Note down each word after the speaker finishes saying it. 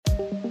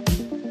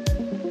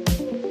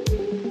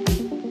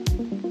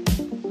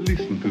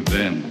Listen to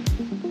them.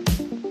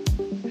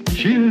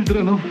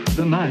 Children of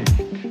the night.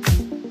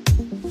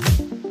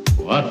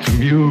 What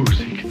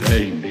music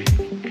they make.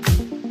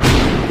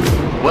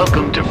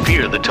 Welcome to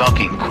Fear the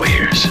Talking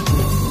Queers.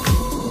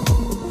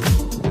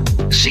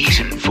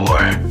 Season 4.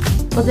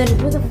 Well then,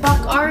 who the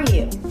fuck are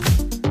you?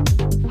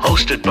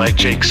 Hosted by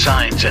Jake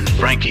Sines and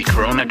Frankie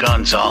Corona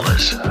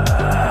Gonzalez.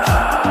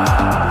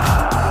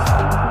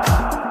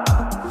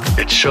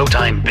 It's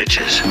showtime,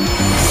 bitches.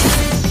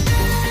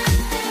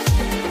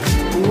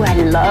 Ooh, I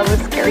love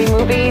scary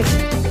movies.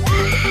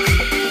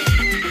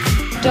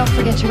 Don't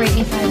forget to rate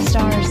me 5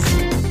 stars.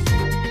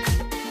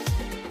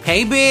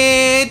 Hey,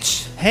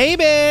 bitch! Hey,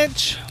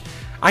 bitch!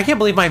 I can't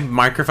believe my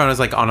microphone is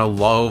like on a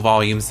low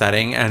volume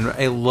setting and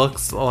it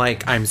looks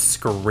like I'm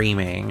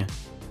screaming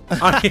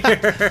on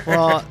here.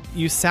 Well,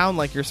 you sound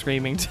like you're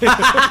screaming too.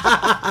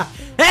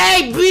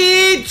 Hey,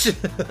 bitch!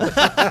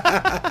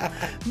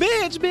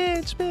 Bitch,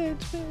 bitch,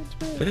 bitch, bitch,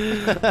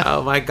 bitch.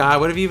 Oh my god,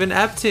 what have you been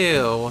up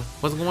to?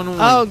 What's going on?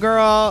 Oh,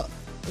 girl,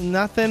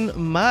 nothing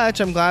much.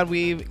 I'm glad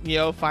we,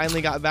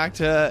 finally got back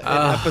to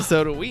an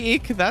episode a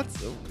week.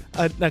 That's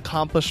an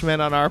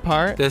accomplishment on our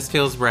part. This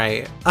feels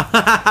right.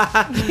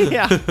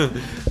 Yeah.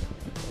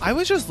 I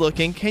was just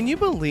looking. Can you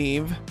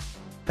believe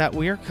that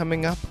we are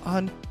coming up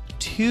on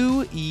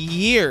 2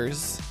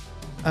 years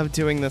of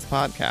doing this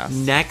podcast?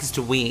 Next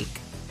week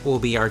will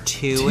be our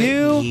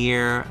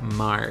 2-year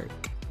mark.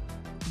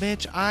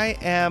 Bitch, I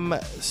am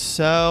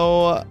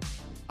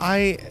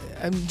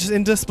just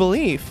in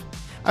disbelief.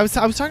 I was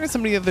talking to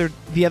somebody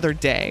the other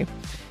day,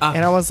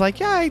 and I was like,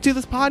 yeah, I do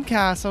this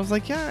podcast. I was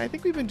like, yeah, I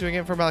think we've been doing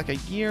it for about like a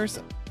year.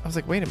 So I was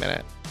like, wait a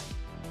minute.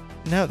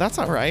 No, that's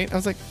not right. I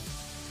was like,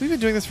 we've been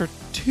doing this for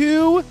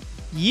 2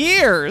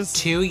 years.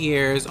 2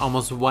 years,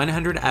 almost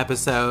 100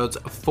 episodes,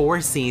 4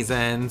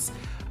 seasons.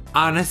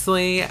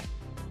 Honestly,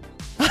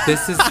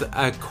 this is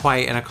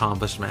quite an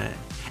accomplishment.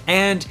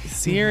 And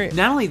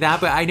not only that,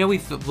 but I know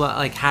we've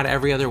like had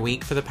every other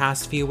week for the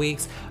past few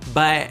weeks,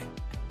 but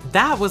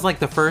that was like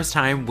the first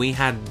time we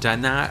had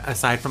done that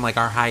aside from like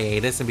our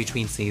hiatus in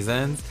between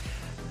seasons.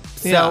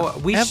 So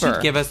we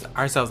should give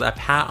ourselves a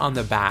pat on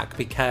the back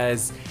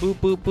because boop,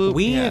 boop, boop.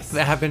 We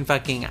have been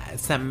fucking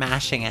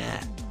smashing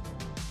it.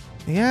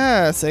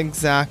 Yes,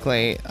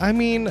 exactly. I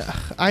mean,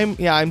 I'm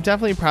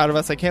definitely proud of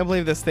us. I can't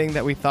believe this thing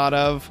that we thought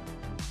of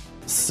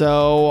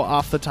so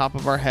off the top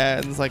of our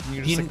heads. Like,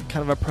 you just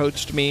kind of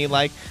approached me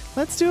like,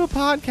 let's do a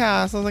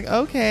podcast. I was like,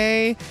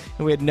 okay.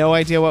 And we had no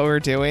idea what we were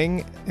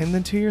doing. And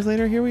then 2 years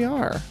later, here we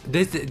are.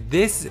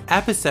 This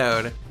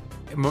episode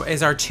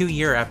is our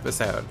 2-year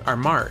episode, our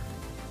mark.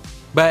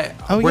 But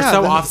we're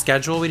off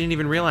schedule, we didn't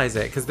even realize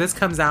it. Because this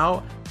comes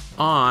out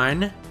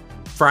on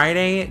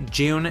Friday,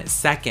 June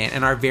 2nd.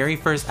 And our very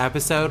first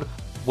episode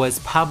was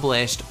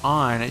published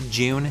on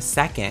June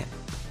 2nd.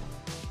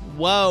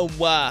 Whoa.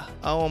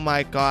 Oh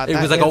my god.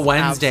 It was like a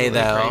Wednesday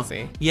though.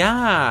 Crazy.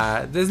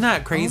 Yeah. Isn't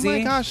that crazy? Oh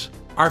my gosh.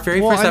 Our very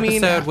first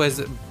episode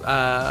was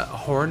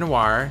Horror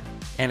Noir,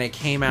 and it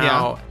came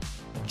out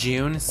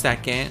June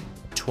 2nd,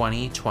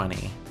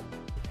 2020.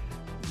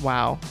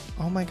 Wow.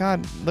 Oh my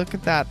god. Look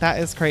at that. That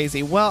is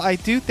crazy. Well, I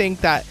do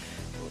think that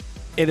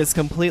it is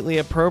completely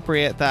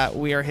appropriate that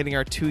we are hitting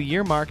our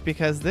 2-year mark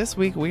because this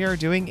week we are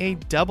doing a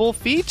double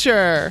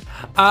feature.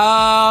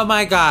 Oh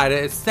my god,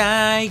 it's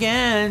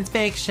science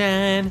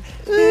fiction.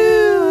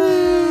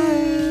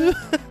 Ooh.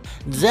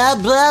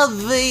 Double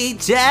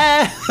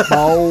feature.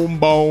 Boom,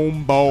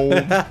 boom,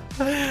 boom.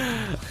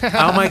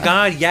 Oh my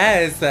god,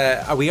 yes.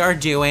 We are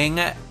doing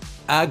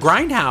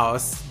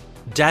Grindhouse,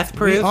 Death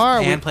Proof,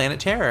 and Planet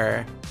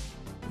Terror.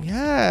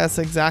 Yes,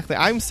 exactly.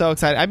 I'm so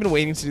excited. I've been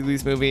waiting to do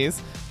these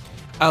movies.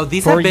 Oh,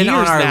 these have been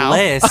on our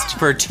list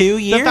for 2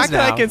 years now. The fact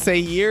that I can say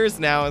years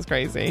now is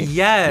crazy.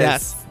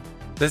 Yes.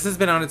 This has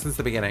been on it since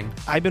the beginning.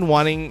 I've been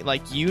wanting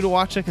you to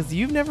watch it because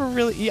you've never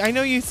really... I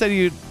know you said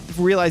you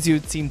realized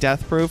you'd seen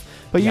Death Proof,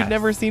 but you've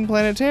never seen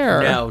Planet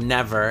Terror. No,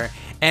 never.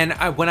 And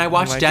when I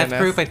watched Death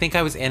Proof, I think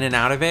I was in and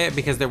out of it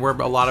because there were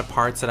a lot of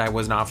parts that I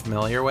was not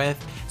familiar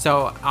with.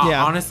 So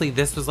honestly,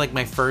 this was like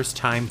my first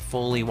time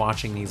fully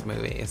watching these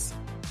movies.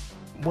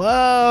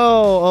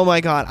 Whoa. Oh my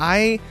god.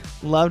 I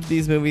loved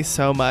these movies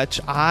so much.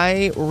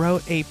 I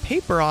wrote a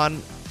paper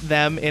on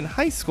them in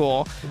high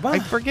school. What? I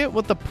forget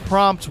what the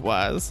prompt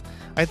was.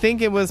 I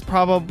think it was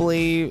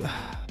probably...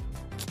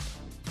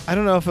 I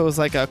don't know if it was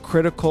like a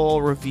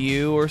critical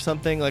review or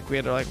something. Like we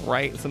had to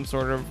write some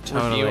sort of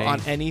review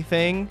on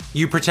anything.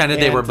 You pretended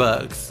they were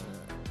books.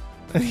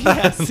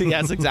 yes,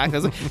 exactly. I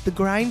was like, the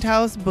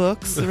Grindhouse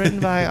books written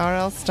by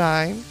R.L.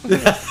 Stine.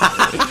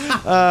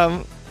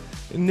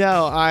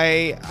 No,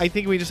 I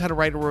think we just had to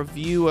write a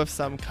review of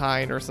some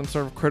kind or some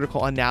sort of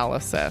critical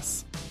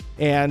analysis.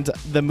 And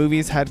the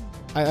movies had...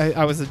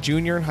 I was a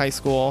junior in high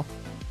school.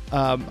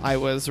 I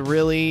was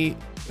really...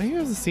 Maybe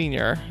I was a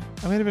senior.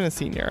 I might have been a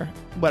senior.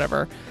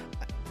 Whatever.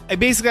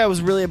 basically, I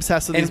was really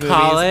obsessed with In these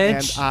college?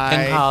 movies.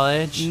 And In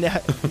college?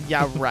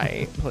 Yeah,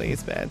 right.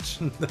 Please, bitch.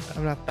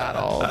 I'm not that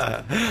old.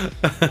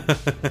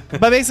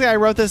 But basically, I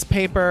wrote this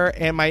paper,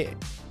 and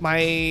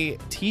my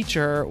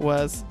teacher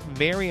was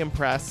very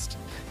impressed,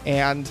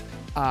 and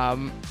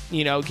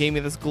gave me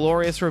this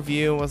glorious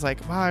review and was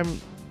like, "Wow,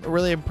 I'm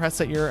really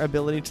impressed at your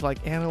ability to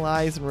like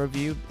analyze and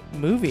review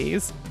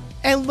movies."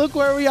 And look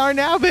where we are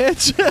now,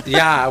 bitch.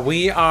 Yeah,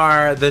 we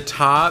are the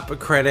top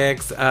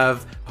critics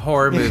of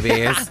horror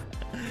movies.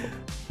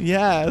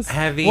 Yes.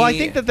 Heavy. Well, I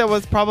think that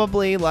was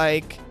probably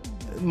like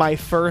my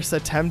first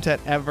attempt at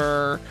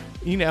ever,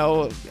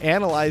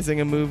 analyzing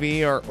a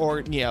movie or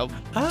doing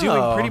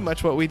pretty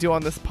much what we do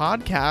on this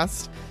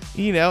podcast,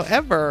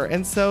 ever.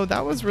 And so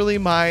that was really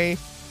my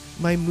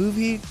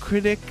movie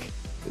critic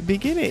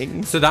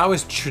beginning. So that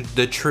was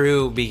the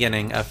true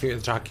beginning of Fear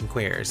the Talking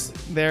Queers.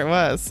 There it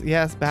was.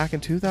 Yes, back in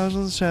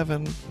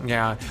 2007.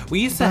 Yeah.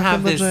 We used to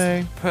have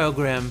this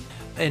program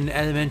in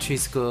elementary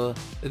school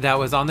that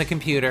was on the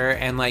computer,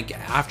 and like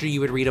after you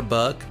would read a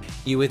book,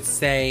 you would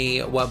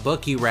say what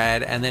book you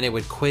read, and then it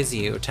would quiz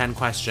you 10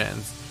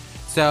 questions.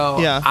 So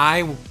yeah.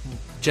 I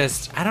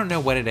don't know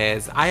what it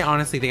is. I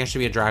honestly think I should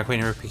be a drag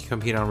queen and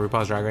compete on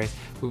RuPaul's Drag Race.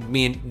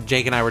 Me and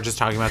Jake and I were just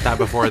talking about that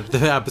before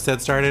the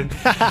episode started.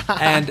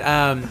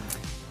 And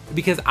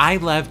because I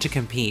love to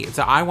compete.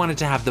 So I wanted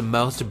to have the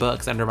most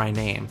books under my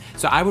name.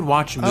 So I would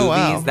watch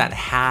movies that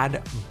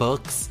had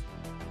books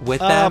with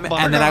them.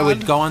 And then I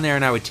would go on there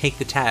and I would take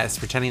the test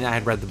pretending that I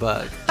had read the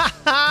book.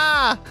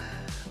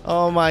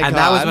 Oh my God. And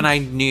that was when I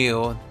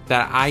knew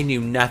that I knew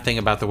nothing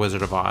about The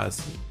Wizard of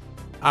Oz.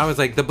 I was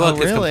like, the book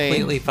is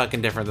completely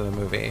fucking different than the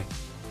movie.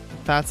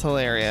 That's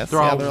hilarious.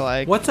 They're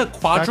like, what's a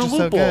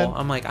quadruple? So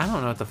I'm like, I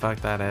don't know what the fuck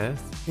that is.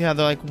 Yeah,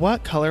 they're like,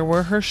 what color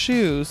were her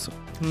shoes?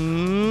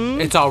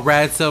 It's all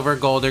red, silver,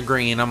 gold, or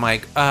green. I'm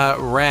like,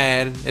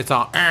 red. It's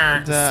all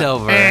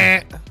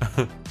silver.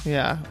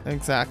 Yeah,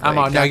 exactly. I'm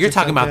all, no, you're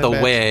talking about The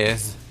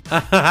Wiz.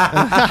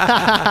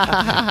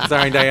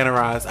 Starring Diana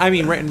Ross. I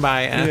mean, written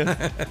by...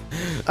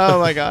 Oh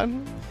my God.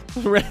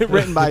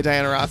 Written by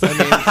Diana Ross.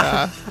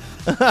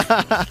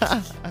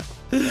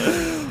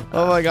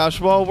 Oh my gosh.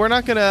 Well, we're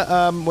not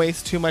gonna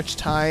waste too much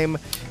time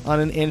on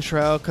an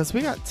intro because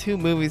we got 2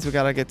 movies we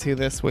gotta get to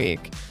this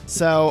week.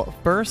 So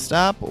first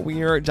up,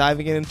 we are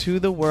diving into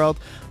the world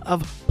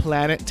of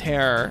Planet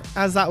Terror,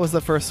 as that was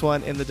the first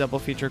one in the double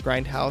feature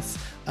Grindhouse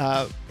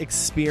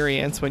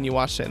experience when you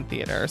watched it in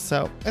theater.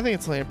 So I think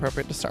it's only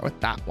appropriate to start with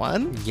that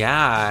one.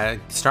 Yeah,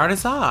 start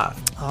us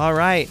off. All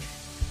right,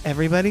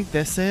 everybody,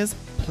 this is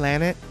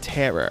Planet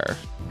Terror.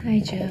 Hi,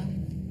 Joe.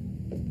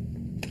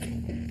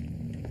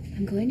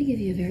 I'm going to give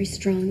you a very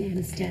strong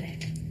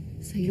anesthetic,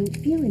 so you don't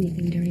feel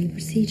anything during the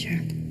procedure.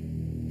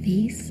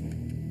 These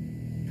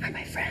are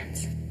my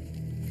friends.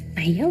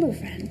 My yellow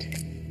friend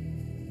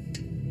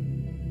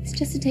is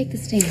just to take the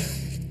sting.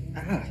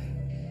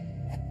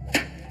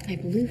 My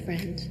blue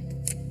friend,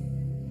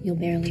 you'll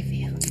barely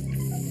feel.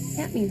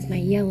 That means my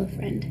yellow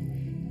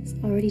friend is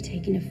already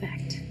taken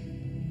effect.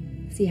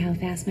 See how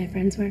fast my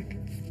friends work?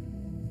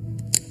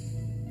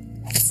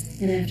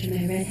 And after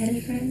my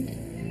red-headed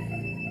friend,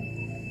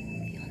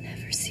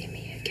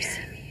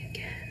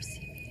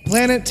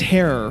 Planet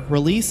Terror,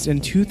 released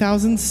in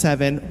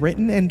 2007,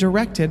 written and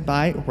directed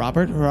by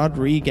Robert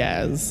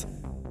Rodriguez.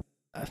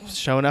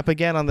 Showing up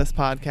again on this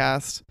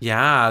podcast.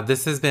 Yeah,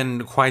 this has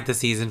been quite the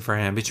season for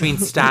him. Between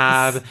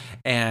Stab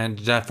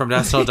and From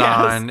Dusk Till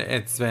Dawn,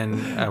 it's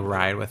been a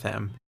ride with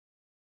him.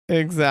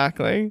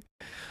 Exactly.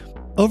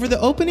 Over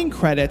the opening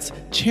credits,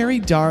 Cherry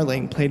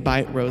Darling, played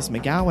by Rose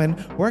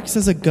McGowan, works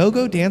as a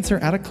go-go dancer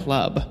at a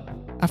club.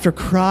 After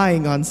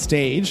crying on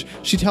stage,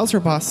 she tells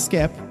her boss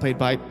Skip, played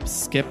by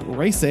Skip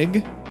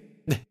Racing,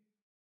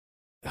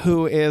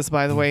 who is,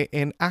 by the way,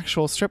 an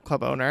actual strip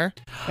club owner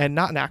and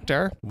not an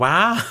actor.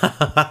 Wow.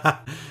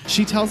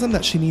 She tells him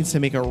that she needs to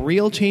make a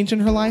real change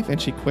in her life,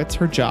 and she quits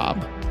her job.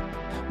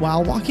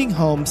 While walking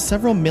home,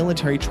 several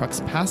military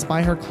trucks pass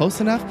by her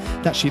close enough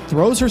that she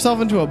throws herself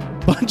into a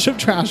bunch of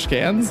trash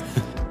cans.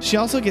 She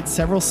also gets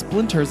several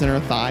splinters in her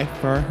thigh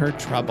for her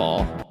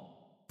trouble.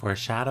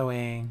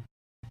 Foreshadowing.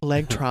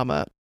 Leg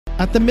trauma.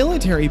 At the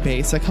military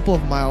base a couple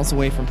of miles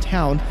away from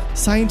town,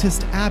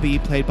 scientist Abby,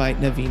 played by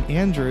Naveen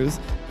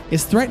Andrews,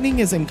 is threatening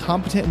his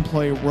incompetent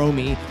employee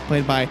Romy,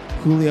 played by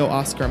Julio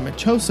Oscar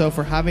Machoso,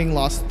 for having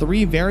lost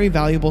 3 very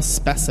valuable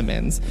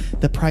specimens.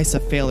 The price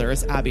of failure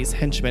is Abby's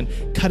henchman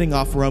cutting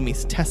off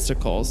Romy's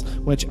testicles,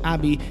 which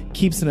Abby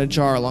keeps in a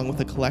jar along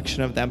with a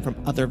collection of them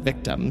from other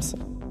victims.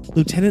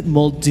 Lieutenant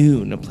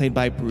Muldoon, played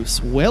by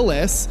Bruce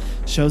Willis,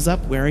 shows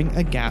up wearing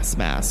a gas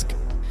mask.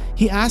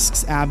 He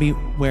asks Abby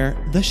where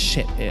the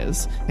shit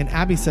is, and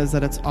Abby says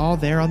that it's all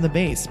there on the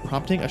base,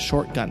 prompting a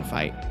short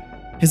gunfight.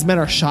 His men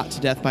are shot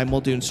to death by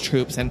Muldoon's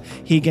troops, and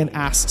he again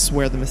asks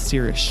where the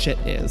mysterious shit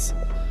is.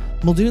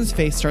 Muldoon's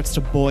face starts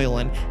to boil,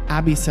 and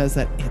Abby says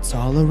that it's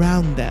all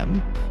around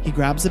them. He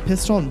grabs a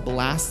pistol and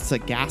blasts a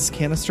gas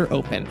canister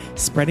open,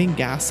 spreading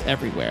gas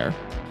everywhere.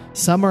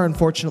 Some are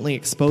unfortunately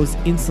exposed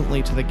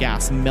instantly to the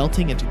gas,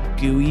 melting into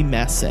gooey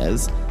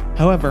messes.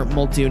 However,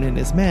 Muldoon and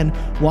his men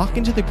walk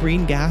into the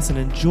green gas and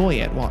enjoy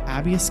it while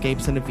Abby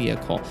escapes in a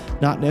vehicle,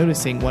 not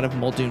noticing one of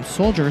Muldoon's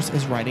soldiers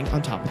is riding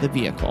on top of the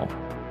vehicle.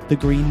 The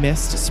green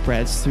mist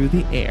spreads through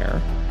the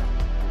air.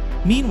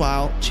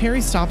 Meanwhile,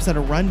 Cherry stops at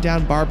a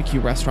rundown barbecue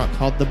restaurant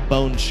called the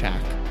Bone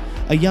Shack.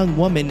 A young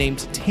woman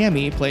named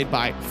Tammy, played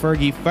by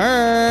Fergie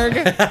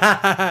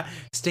Ferg.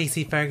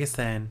 Stacey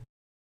Ferguson.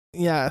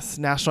 Yes,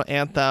 national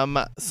anthem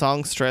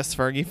songstress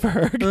Fergie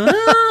Ferg.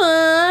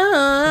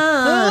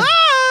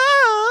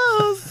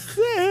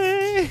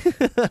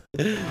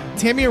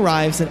 Tammy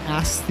arrives and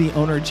asks the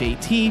owner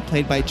JT,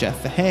 played by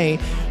Jeff Fahey,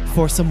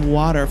 for some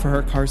water for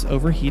her car's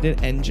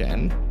overheated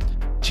engine.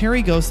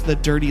 Cherry goes to the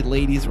dirty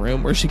ladies'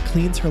 room where she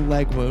cleans her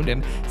leg wound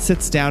and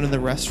sits down in the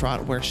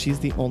restaurant where she's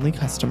the only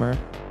customer.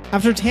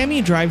 After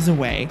Tammy drives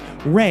away,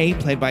 Ray,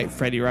 played by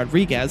Freddie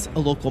Rodriguez, a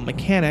local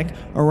mechanic,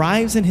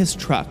 arrives in his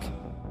truck.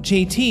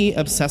 JT,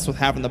 obsessed with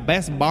having the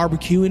best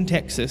barbecue in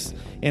Texas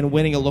and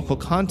winning a local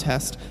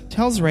contest,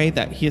 tells Ray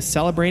that he is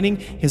celebrating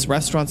his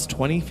restaurant's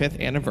 25th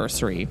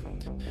anniversary.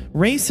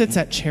 Ray sits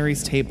at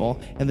Cherry's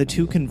table and the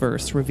two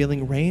converse,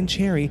 revealing Ray and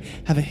Cherry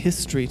have a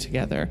history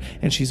together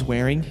and she's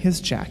wearing his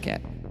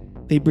jacket.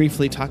 They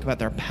briefly talk about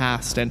their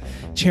past and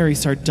Cherry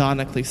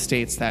sardonically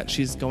states that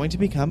she's going to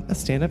become a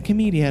stand-up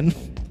comedian.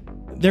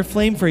 Their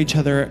flame for each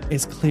other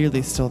is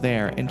clearly still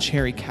there and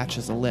Cherry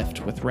catches a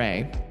lift with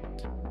Ray.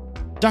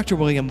 Dr.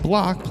 William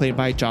Block, played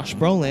by Josh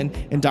Brolin,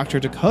 and Dr.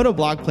 Dakota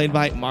Block, played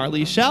by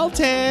Marley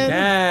Shelton.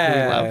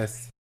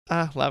 Yes.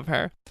 Love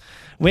her.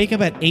 Wake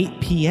up at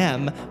 8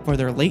 p.m. for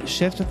their late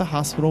shift at the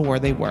hospital where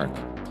they work.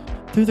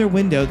 Through their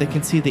window, they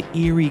can see the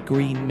eerie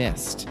green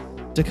mist.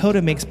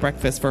 Dakota makes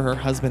breakfast for her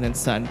husband and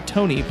son,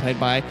 Tony, played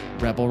by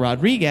Rebel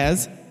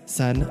Rodriguez,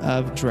 son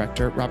of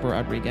director Robert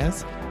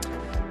Rodriguez,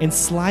 and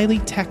slyly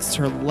texts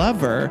her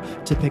lover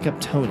to pick up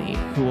Tony,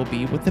 who will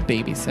be with the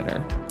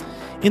babysitter.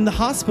 In the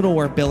hospital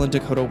where Bill and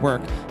Dakota work,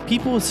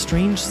 people with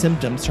strange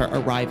symptoms start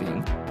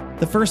arriving.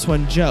 The first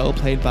one, Joe,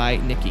 played by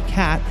Nikki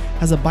Katt,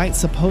 has a bite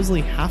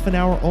supposedly half an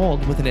hour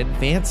old with an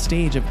advanced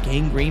stage of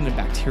gangrene and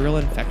bacterial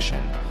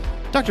infection.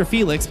 Dr.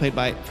 Felix, played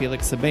by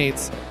Felix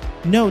Sabates,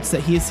 notes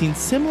that he has seen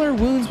similar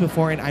wounds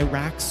before in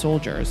Iraq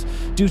soldiers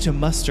due to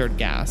mustard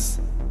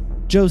gas.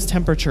 Joe's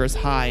temperature is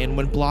high, and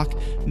when Block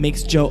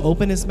makes Joe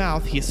open his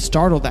mouth, he is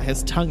startled that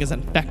his tongue is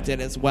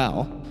infected as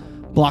well.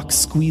 Block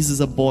squeezes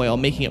a boil,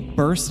 making it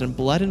burst and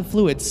blood and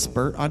fluid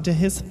spurt onto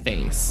his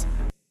face.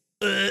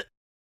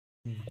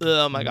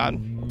 Oh my god.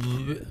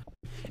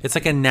 It's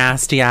like a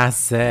nasty ass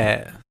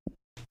sit.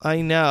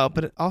 I know,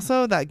 but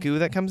also that goo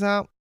that comes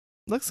out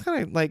looks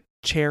kind of like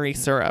cherry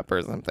syrup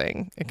or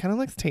something. It kind of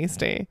looks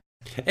tasty.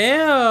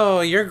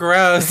 Ew, you're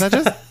gross.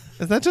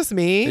 Is that just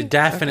me?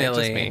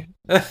 Definitely. Okay,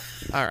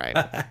 just me. All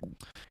right.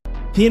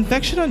 The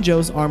infection on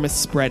Joe's arm is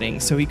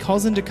spreading, so he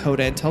calls in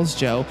Dakota and tells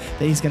Joe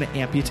that he's going to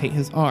amputate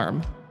his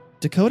arm.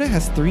 Dakota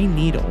has 3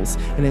 needles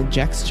and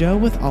injects Joe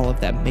with all of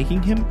them,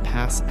 making him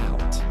pass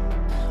out.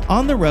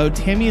 On the road,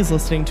 Tammy is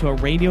listening to a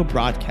radio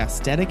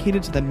broadcast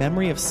dedicated to the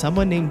memory of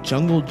someone named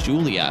Jungle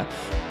Julia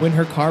when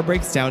her car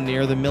breaks down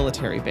near the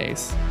military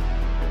base.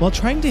 While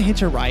trying to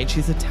hitch a ride,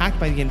 she's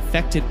attacked by the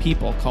infected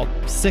people called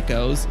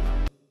sickos,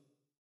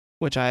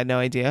 which I had no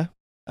idea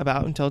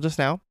about until just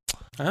now.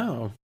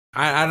 Oh.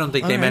 I don't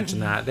think they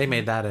mentioned that. They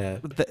made that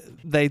up.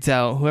 They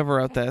don't. Whoever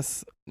wrote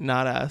this,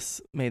 not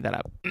us, made that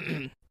up.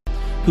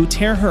 Who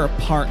tear her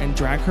apart and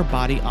drag her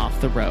body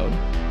off the road.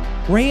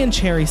 Ray and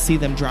Cherry see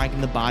them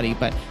dragging the body,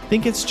 but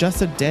think it's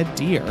just a dead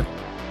deer.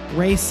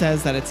 Ray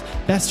says that it's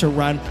best to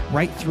run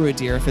right through a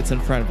deer if it's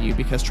in front of you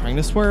because trying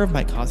to swerve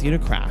might cause you to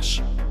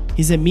crash.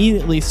 He's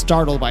immediately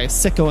startled by a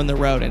sicko in the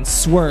road and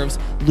swerves,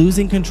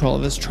 losing control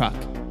of his truck.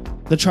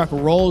 The truck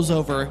rolls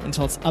over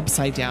until it's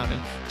upside down,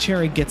 and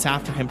Cherry gets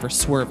after him for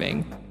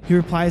swerving. He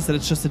replies that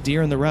it's just a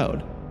deer in the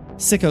road.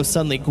 Sickos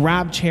suddenly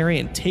grab Cherry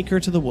and take her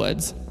to the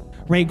woods.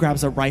 Ray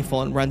grabs a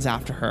rifle and runs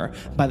after her.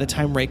 By the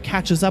time Ray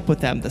catches up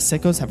with them, the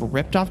sickos have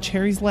ripped off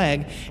Cherry's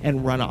leg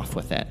and run off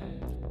with it.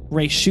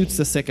 Ray shoots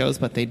the sickos,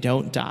 but they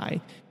don't die.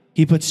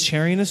 He puts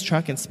Cherry in his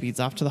truck and speeds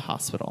off to the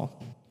hospital.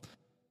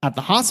 At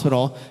the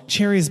hospital,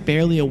 Cherry is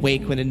barely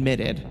awake when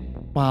admitted.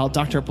 While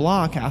Dr.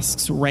 Block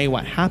asks Ray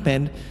what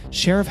happened,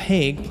 Sheriff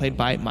Haig, played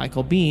by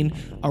Michael Biehn,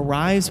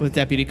 arrives with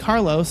Deputy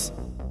Carlos,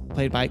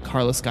 played by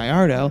Carlos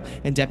Gallardo,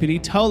 and Deputy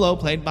Tolo,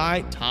 played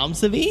by Tom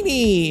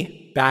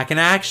Savini. Back in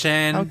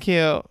action. How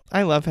cute.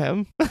 I love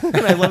him. And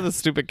I love the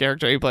stupid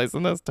character he plays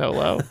in this,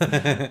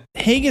 Tolo.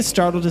 Haig is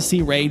startled to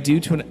see Ray due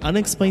to an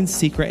unexplained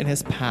secret in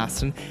his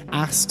past and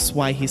asks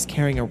why he's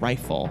carrying a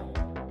rifle.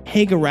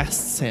 Haig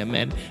arrests him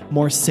and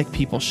more sick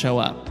people show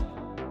up.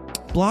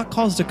 Block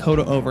calls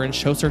Dakota over and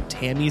shows her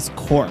Tammy's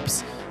corpse,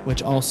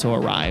 which also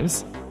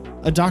arrives.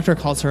 A doctor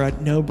calls her a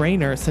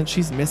no-brainer since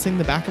she's missing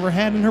the back of her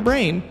head and her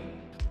brain.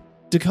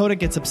 Dakota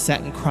gets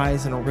upset and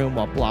cries in a room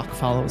while Block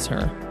follows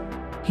her.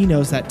 He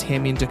knows that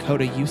Tammy and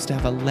Dakota used to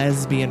have a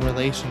lesbian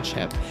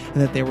relationship and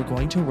that they were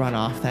going to run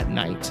off that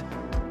night.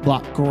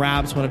 Block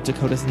grabs one of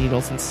Dakota's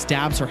needles and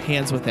stabs her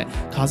hands with it,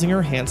 causing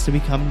her hands to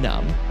become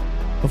numb.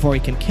 Before he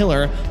can kill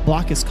her,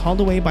 Block is called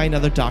away by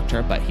another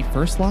doctor, but he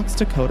first locks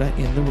Dakota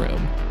in the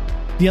room.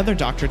 The other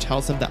doctor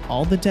tells him that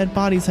all the dead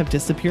bodies have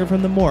disappeared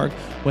from the morgue,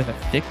 with a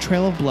thick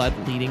trail of blood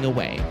leading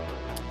away.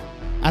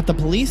 At the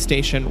police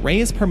station, Ray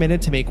is permitted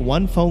to make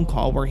one phone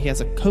call where he has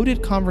a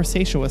coded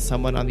conversation with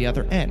someone on the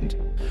other end.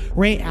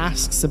 Ray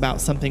asks about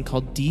something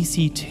called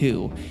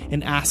DC-2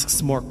 and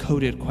asks more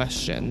coded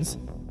questions.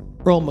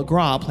 Earl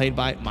McGraw, played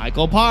by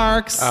Michael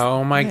Parks.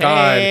 Oh my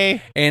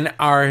God. In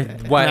our,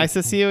 nice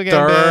to see you again,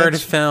 third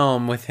bitch.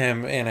 film with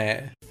him in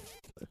it.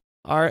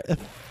 Our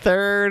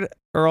third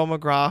Earl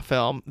McGraw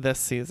film this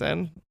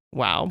season.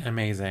 Wow.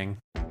 Amazing.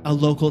 A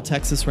local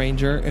Texas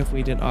Ranger, if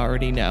we didn't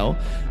already know,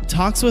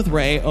 talks with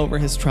Ray over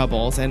his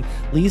troubles and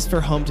leaves for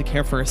home to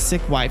care for a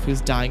sick wife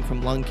who's dying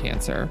from lung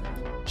cancer.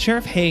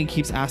 Sheriff Haig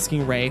keeps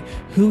asking Ray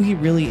who he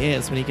really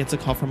is when he gets a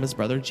call from his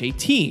brother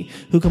JT,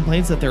 who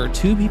complains that there are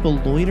two people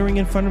loitering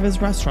in front of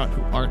his restaurant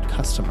who aren't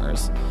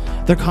customers.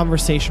 Their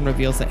conversation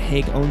reveals that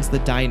Haig owns the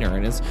diner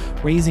and is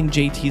raising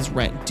JT's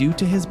rent due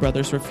to his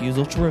brother's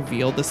refusal to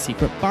reveal the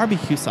secret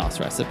barbecue sauce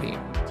recipe.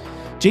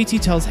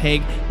 JT tells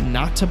Haig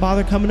not to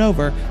bother coming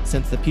over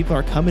since the people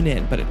are coming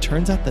in, but it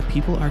turns out the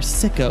people are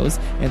sickos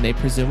and they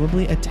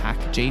presumably attack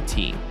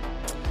JT.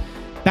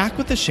 Back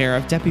with the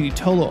sheriff, Deputy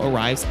Tolo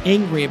arrives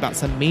angry about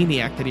some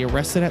maniac that he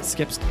arrested at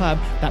Skip's club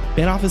that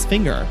bit off his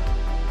finger.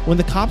 When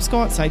the cops go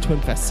outside to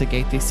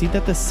investigate, they see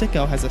that the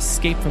sicko has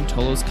escaped from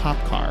Tolo's cop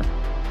car.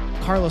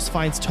 Carlos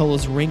finds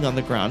Tolo's ring on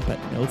the ground, but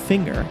no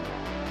finger.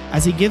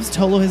 As he gives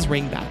Tolo his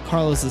ring back,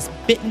 Carlos is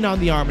bitten on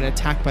the arm and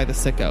attacked by the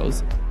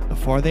sickos.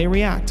 Before they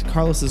react,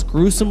 Carlos is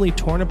gruesomely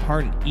torn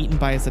apart and eaten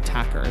by his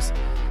attackers.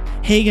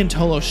 Haig and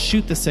Tolo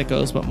shoot the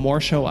sickos, but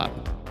more show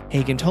up.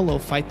 Haig and Tolo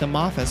fight them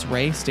off as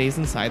Ray stays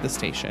inside the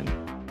station.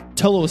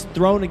 Tolo is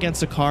thrown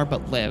against a car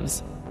but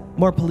lives.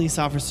 More police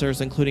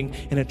officers, including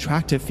an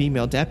attractive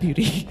female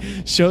deputy,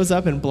 shows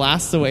up and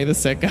blasts away the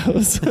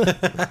sickos.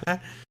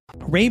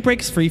 Ray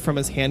breaks free from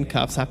his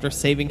handcuffs after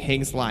saving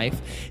Haig's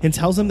life and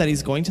tells him that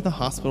he's going to the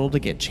hospital to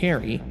get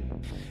Cherry.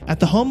 At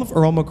the home of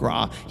Earl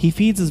McGraw, he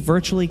feeds his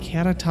virtually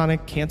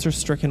catatonic,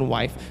 cancer-stricken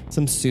wife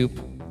some soup.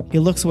 He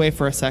looks away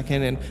for a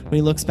second, and when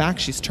he looks back,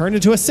 she's turned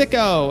into a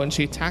sicko, and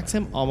she attacks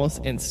him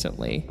almost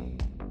instantly.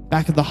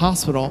 Back at the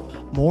hospital,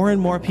 more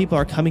and more people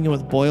are coming in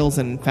with boils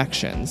and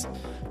infections.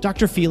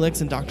 Dr.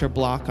 Felix and Dr.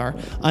 Block are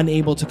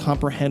unable to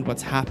comprehend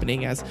what's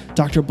happening as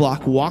Dr.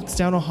 Block walks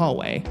down a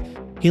hallway.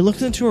 He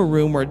looks into a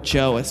room where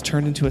Joe has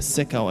turned into a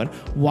sicko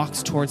and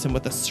walks towards him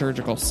with a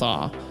surgical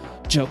saw.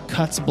 Joe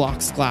cuts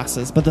Block's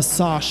glasses, but the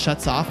saw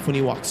shuts off when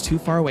he walks too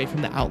far away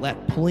from the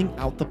outlet, pulling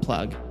out the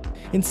plug.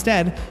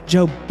 Instead,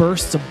 Joe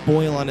bursts a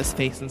boil on his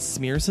face and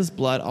smears his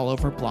blood all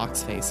over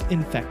Block's face,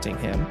 infecting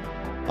him.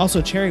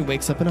 Also, Cherry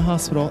wakes up in a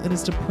hospital and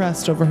is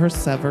depressed over her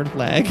severed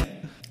leg.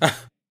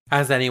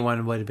 As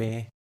anyone would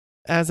be.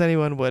 As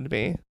anyone would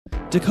be.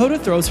 Dakota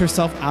throws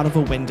herself out of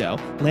a window,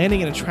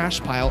 landing in a trash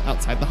pile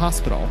outside the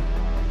hospital.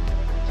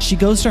 She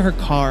goes to her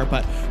car,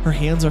 but her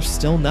hands are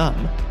still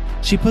numb.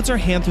 She puts her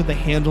hand through the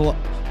handle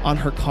on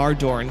her car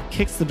door and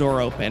kicks the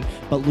door open,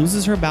 but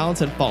loses her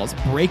balance and falls,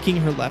 breaking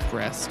her left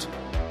wrist.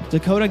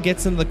 Dakota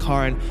gets into the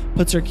car and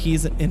puts her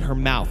keys in her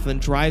mouth, then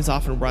drives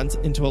off and runs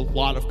into a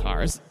lot of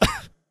cars.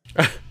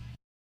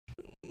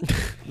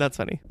 That's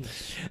funny.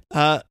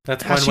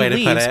 That's one way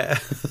to put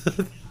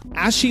it.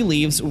 As she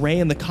leaves, Ray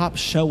and the cops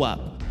show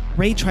up.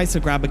 Ray tries to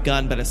grab a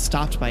gun, but is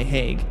stopped by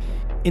Haig.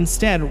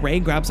 Instead, Ray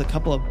grabs a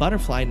couple of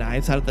butterfly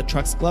knives out of the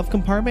truck's glove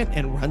compartment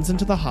and runs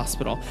into the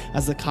hospital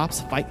as the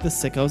cops fight the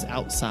sickos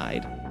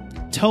outside.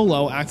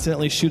 Tolo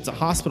accidentally shoots a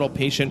hospital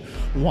patient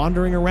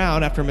wandering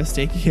around after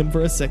mistaking him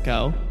for a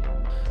sicko.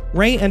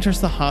 Ray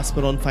enters the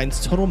hospital and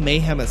finds total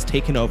mayhem has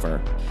taken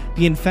over.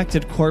 The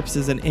infected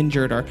corpses and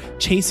injured are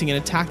chasing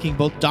and attacking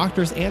both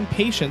doctors and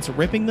patients,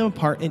 ripping them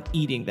apart and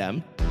eating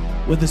them.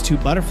 With his two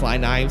butterfly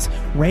knives,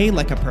 Ray,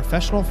 like a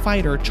professional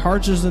fighter,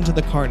 charges into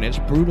the carnage,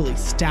 brutally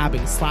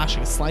stabbing,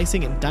 slashing,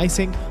 slicing, and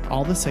dicing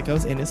all the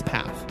sickos in his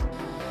path.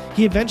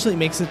 He eventually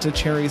makes it to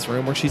Cherry's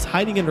room where she's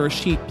hiding under a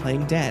sheet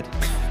playing dead.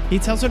 He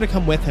tells her to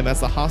come with him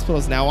as the hospital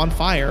is now on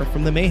fire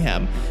from the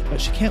mayhem,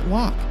 but she can't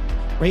walk.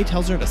 Ray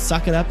tells her to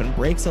suck it up and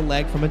breaks a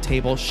leg from a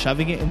table,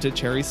 shoving it into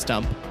Cherry's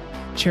stump.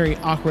 Cherry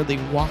awkwardly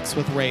walks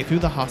with Ray through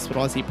the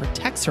hospital as he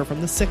protects her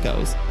from the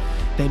sickos.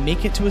 They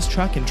make it to his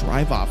truck and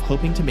drive off,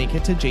 hoping to make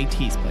it to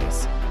JT's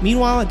place.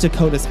 Meanwhile, at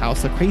Dakota's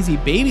house, the crazy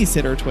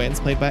babysitter twins,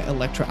 played by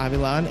Electra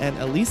Avilan and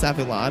Elise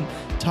Avilan,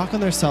 talk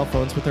on their cell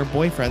phones with their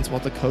boyfriends while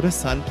Dakota's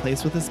son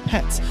plays with his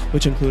pets,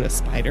 which include a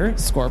spider,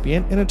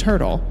 scorpion, and a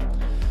turtle.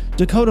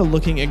 Dakota,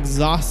 looking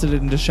exhausted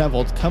and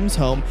disheveled, comes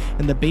home,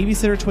 and the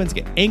babysitter twins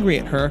get angry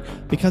at her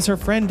because her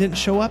friend didn't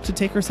show up to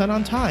take her son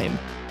on time.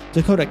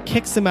 Dakota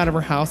kicks them out of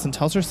her house and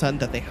tells her son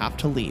that they have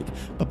to leave,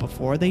 but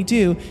before they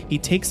do, he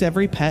takes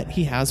every pet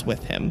he has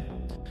with him.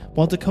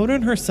 While Dakota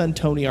and her son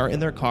Tony are in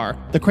their car,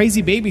 the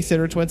crazy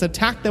babysitter twins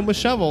attack them with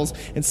shovels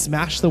and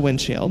smash the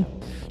windshield.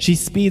 She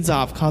speeds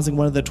off, causing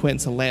one of the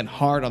twins to land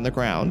hard on the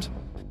ground.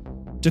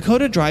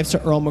 Dakota drives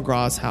to Earl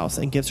McGraw's house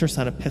and gives her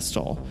son a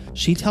pistol.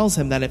 She tells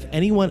him that if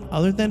anyone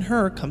other than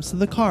her comes to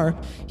the car,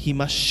 he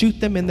must shoot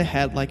them in the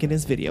head like in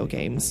his video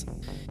games.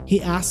 He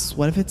asks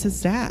what if it's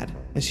his dad,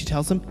 and she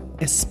tells him,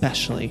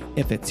 especially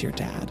if it's your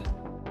dad.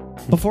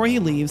 Before he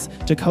leaves,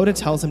 Dakota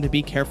tells him to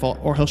be careful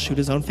or he'll shoot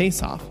his own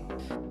face off.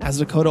 As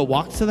Dakota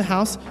walks to the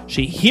house,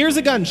 she hears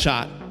a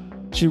gunshot.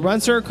 She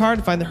runs to her car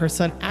to find that her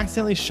son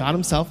accidentally shot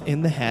himself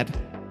in the head.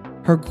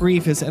 Her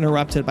grief is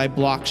interrupted by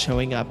Block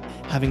showing up,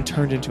 having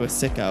turned into a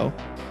sicko.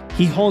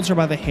 He holds her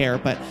by the hair,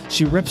 but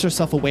she rips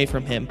herself away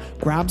from him,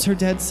 grabs her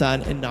dead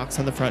son, and knocks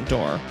on the front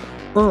door.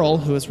 Earl,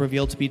 who is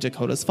revealed to be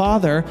Dakota's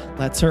father,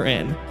 lets her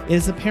in. It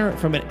is apparent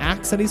from an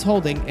axe that he's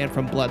holding and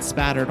from blood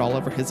spattered all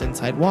over his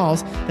inside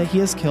walls that he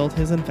has killed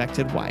his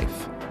infected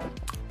wife.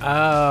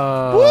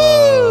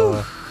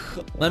 Oh.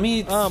 Woo! Let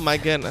me Oh my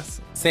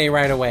goodness. say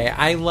right away,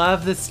 I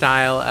love the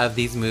style of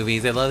these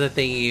movies. I love that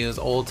they use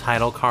old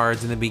title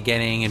cards in the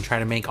beginning and try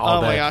to make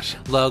all the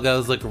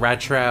logos look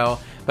retro,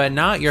 but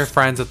not your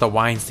friends at the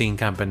Weinstein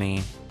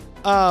Company.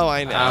 Oh,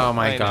 I know. Oh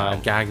my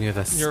God, gag me with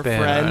a Your spoon.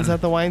 friends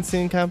at the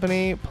Weinstein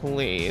Company?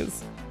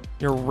 Please.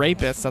 Your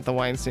rapists at the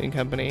Weinstein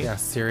Company? Yeah,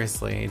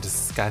 seriously,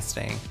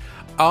 disgusting.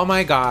 Oh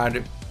my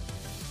God.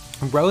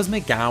 Rose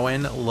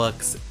McGowan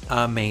looks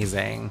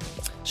amazing.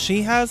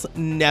 She has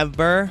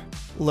never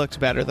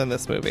looked better than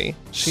this movie.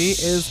 She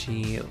is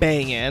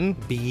banging.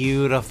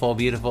 Beautiful,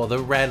 beautiful. The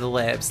red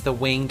lips, the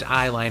winged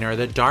eyeliner,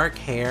 the dark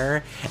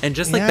hair, and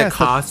just like the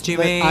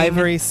costuming. The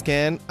ivory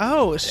skin.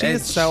 Oh, she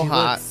is so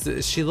hot.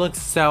 She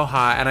looks so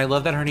hot. And I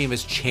love that her name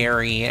is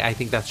Cherry. I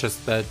think that's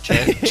just the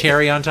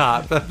cherry on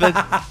top.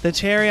 the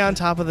cherry on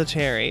top of the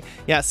cherry.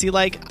 Yeah, see,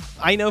 like,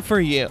 I know for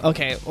you.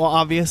 Okay, well,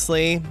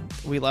 obviously,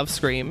 we love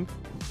Scream.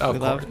 Oh, we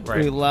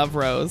love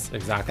Rose.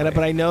 Exactly.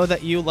 But I know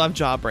that you love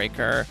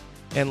Jawbreaker.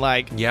 And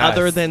like,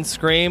 other than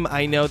Scream,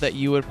 I know that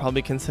you would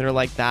probably consider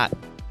like that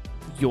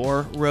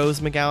your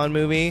Rose McGowan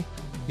movie.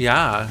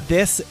 Yeah.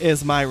 This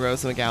is my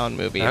Rose McGowan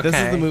movie. Okay. This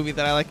is the movie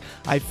that I like.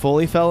 I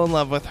fully fell in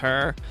love with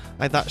her.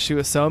 I thought she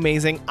was so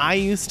amazing. I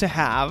used to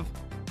have,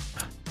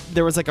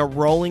 there was like a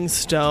Rolling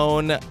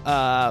Stone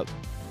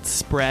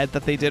spread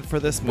that they did for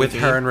this movie. With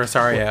her and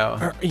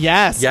Rosario.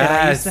 Yes. And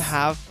I used to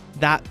have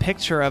that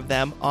picture of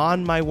them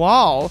on my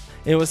wall.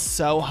 It was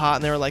so hot.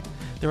 And they were like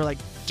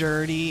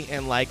dirty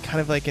and like kind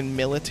of like in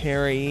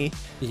military.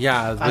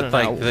 Yeah, with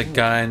like the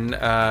gun.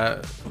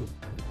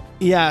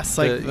 Yes,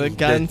 like the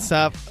gun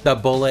stuff. The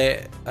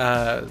bullet.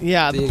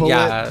 The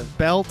bullet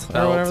belt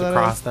or whatever that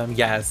across is. them.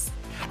 Yes,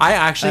 I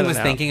actually was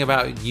thinking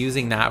about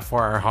using that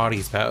for our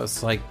Hotties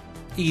post. Like,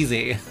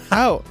 easy.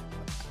 Oh,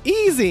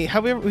 easy.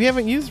 We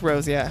haven't used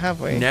Rose yet,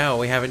 have we? No,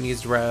 we haven't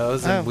used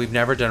Rose, and we've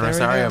never done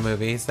Rosario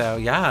movie. So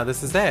yeah,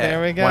 this is it.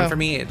 There we go. One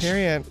from each.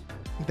 Period.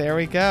 There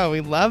we go.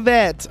 We love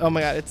it. Oh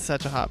my God, it's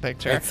such a hot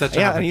picture. It's such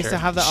a hot picture. I used to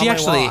have that she on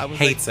my wall. She actually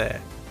hates it.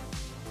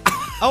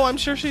 Oh, I'm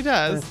sure she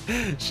does.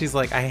 She's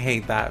like, I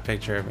hate that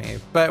picture of me.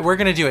 But we're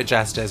going to do it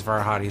justice for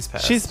our Hotties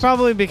post. She's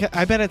probably,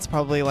 I bet it's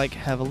probably like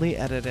heavily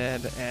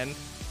edited. And,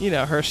 you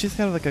know, she's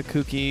kind of like a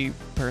kooky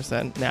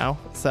person now.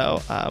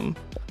 So,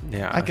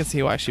 yeah, I can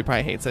see why she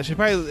probably hates it. She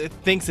probably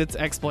thinks it's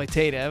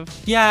exploitative.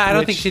 Yeah, I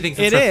don't think she thinks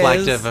it's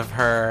reflective of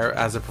her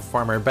as a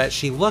performer, but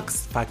she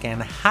looks fucking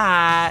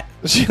hot.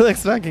 She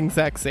looks fucking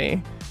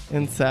sexy.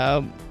 And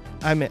so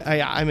I'm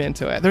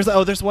into it.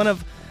 There's one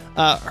of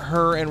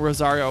her and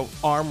Rosario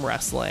arm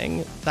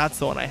wrestling. That's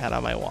the one I had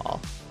on my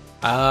wall.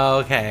 Oh,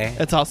 okay.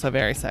 It's also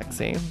very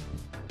sexy.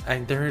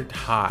 And they're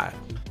hot.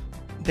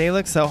 They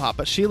look so hot,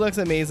 but she looks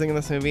amazing in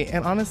this movie.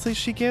 And honestly,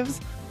 she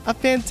gives a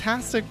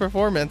fantastic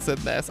performance in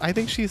this. I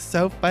think she's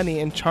so funny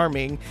and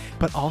charming,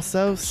 but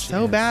also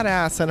so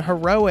badass and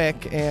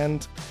heroic.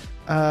 And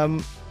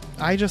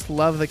I just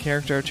love the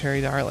character of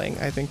Cherry Darling.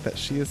 I think that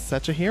she is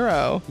such a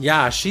hero.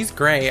 Yeah, she's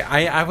great.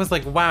 I was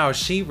like, wow,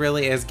 she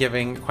really is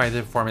giving quite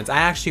the performance. I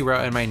actually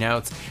wrote in my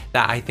notes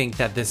that I think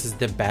that this is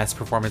the best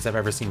performance I've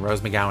ever seen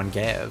Rose McGowan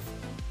give.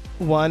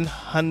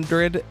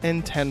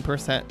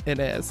 110% it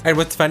is. And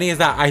what's funny is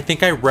that I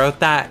think I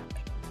wrote that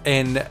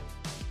in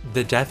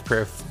the Death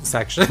Proof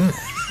section.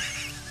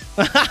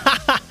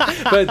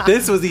 But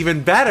this was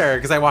even better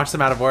because I watched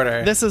them out of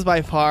order. This is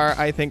by far,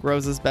 I think,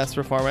 Rose's best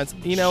performance.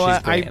 You know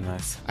what? I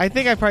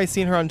think I've probably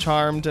seen her on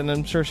Charmed, and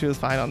I'm sure she was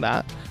fine on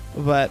that.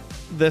 But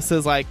this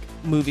is like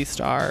movie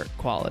star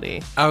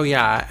quality. Oh,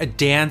 yeah.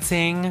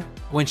 Dancing,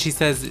 when she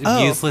says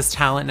useless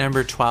talent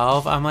number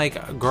 12, I'm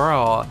like,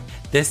 girl,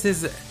 this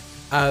is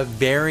a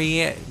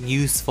very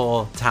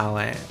useful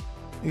talent.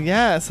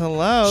 Yes,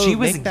 hello. She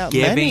was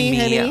giving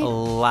me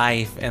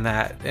life in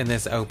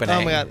this opening.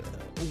 Oh my God.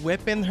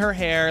 Whipping her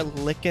hair,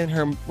 licking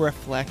her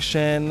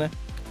reflection.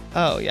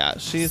 Oh yeah,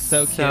 she's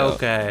so cute. So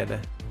good.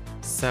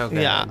 So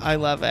good. Yeah, I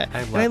love it.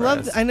 I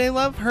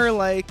love her,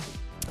 like,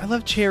 I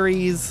love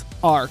Cherry's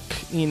arc,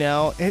 you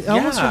know? It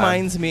almost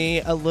reminds me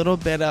a little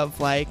bit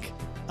of like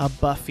a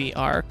Buffy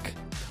arc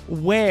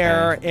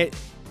where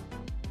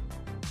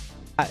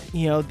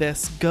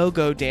this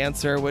go-go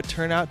dancer would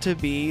turn out to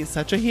be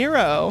such a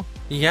hero.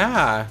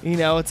 Yeah. You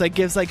know, it's like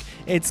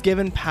it's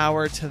given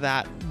power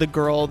to the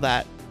girl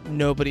that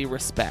nobody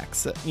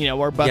respects. You know,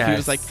 where Buffy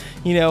was like,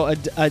 you know,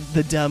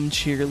 the dumb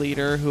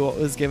cheerleader who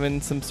was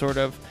given some sort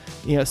of,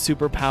 you know,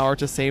 superpower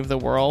to save the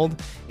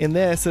world. In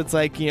this, it's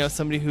like, you know,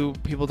 somebody who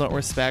people don't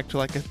respect,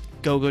 like a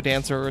go-go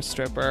dancer or a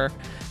stripper,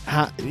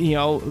 you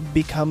know,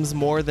 becomes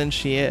more than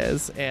she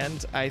is.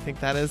 And I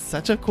think that is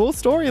such a cool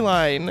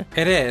storyline.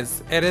 It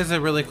is a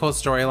really cool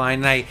storyline,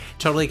 and I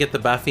totally get the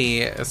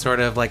Buffy sort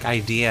of like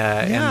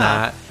idea in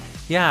that.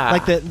 Yeah,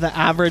 like the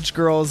average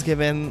girl is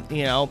given,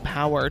 you know,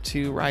 power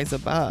to rise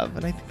above,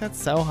 and I think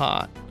that's so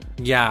hot.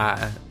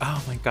 Yeah.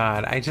 Oh my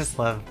god, I just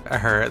love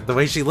her. The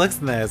way she looks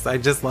in this, I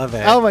just love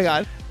it. Oh my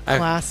god,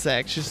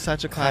 classic. She's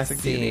such a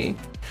classic beauty.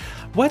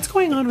 What's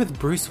going on with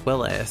Bruce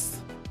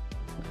Willis?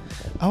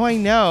 Oh, I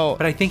know,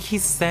 but I think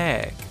he's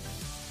sick.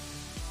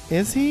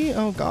 Is he?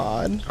 Oh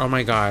god. Oh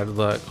my god,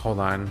 look, hold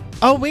on.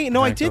 Oh wait,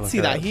 no, I did see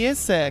that. He is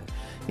sick.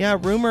 Yeah,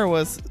 rumor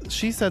was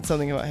she said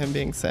something about him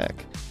being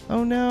sick.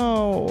 Oh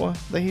no,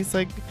 that he's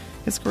like,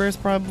 his career is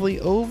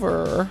probably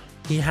over.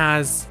 He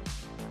has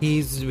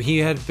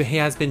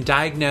been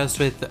diagnosed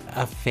with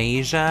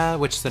aphasia,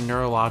 which is a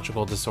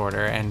neurological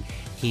disorder, and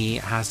he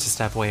has to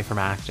step away from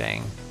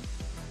acting.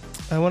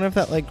 I wonder if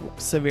that like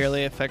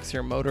severely affects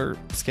your motor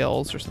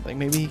skills or something.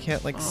 Maybe he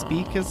can't like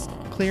speak as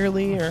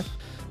clearly, or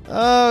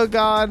oh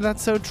god,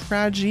 that's so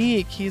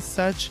tragic. He's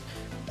such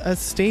a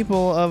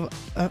staple of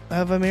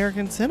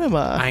American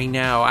cinema. I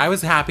know. I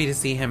was happy to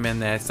see him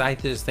in this. I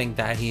just think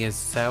that he is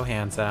so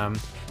handsome.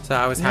 So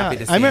I was happy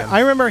to see him.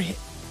 I remember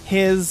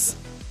his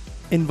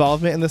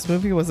involvement in this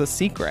movie was a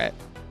secret.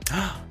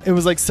 It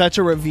was like such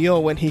a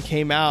reveal when he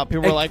came out.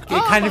 People were like,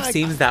 it kind of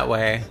seems that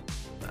way.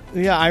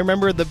 Yeah, I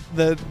remember the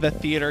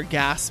theater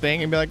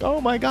gasping and be like,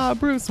 oh my god,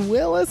 Bruce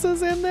Willis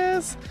is in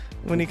this.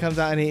 When he comes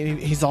out and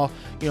he's all,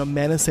 you know,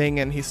 menacing,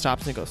 and he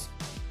stops and he goes,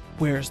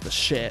 where's the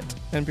shit?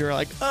 And people are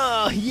like,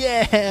 oh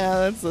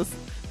yeah, that's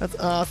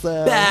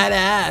awesome.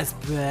 Badass,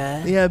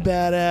 bruh. Yeah,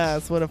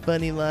 badass. What a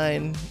funny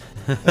line.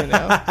 I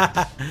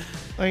know.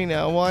 I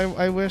know. Well,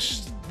 I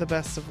wish the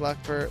best of luck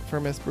for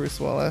Miss Bruce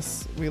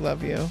Willis. We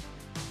love you.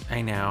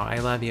 I know. I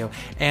love you.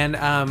 And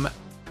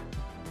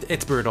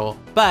it's brutal.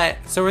 But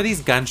so are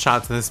these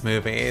gunshots in this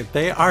movie.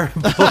 They are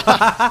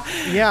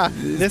yeah.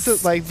 This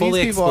is like, these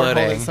people exploding.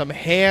 are holding some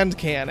hand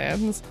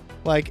cannons.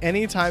 Like,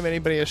 anytime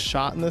anybody is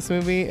shot in this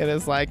movie, it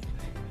is like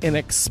an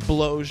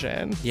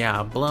explosion.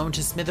 Yeah, blown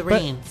to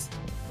smithereens.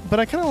 But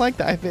I kind of like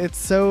that. It's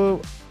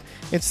so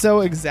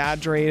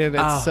exaggerated.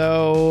 It's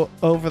so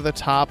over the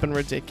top and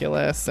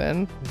ridiculous.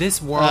 And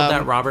this world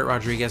that Robert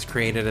Rodriguez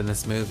created in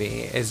this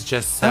movie is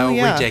just so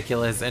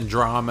ridiculous and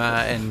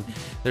drama, and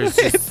there's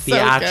just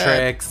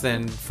theatrics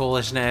and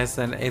foolishness,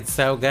 and it's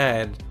so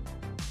good.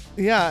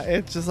 Yeah,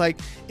 it's just like,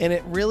 and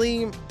it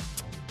really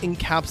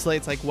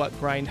encapsulates like what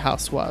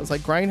Grindhouse was.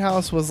 Like,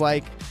 Grindhouse was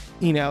like,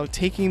 you know,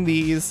 taking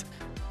these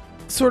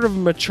sort of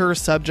mature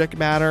subject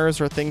matters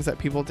or things that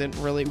people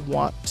didn't really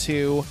want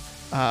to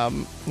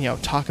you know,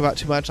 talk about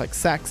too much, like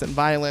sex and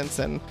violence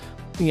and,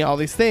 you know, all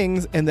these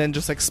things, and then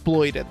just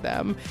exploited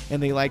them.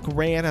 And they like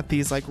ran at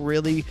these like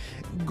really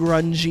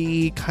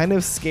grungy, kind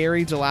of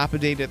scary,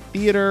 dilapidated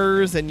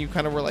theaters, and you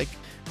kind of were like,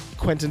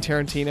 Quentin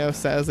Tarantino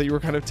says that you were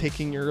kind of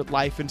taking your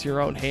life into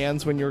your own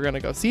hands when you were going to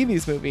go see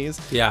these movies.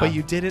 Yeah. But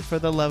you did it for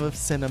the love of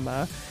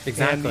cinema.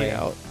 Exactly. And, you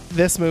know,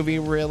 this movie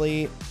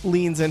really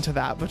leans into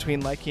that,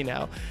 between like, you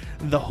know,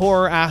 the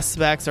horror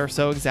aspects are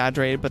so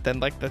exaggerated, but then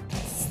like the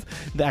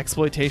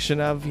exploitation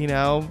of, you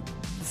know,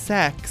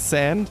 sex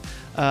and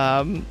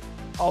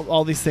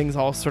all these things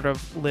all sort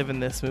of live in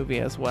this movie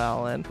as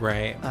well. And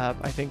right.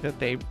 I think that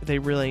they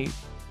really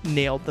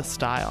nailed the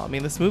style. I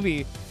mean, this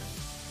movie,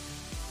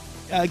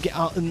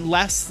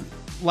 less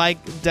like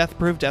Death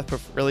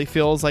Proof really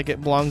feels like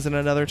it belongs in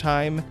another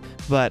time,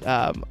 but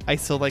I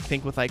still like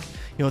think with like,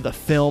 you know, the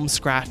film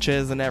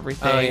scratches and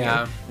everything. Oh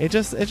yeah, it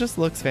just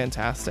looks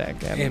fantastic,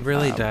 and it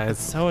really does.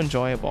 It's so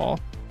enjoyable.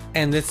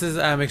 And this is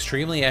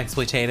extremely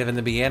exploitative in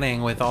the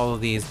beginning with all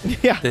of these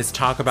this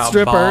talk about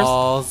strippers.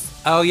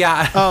 Balls. Oh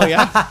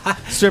yeah.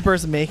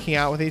 Strippers making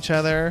out with each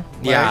other.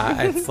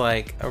 Yeah, it's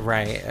like,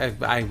 right.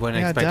 I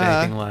wouldn't expect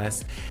anything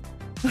less.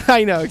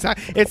 I know,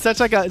 exactly. It's such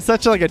like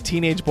a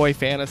teenage boy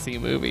fantasy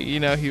movie. You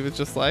know, he was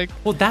just like,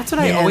 well, that's what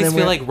I always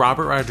feel like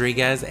Robert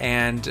Rodriguez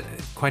and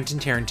Quentin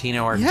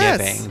Tarantino are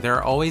giving.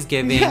 They're always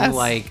giving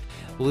like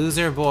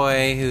loser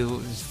boy who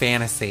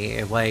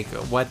fantasy, like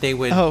what they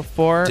would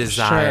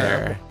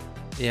desire. Sure.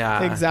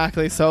 Yeah,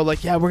 exactly. So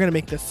like, yeah, we're gonna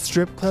make this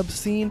strip club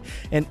scene,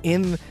 and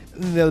in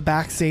the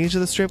backstage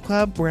of the strip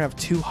club, we're gonna have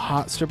two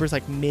hot strippers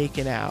like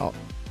making out,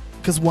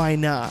 because why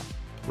not?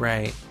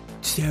 Right.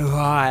 So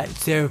hot.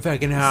 So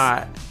fucking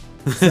hot.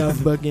 So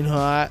fucking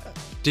hot.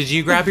 Did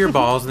you grab your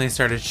balls and they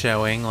started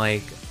showing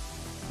like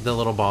the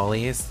little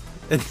ballies?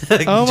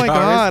 Oh my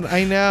god,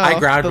 I know. I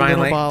grabbed mine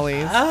like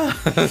ballies.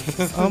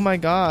 Oh my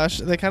gosh,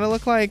 they kind of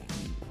look like,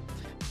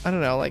 I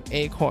don't know, like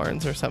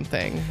acorns or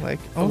something. Like,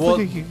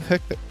 like you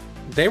could cook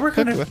they were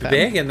kind of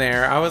big in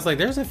there. I was like,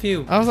 there's a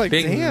few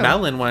big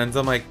melon ones.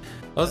 I'm like,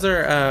 those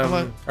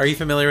are. Are you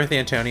familiar with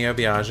Antonio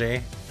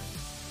Biaggi?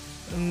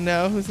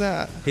 No, who's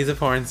that? He's a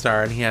porn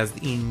star and he has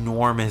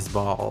enormous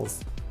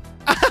balls.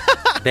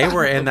 They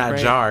were in that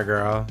Great. jar,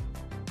 girl.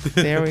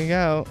 There we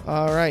go.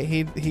 All right,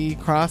 he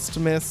crossed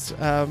Miss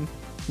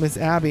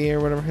Abby or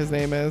whatever his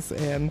name is,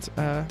 and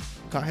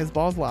got his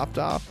balls lopped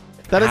off.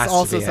 That is Has to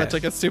also be such it.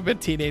 like a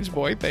stupid teenage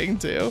boy thing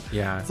too.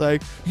 Yeah. It's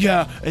like,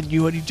 yeah, and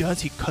what he does,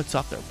 he cuts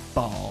off their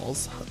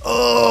balls.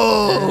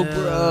 Oh,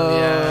 bro.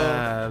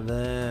 Yeah.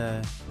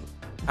 bleh.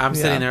 I'm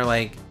Yeah. sitting there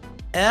like,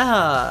 Ew,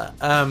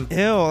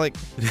 like,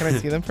 can I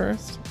see them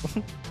first?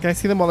 Can I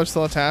see them while they're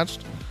still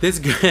attached? this.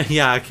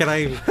 Yeah.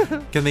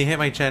 Can they hit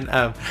my chin?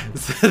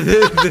 So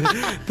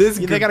this.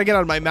 They gotta get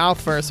on my mouth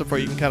first before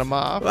you can cut them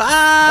off.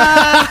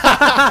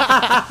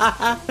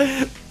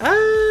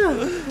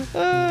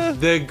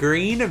 The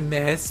green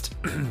mist.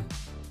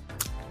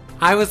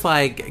 I was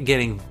like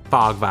getting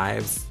fog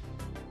vibes.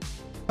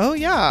 Oh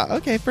yeah,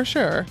 okay, for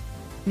sure.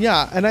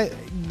 Yeah, and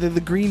the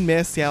green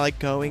mist, yeah, like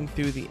going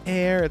through the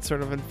air, it's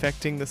sort of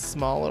infecting this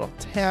small little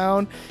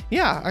town.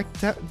 Yeah, I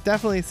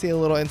definitely see a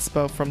little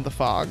inspo from The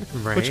Fog,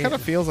 Right. which kind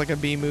of feels like a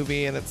B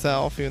movie in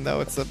itself, even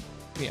though it's a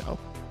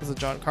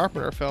John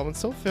Carpenter film. It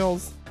still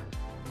feels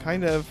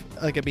kind of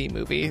like a B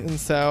movie, and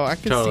so I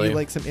could Totally. see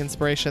like some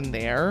inspiration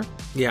there.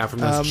 Yeah, from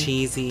those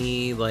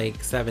cheesy like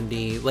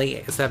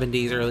late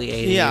 70s, early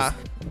 80s. Yeah.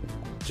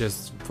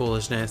 Just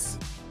foolishness.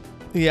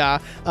 Yeah.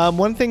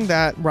 One thing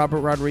that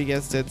Robert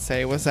Rodriguez did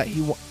say was that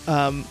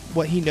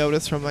what he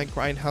noticed from like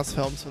Grindhouse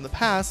films from the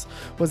past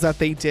was that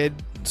they did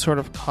sort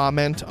of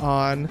comment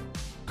on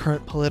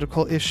current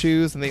political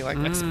issues and they like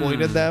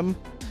exploited them.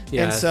 And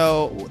Yes.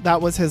 so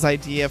that was his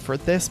idea for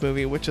this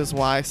movie, which is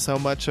why so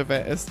much of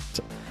it is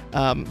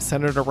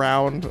centered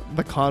around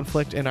the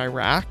conflict in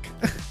Iraq,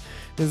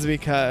 is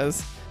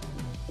because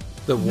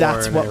The war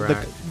that's in what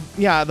Iraq.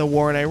 the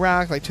war in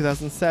Iraq, like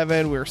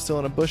 2007, we were still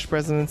in a Bush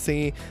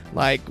presidency,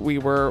 like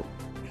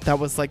that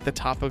was like the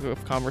topic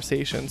of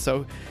conversation.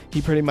 So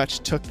he pretty much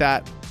took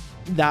that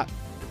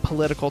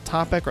political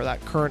topic or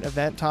that current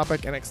event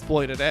topic and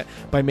exploited it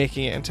by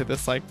making it into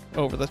this like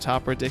over the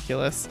top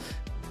ridiculous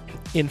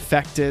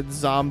infected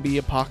zombie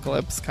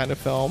apocalypse kind of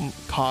film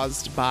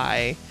caused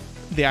by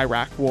the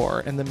Iraq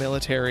war and the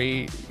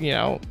military,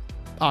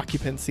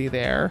 occupancy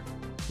there.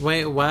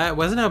 Wait, what?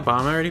 Wasn't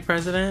Obama already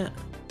president?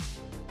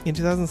 In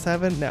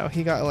 2007? No,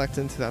 he got elected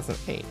in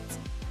 2008.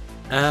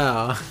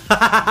 Oh.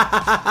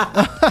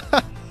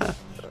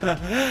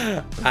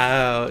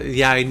 Oh,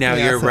 yeah, I know,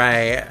 Yeah, you're so-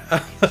 right.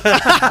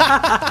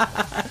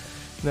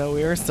 No,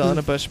 we were still in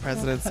a Bush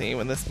presidency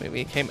when this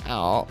movie came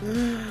out.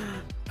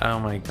 Oh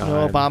my god.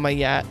 No Obama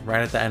yet.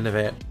 Right at the end of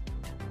it.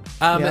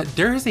 Yep.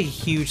 There is a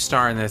huge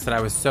star in this that I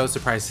was so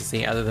surprised to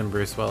see other than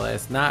Bruce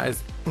Willis. And that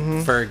is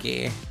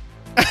Fergie.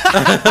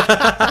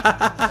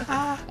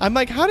 I'm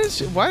like,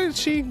 why did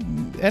she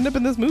end up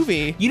in this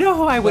movie? You know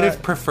who I would have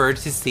What? preferred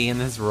to see in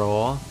this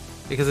role?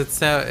 Because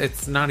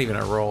it's not even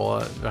a role,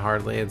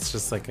 hardly. It's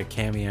just like a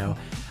cameo.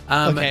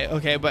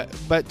 Okay,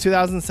 but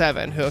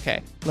 2007.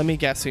 Okay, let me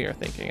guess who you're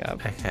thinking of.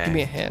 Okay. Give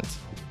me a hint.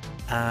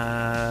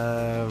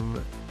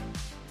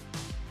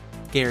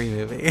 Scary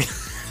movie.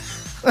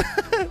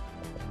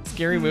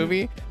 Scary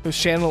movie with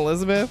Shannon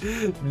Elizabeth.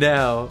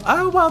 No.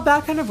 Oh, well,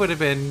 that kind of would have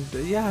been,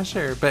 yeah,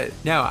 sure. But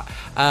no,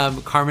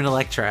 Carmen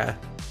Electra.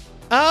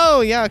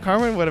 Oh yeah,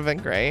 Carmen would have been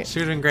great. She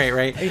would have been great,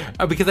 right?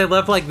 Because I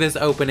love like this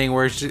opening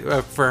where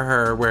for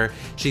her, where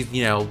she's,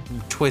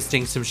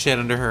 twisting some shit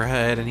under her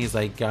hood and he's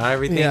like, got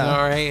everything all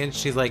right? And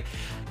she's like,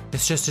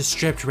 it's just a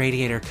stripped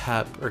radiator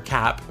cup or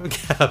cap.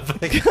 Cap.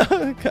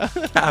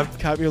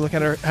 You're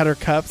looking at her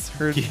cups,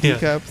 her D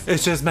cups.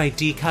 It's just my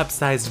D cup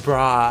sized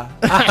bra.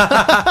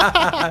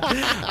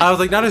 I was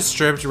like, not a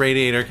stripped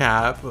radiator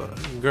cap,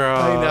 girl.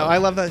 I know. I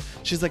love that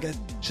she's like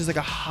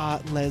a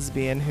hot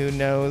lesbian who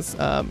knows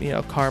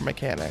car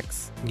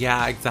mechanics.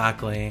 Yeah,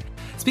 exactly.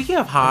 Speaking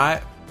of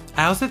hot,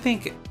 I also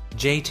think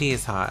JT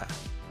is hot.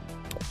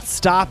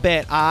 Stop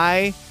it.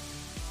 I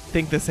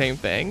think the same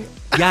thing.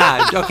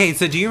 Yeah. Okay.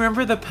 So do you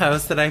remember the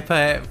post that I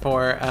put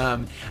for,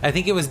 I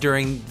think it was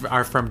during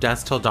our From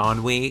Dusk Till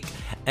Dawn week,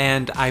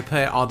 and I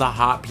put all the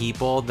hot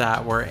people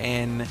that were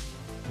in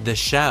the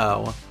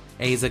show.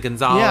 Asa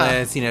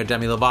Gonzalez,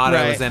 Demi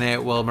Lovato was in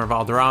it, Wilmer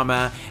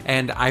Valderrama,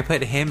 and I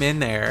put him in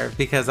there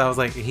because I was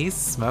like, he's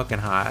smoking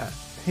hot.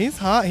 He's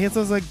hot. He has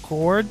those like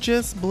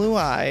gorgeous blue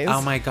eyes.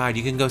 Oh my God,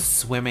 you can go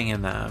swimming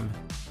in them.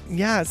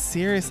 Yeah,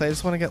 seriously. I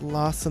just want to get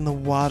lost in the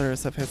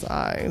waters of his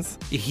eyes.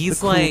 He's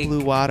the cool like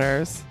blue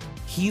waters.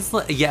 He's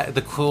like, yeah,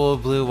 the cool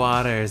blue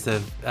waters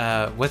of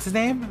what's his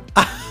name?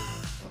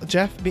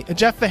 Jeff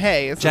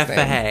Fahey is Jeff his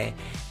name. Fahey.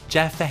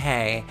 Jeff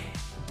Fahey.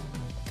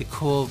 The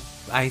cool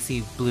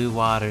icy blue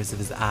waters of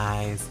his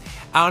eyes.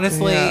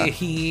 Honestly,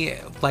 he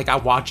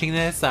I'm watching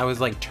this, I was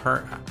like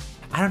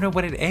I don't know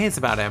what it is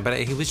about him, but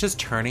he was just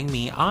turning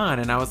me on,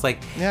 and I was like,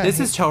 this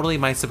is totally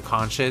my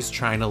subconscious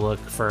trying to look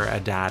for a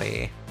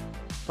daddy.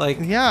 Like,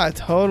 yeah,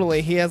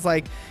 totally. He's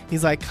like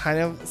kind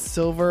of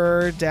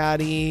silver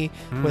daddy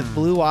with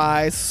blue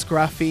eyes,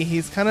 scruffy.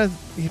 He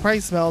probably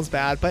smells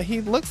bad, but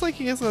he looks like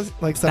he has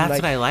like some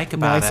that's what I like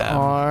about nice him.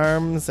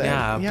 arms.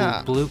 And,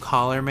 yeah, blue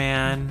collar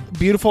man.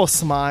 Beautiful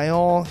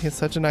smile. He has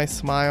such a nice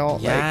smile.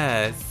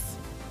 Yes.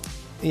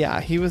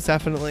 Yeah, he was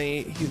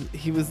definitely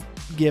he was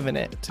giving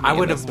it to me. I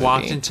would have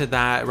walked into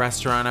that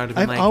restaurant. I would have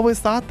been I've always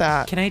thought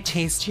that. Can I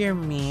taste your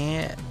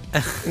meat?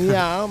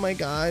 Yeah, oh my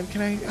God.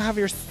 Can I have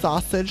your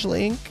sausage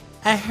link?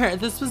 I heard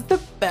this was the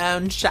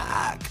Bone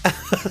Shack.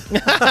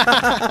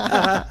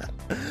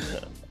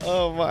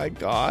 Oh my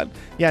God.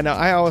 Yeah, no,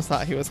 I always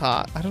thought he was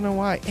hot. I don't know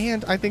why.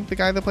 And I think the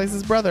guy that plays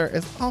his brother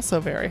is also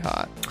very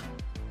hot.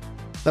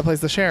 That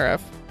plays the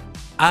sheriff.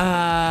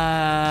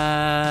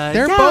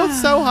 They're both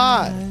so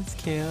hot. That's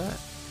cute.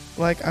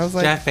 Like, I was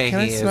like, Jeff Fahey can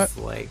I is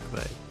like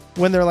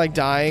when they're like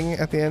dying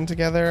at the end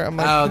together, I'm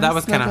like, oh, can that I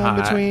was kind of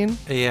snuggle hot. in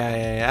between?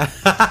 Yeah.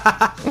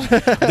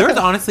 There's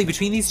honestly,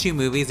 between these two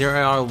movies, there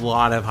are a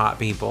lot of hot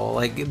people.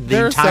 Like,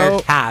 the entire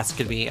cast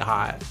could be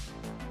hot.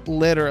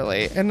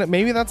 Literally. And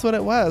maybe that's what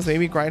it was.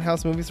 Maybe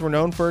Grindhouse movies were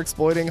known for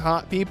exploiting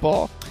hot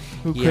people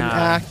who couldn't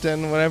act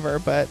and whatever.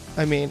 But,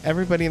 I mean,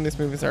 everybody in these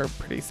movies are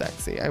pretty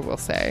sexy, I will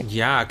say.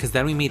 Yeah, because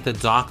then we meet the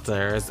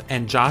doctors,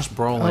 and Josh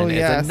Brolin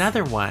is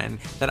another one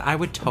that I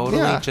would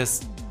totally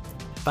just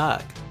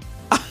fuck.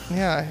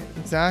 Yeah,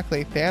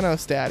 exactly.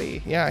 Thanos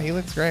daddy. Yeah, he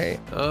looks great.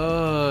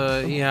 Oh,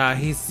 yeah,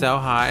 he's so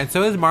hot. And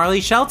so is Marley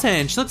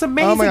Shelton. She looks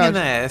amazing in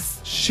this.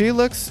 She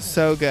looks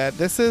so good.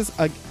 This is,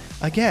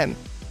 again,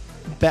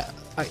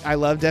 I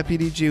love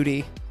Deputy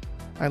Judy.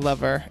 I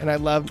love her. And I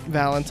love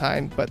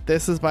Valentine. But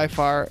this is by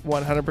far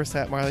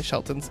 100% Marley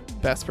Shelton's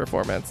best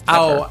performance ever.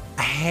 Oh,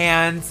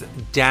 hands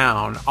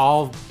down.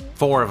 All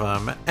four of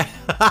them.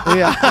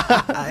 Yeah.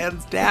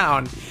 Hands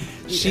down.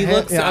 She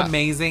looks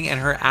amazing, and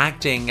her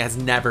acting has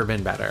never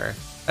been better.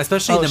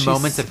 Especially in the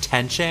moments of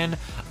tension.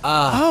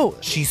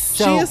 She's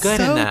so good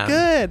in them.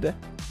 Good.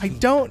 I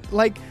don't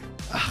like.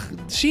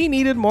 She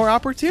needed more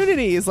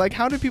opportunities. Like,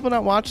 how do people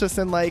not watch this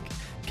and like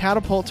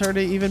catapult her to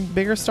even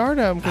bigger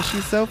stardom? Because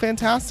she's so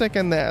fantastic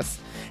in this,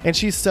 and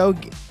she's so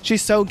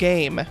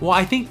game. Well,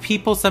 I think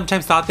people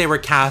sometimes thought they were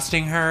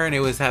casting her, and it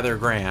was Heather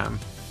Graham.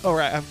 Oh,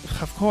 right.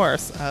 Of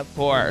course.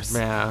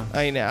 Yeah.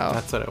 I know.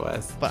 That's what it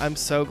was. But I'm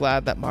so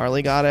glad that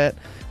Marley got it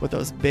with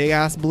those big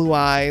ass blue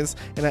eyes,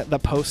 and the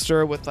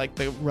poster with like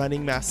the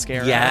running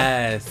mascara.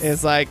 Yes.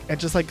 Is like,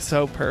 it's just like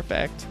so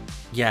perfect.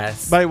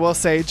 Yes. But I will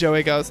say,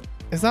 Joey goes,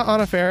 is that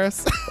Anna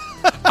Faris?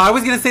 I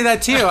was going to say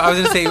that too. I was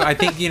going to say, I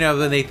think,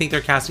 when they think they're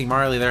casting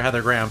Marley, they're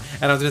Heather Graham.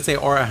 And I was going to say,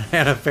 or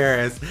Anna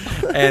Faris.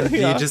 And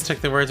you just took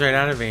the words right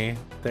out of me.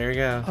 There you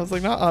go. I was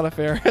like, not Anna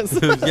Faris.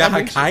 Yeah, I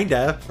mean, kind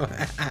of.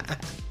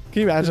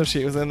 Can you imagine if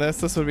she was in this?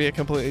 This would be a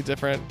completely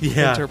different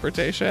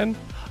interpretation.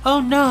 Oh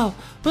no,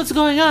 what's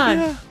going on?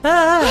 Yeah.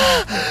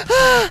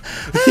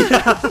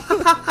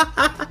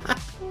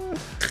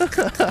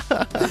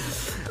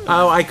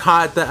 Oh, I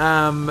caught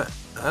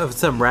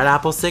some Red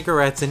Apple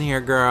cigarettes in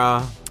here,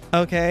 girl.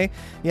 Okay.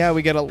 Yeah,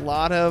 we get a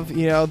lot of,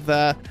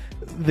 the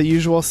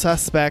usual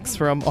suspects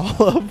from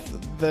all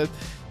of the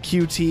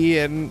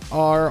QT and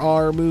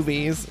RR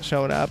movies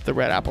showing up. The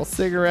Red Apple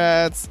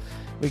cigarettes.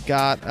 We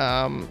got,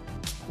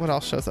 what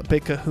else shows up?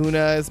 Big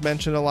Kahuna is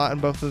mentioned a lot in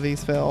both of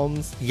these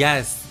films.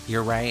 Yes,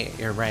 you're right.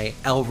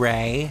 El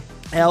Rey.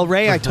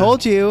 I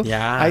told you.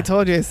 Yeah. I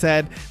told you. I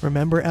said,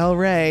 remember El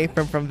Rey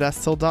from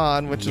Dusk Till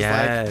Dawn, which is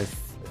like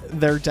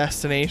their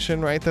destination,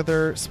 right? That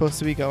they're supposed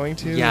to be going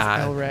to. Yeah.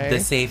 Is El Rey. The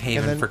safe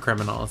haven for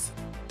criminals.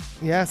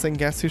 Yes, and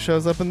guess who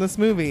shows up in this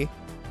movie?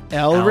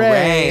 El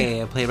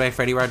Rey. Played by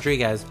Freddie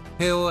Rodriguez,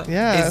 who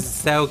is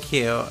so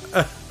cute.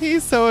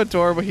 He's so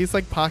adorable. He's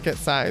like pocket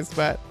sized,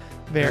 but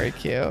very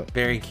cute.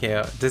 Very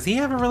cute. Does he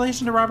have a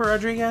relation to Robert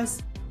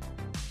Rodriguez?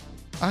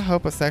 I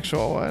hope a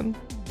sexual one.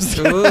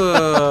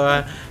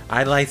 Ooh,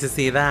 I'd like to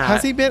see that.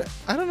 Has he been?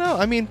 I don't know.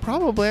 I mean,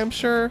 probably. I'm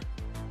sure.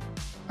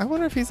 I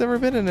wonder if he's ever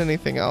been in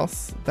anything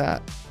else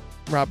that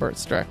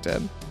Robert's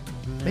directed.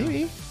 No.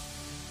 Maybe.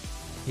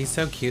 He's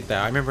so cute, though.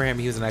 I remember him.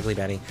 He was an Ugly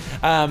Betty.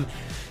 I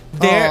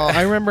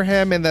remember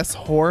him in this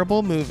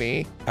horrible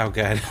movie. Oh,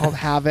 good. Called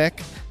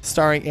Havoc,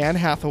 starring Anne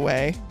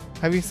Hathaway.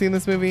 Have you seen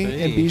this movie?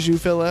 Hey. And Bijou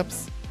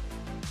Phillips.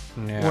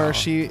 No. Where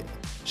she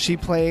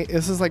played.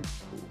 This is like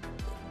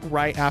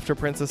right after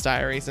Princess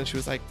Diaries, and she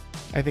was like,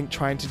 I think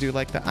trying to do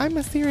like the I'm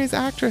a serious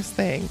actress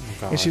thing.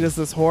 Oh, and she does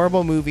this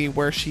horrible movie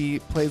where she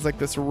plays like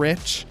this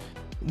rich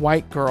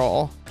white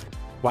girl.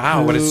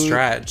 Wow, what a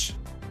stretch.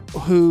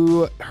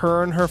 Who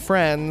her and her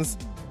friends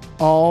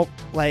all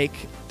like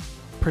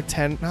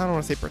pretend, I don't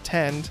want to say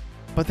pretend,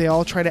 but they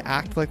all try to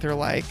act like they're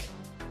like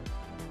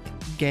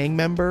gang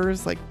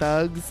members, like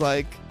thugs,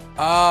 like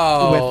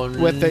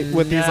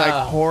with these like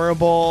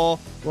horrible,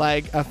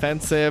 like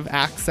offensive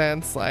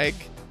accents, like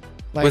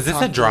was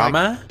this a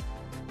drama? Like,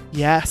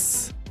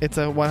 yes, it's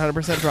a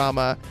 100%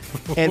 drama.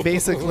 And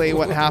basically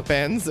what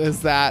happens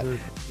is that,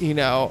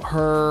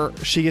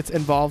 she gets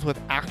involved with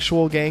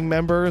actual gang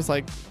members,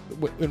 like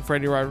when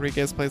Freddie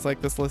Rodriguez plays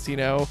like this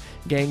Latino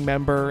gang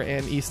member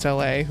in East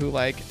LA who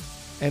like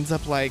ends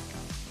up like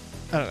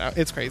I don't know.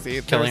 It's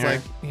crazy. Killing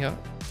There's her? like, you know,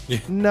 Yeah.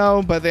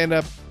 no, but they end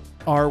up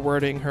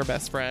R-wording her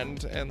best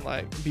friend and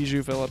like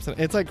Bijou Phillips, and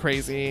it's like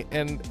crazy,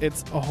 and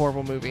it's a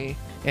horrible movie.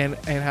 And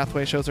Anne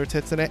Hathaway shows her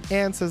tits in it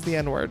and says the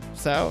N-word.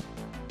 So,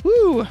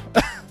 woo.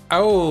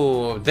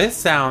 Oh, this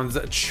sounds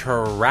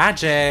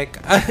tragic.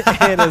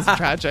 It is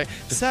tragic.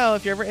 So,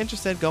 if you're ever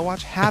interested, go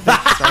watch Havoc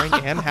starring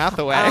Anne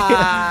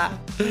Hathaway.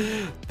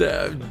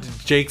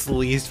 Jake's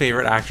least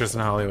favorite actress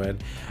in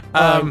Hollywood.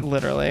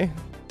 Literally.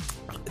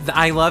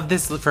 I love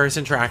this first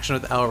interaction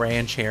with El Rey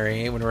and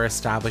Cherry when we're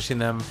establishing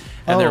them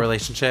and their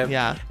relationship.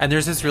 Yeah. And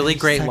there's this really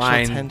great Sexual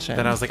line tension.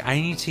 that I was like, I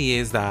need to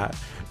use that.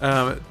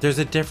 There's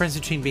a difference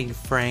between being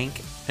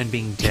frank and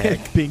being dick.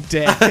 Big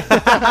dick.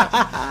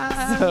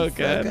 So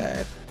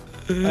good.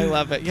 I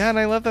love it. Yeah, and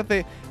I love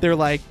that they're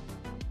like,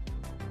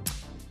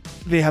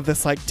 they have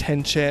this like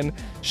tension.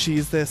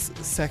 She's this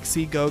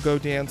sexy go-go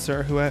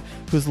dancer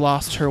who's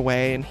lost her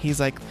way, and he's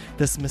like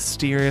this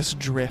mysterious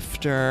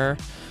drifter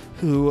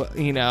who,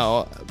 you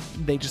know,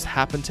 they just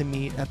happen to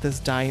meet at this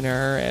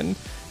diner and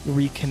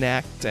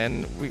reconnect.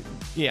 And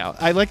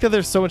I like that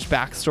there's so much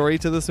backstory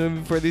to this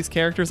movie for these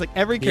characters. Like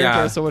every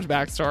character has so much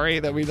backstory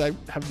that we like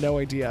have no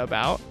idea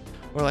about.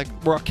 We're like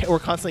we're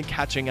constantly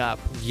catching up.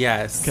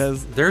 Yes,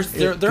 because there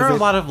are a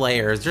lot of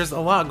layers. There's a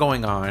lot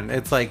going on.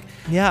 It's like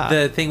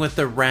the thing with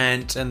the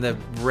rent and the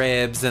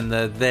ribs and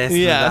the this.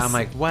 And that. I'm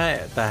like,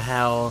 what the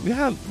hell?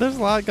 Yeah, there's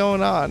a lot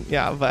going on.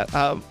 Yeah, but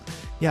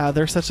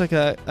they're such like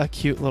a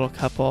cute little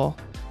couple.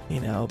 You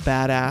know,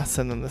 badass,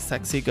 and then the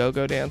sexy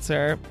go-go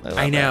dancer.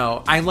 I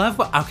know. I love.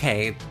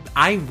 Okay,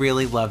 I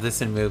really love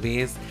this in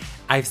movies.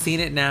 I've seen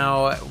it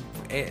now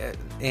in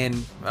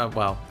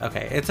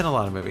it's in a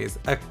lot of movies.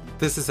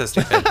 This is so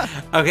stupid.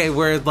 Okay,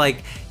 where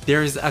like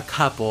there's a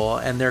couple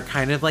and they're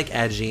kind of like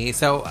edgy.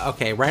 So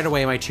okay, right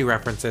away my two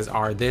references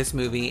are this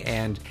movie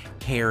and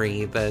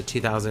Carrie, the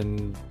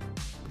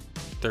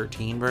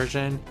 2013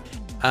 version,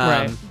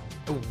 right,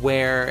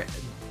 where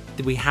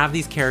we have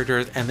these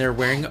characters and they're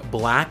wearing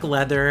black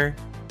leather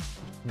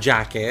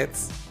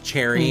jackets,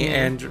 Cherry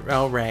and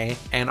El Rey,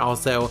 and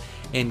also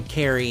in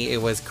Carrie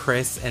it was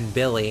Chris and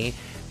Billy,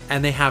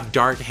 and they have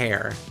dark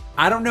hair.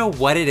 I don't know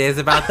what it is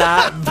about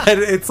that, but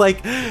it's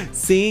like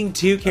seeing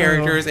two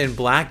characters in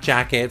black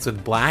jackets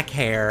with black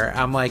hair.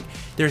 I'm like,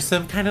 there's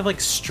some kind of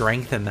like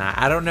strength in that.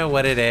 I don't know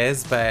what it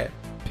is, but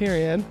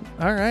period.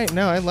 All right.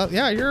 No, I love.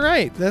 Yeah, you're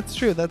right. That's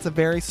true. That's a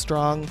very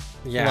strong.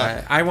 Yeah,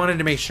 look. I wanted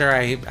to make sure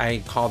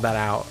I called that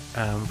out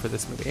for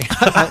this movie.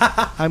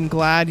 I'm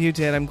glad you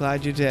did.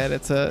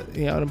 It's a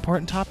an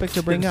important topic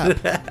to bring up.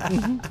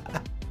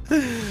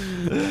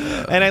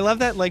 And I love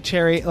that, like,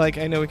 Cherry, like,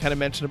 I know we kind of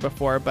mentioned it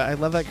before, but I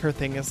love that her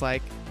thing is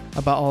like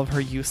about all of her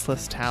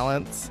useless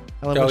talents.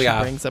 I love when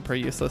she brings up her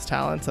useless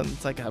talents, and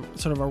it's like a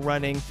sort of a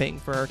running thing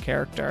for her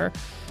character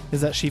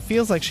is that she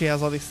feels like she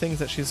has all these things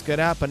that she's good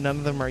at, but none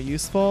of them are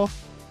useful.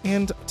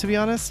 And to be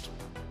honest,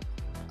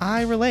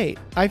 I relate.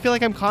 I feel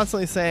like I'm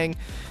constantly saying,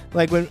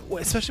 like,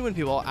 especially when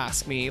people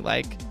ask me,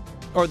 like,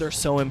 or they're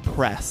so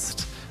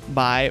impressed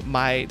by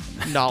my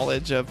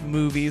knowledge of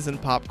movies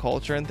and pop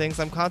culture and things,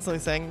 I'm constantly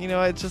saying,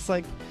 it's just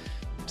like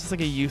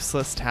a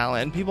useless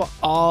talent. People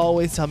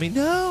always tell me,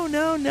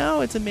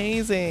 no, it's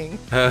amazing.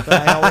 But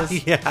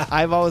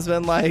I've always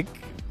been like,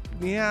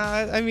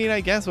 I mean,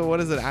 I guess, but what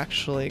is it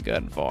actually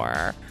good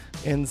for?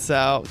 And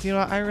so,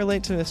 I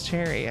relate to Miss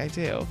Cherry. I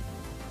do.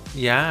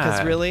 Yeah.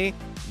 Because really,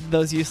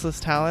 those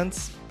useless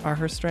talents are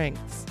her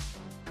strengths.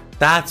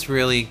 That's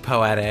really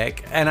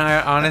poetic. And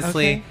I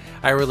honestly,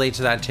 I relate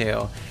to that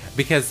too.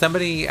 Because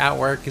somebody at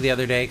work the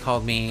other day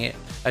called me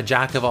a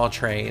jack of all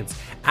trades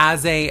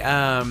as a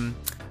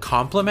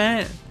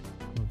compliment,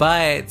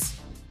 but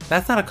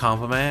that's not a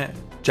compliment.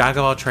 Jack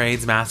of all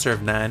trades, master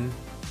of none.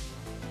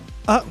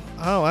 I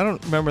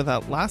don't remember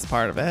that last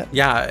part of it.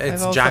 Yeah,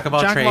 it's jack of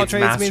all trades, master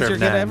means you're of good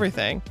none. at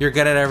everything. You're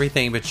good at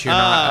everything, but you're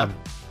not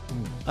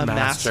a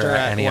master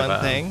at any one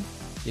of them. thing.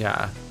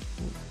 Yeah.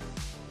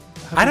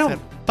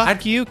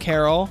 Fuck you,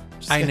 Carol.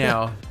 I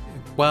know.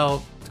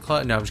 Well, no,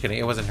 I'm just kidding.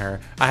 It wasn't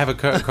her. I have a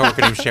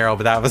coworker named Cheryl,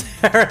 but that was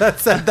her that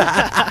said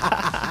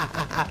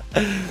that.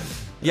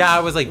 Yeah,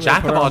 I was like,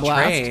 jack of all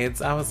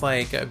trades. I was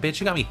like, bitch,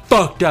 you got me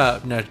fucked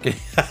up. No, just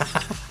kidding.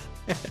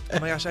 Oh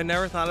my gosh, I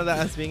never thought of that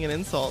as being an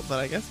insult, but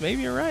I guess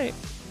maybe you're right.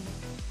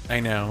 I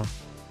know.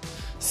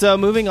 So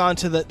moving on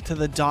to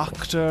the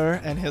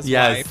doctor and his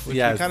wife, which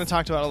we kind of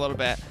talked about a little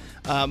bit,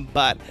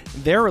 but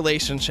their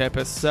relationship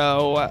is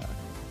so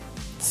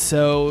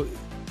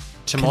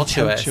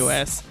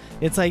tumultuous.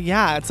 It's like,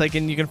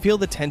 and you can feel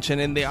the tension,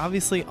 and they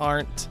obviously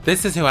aren't.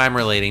 This is who I'm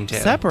relating to.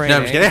 Separating. No,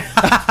 I'm just kidding.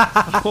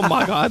 Oh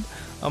my god.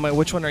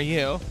 Which one are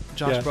you?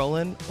 Josh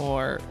Brolin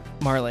or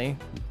Marley?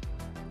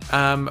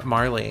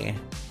 Marley.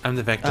 I'm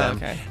the victim. Oh,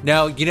 okay.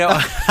 No,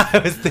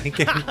 I was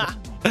thinking.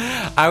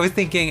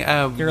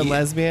 You're a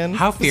lesbian?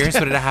 How fierce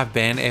would it have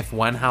been if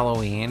one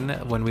Halloween,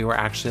 when we were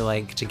actually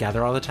like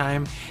together all the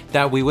time,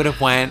 that we would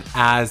have went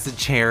as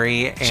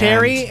Cherry and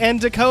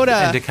Dakota.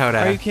 And Dakota.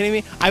 Are you kidding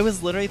me? I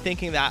was literally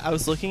thinking that. I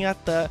was looking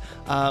at the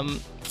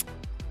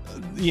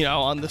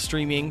on the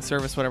streaming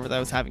service, whatever that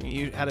was having,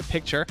 you had a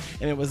picture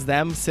and it was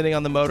them sitting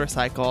on the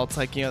motorcycle. It's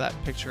like, that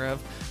picture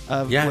of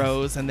Yes.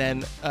 Rose, and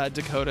then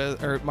Dakota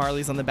or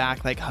Marley's on the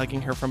back, like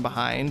hugging her from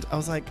behind. I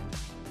was like,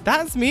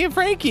 that's me and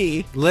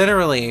Frankie.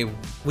 Literally,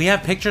 we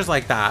have pictures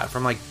like that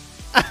from like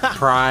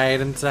Pride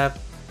and stuff.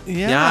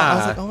 Yeah. I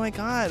was like, oh my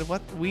God,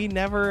 we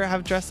never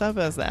have dressed up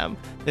as them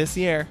this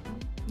year.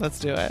 Let's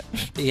do it.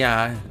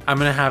 Yeah, I'm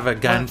gonna have a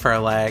gun for a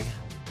leg.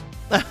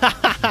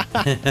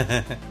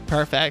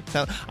 Perfect.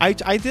 So I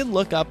did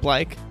look up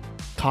like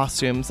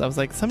costumes. I was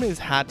like, somebody's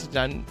had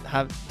to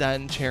have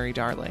done Cherry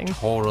Darling.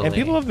 Totally. And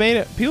people have made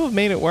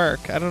it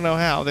work. I don't know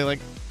how. I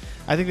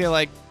think they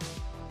like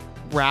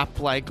wrap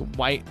like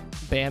white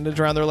bandage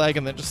around their leg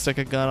and then just stick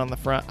a gun on the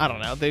front. I don't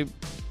know.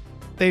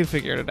 They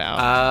figured it out.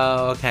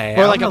 Oh, okay.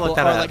 Or I'm like gonna look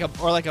that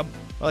up.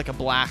 like a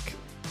black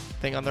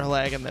thing on their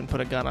leg and then put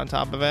a gun on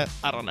top of it.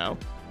 I don't know.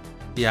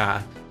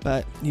 Yeah.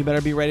 But you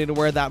better be ready to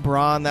wear that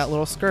bra and that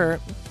little skirt.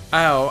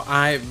 Oh,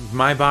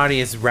 my body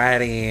is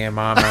ready,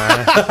 mama.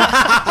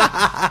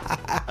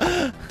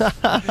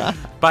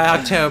 By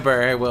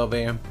October, it will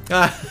be.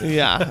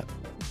 Yeah.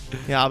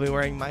 Yeah, I'll be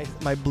wearing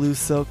my blue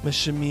silk, my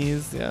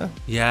chemise. Yeah.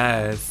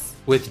 Yes.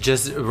 With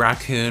just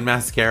raccoon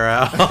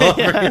mascara all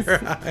over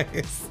your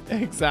eyes.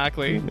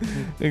 Exactly.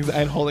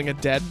 And holding a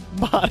dead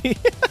body.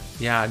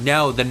 Yeah.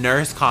 No, the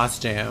nurse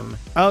costume.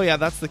 Oh, yeah,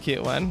 that's the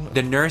cute one.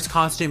 The nurse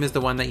costume is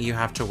the one that you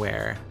have to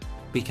wear.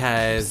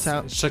 Because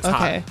she looks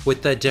hot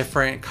with the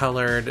different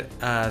colored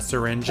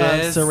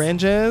syringes.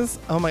 Syringes.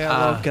 Oh my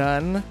God, little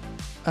gun.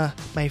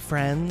 My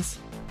friends.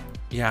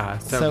 Yeah,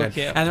 so good.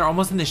 Cute. And they're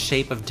almost in the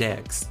shape of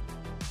dicks.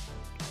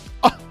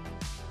 Oh.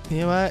 You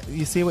know what?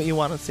 You see what you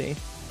want to see.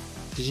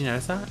 Did you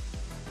notice that?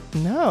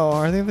 No,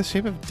 are they the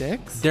shape of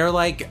dicks? They're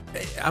like,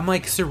 I'm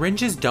like,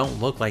 syringes don't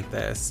look like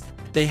this.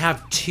 They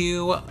have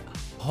 2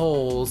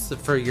 holes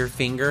for your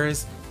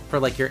fingers, for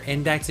like your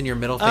index and your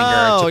middle finger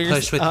to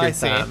push with your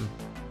thumb.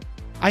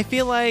 I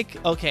feel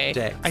like, okay,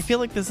 Dicks. I feel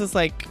like this is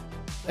like,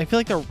 I feel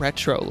like they're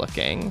retro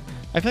looking.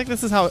 I feel like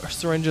this is how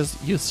syringes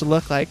used to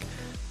look like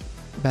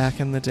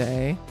back in the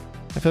day.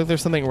 I feel like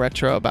there's something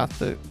retro about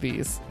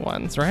these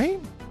ones, right?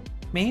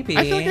 Maybe.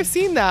 I feel like I've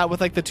seen that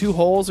with like the 2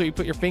 holes where you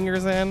put your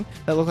fingers in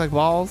that look like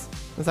balls.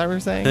 Is that what you're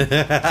saying?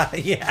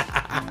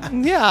 Yeah.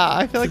 Yeah,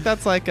 I feel like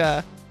that's like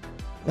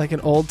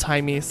an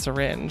old-timey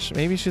syringe.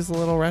 Maybe she's a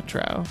little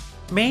retro.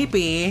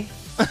 Maybe.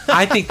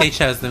 I think they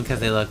chose them because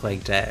they look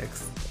like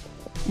dicks.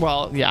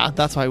 Well, yeah,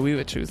 that's why we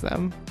would choose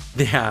them.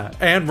 Yeah,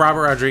 and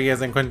Robert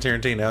Rodriguez and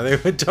Quentin Tarantino, they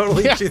would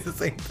totally choose the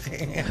same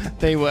thing.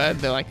 They would.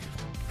 They're like,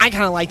 I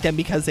kind of like them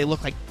because they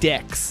look like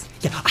dicks.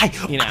 Yeah,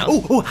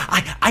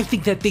 I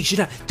think that they should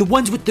have the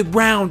ones with the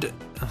round.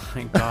 Oh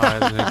my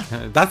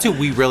God, that's who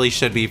we really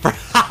should be for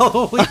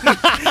Halloween.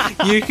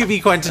 You could be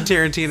Quentin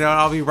Tarantino, and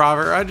I'll be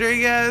Robert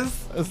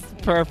Rodriguez.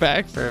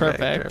 Perfect.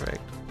 I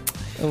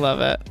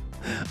love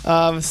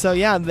it. So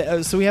we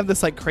have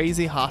this like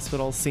crazy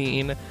hospital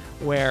scene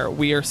where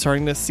we are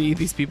starting to see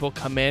these people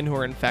come in who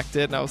are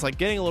infected, and I was like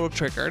getting a little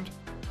triggered.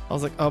 I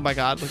was like, oh my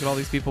God, look at all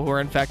these people who are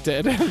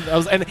infected.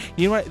 And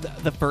you know what?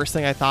 The first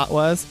thing I thought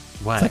was,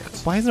 what? Like,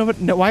 why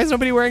is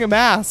nobody wearing a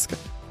mask?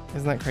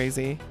 Isn't that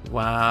crazy?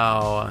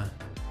 Wow.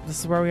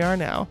 This is where we are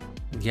now.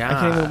 Yeah. I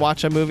can't even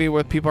watch a movie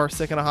where people are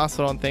sick in a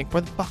hospital and think,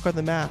 where the fuck are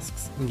the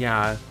masks?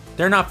 Yeah.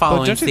 They're not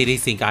following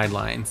CDC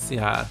guidelines.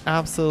 Yeah.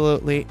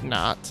 Absolutely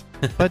not.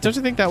 But don't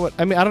you think that would,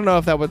 I don't know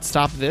if that would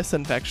stop this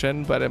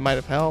infection, but it might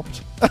have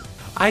helped.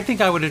 I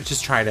think I would have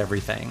just tried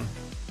everything.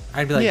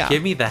 I'd be like,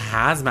 give me the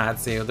hazmat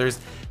suit. There's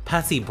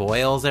pussy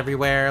boils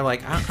everywhere.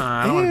 Like,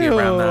 I don't want to be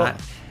around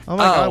that. Oh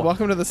my God,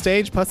 welcome to the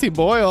stage, Pussy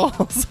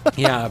Boils.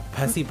 Yeah,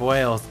 Pussy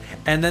Boils.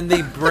 And then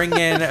they bring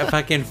in a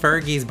fucking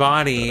Fergie's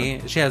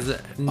body. She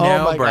has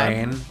no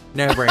brain. God.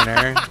 No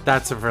brainer.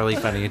 That's really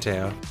funny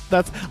too.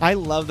 I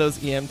love those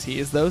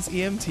EMTs. Those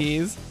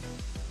EMTs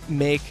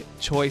make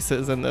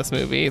choices in this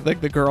movie.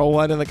 Like the girl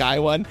one and the guy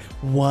one.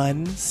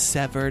 One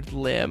severed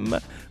limb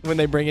when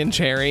they bring in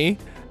Cherry.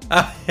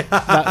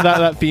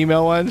 That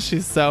female one,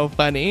 she's so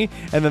funny.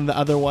 And then the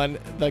other one,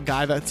 the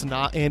guy that's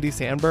not Andy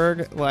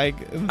Samberg, like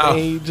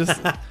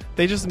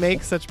they just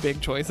make such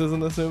big choices in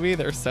this movie.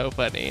 They're so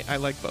funny. I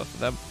like both of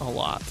them a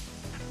lot.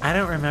 I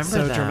don't remember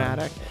so them.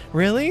 Dramatic.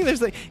 Really?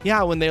 There's like,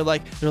 yeah, when they're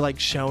like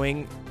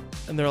showing,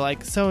 and they're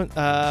like, so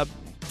I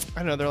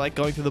don't know, they're like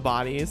going through the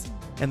bodies,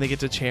 and they get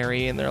to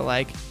Cherry, and they're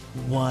like,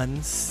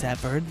 one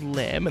severed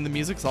limb, and the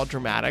music's all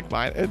dramatic.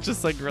 It's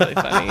just like really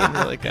funny and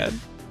really good.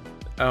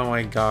 Oh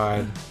my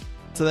God.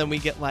 So then we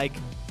get like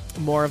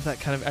more of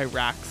that kind of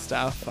Iraq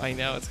stuff. I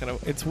know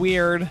it's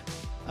weird.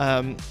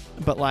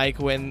 But like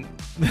when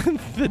when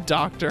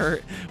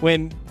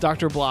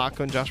Dr. Block,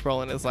 when Josh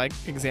Brolin is like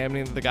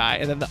examining the guy,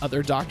 and then the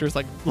other doctor's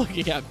like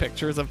looking at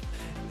pictures of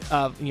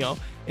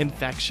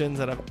infections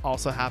that have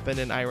also happened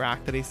in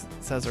Iraq that he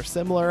says are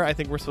similar. I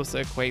think we're supposed to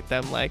equate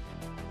them like,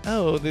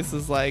 oh, this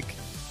is like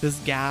this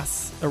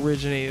gas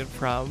originated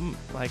from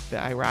like the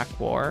Iraq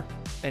war.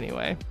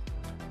 Anyway.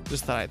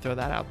 Just thought I'd throw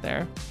that out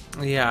there.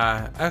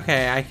 Yeah.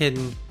 Okay.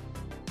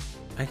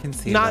 I can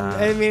see not.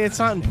 that. I mean, it's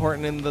not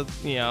important in the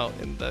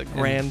in the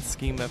grand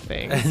scheme of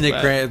things. In the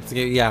grand,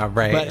 yeah,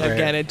 right. But right.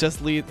 again, it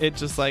just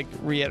like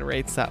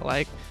reiterates that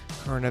like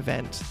current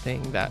event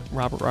thing that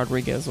Robert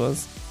Rodriguez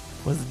was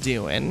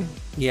doing.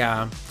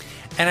 Yeah.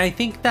 And I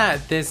think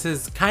that this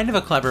is kind of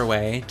a clever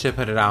way to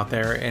put it out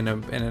there in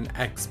an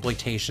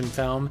exploitation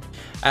film.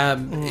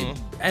 And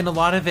a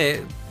lot of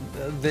it,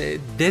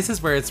 this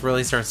is where it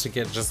really starts to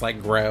get just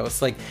like gross.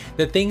 Like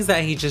the things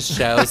that he just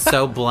shows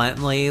so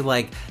bluntly,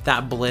 like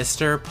that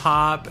blister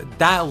pop,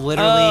 that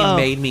literally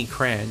made me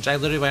cringe. I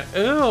literally went,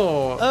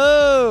 ooh.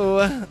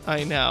 Oh,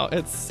 I know.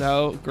 It's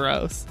so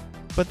gross.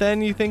 But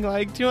then you think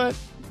like, do you know what?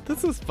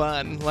 This is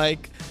fun.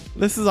 Like,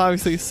 this is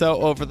obviously so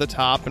over the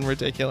top and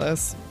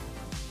ridiculous.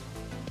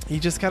 You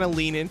just kind of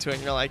lean into it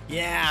and you're like,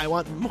 yeah, I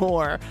want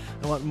more.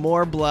 I want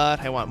more blood.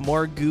 I want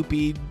more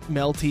goopy,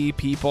 melty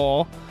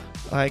people.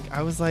 Like,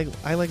 I was like,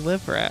 I like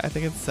live for it. I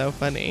think it's so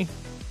funny.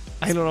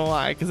 I don't know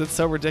why, because it's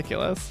so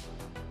ridiculous.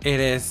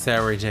 It is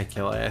so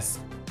ridiculous.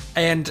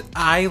 And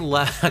I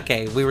love,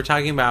 okay, we were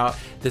talking about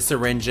the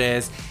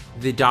syringes.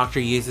 The doctor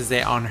uses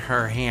it on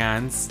her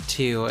hands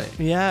to,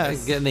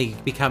 yes, and they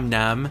become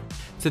numb.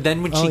 So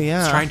then when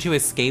she's trying to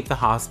escape the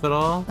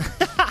hospital,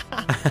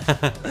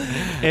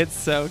 it's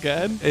so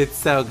good. It's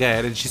so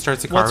good. And she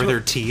starts to carve with her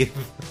teeth.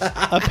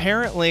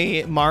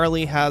 Apparently,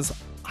 Marley has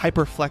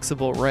hyper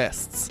flexible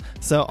wrists.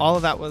 So all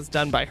of that was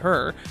done by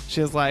her.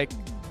 She was like,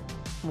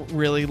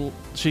 really,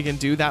 she can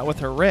do that with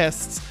her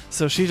wrists.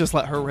 So she just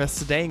let her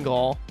wrists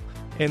dangle.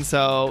 And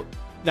so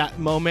that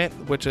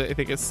moment, which I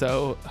think is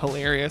so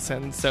hilarious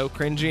and so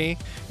cringy,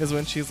 is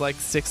when she's like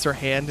sticks her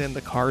hand in the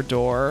car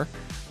door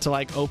to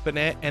like open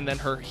it, and then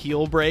her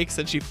heel breaks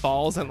and she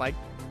falls and like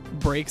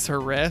breaks her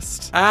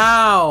wrist.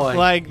 Ow!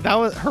 Like that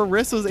was, her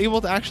wrist was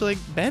able to actually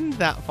bend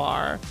that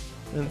far.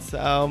 And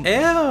so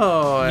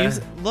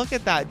ew. Look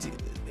at that.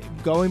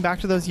 Going back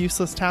to those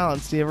useless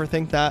talents, do you ever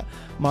think that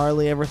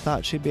Marley ever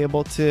thought she'd be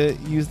able to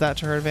use that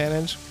to her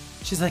advantage?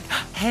 She's like,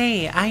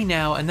 hey, I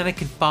know, and then I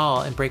can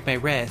fall and break my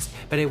wrist,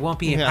 but it won't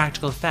be a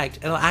practical effect.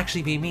 It'll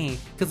actually be me,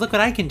 because look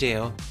what I can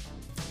do.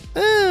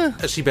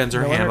 She bends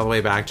her hand all the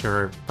way back to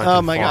her fucking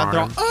oh my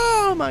forearm. God.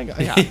 Oh my God.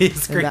 Yeah.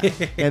 He's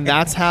great. And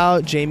that's how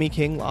Jamie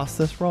King lost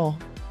this role.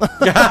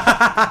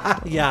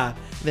 Yeah.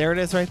 There it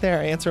is right there.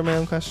 Answer my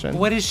own question.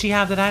 What does she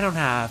have that I don't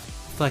have?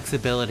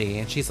 Flexibility.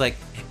 And she's like,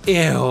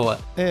 ew.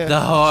 The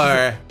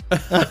whore.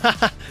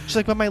 She's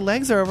like, but my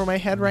legs are over my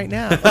head right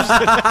now.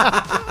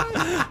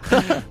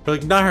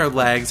 Like, not her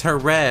legs, her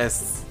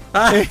wrists.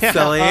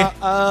 Silly.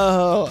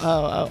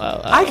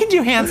 I can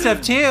do hand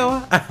stuff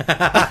too.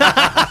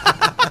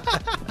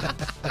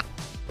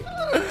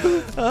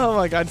 Oh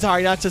my God!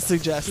 Sorry, not to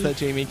suggest that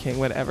Jamie King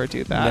would ever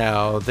do that.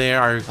 No, they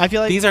are. I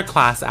feel like these are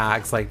class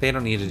acts. Like they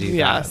don't need to do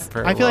that.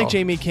 I feel like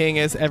Jamie King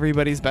is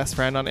everybody's best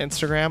friend on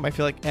Instagram. I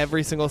feel like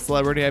every single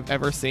celebrity I've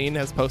ever seen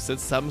has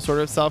posted some sort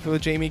of selfie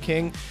with Jamie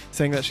King,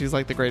 saying that she's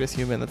like the greatest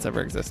human that's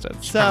ever existed.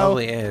 She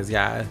probably is.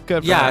 Yeah.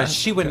 Good. For her. Her.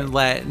 She wouldn't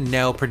let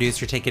no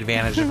producer take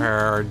advantage of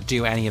her or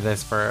do any of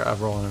this for a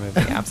role in a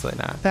movie. Absolutely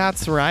not.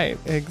 That's right.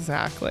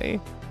 Exactly.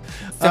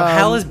 So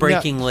hell is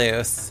breaking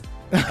loose.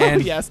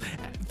 And yes.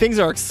 Things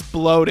are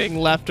exploding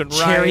left and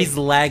right. Cherry's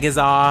leg is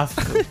off.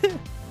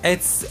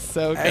 It's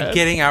so good.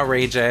 Getting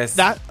outrageous.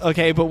 But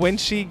when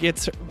she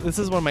gets, this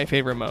is one of my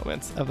favorite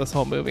moments of this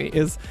whole movie,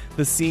 is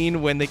the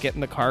scene when they get in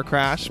the car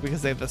crash,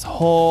 because they have this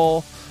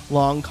whole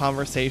long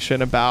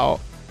conversation about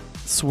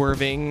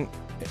swerving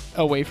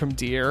away from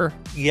deer.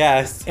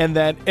 Yes. And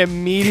then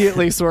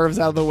immediately swerves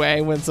out of the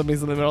way when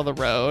somebody's in the middle of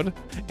the road.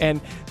 And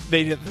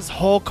this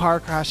whole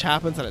car crash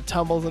happens, and it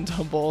tumbles and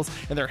tumbles,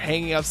 and they're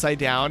hanging upside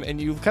down, and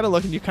you kind of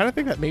look and you kind of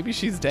think that maybe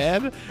she's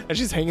dead, and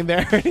she's hanging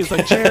there, and he's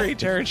like, Cherry,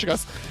 and she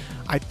goes,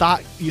 I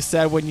thought you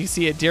said when you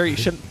see a deer you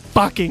shouldn't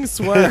fucking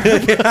swerve.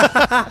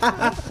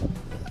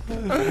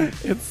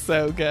 It's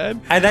so good.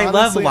 And I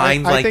love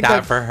lines like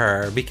that for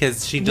her,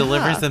 because she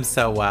delivers them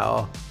so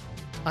well.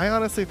 I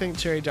honestly think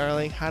Cherry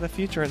Darling had a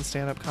future in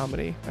stand-up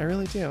comedy. I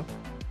really do.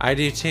 I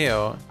do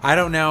too. I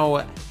don't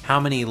know how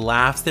many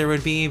laughs there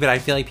would be, but I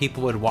feel like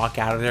people would walk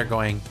out of there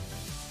going,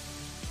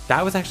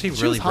 that was actually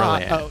really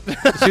brilliant. Oh.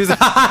 She was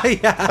hot.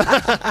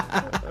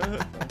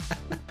 Yeah.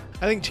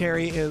 I think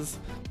Cherry is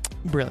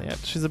brilliant.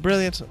 She's a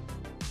brilliantly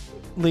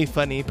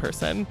funny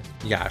person.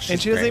 Yeah, she's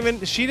and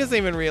she doesn't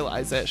even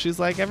realize it. She's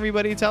like,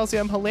 everybody tells you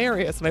I'm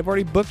hilarious, and I've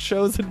already booked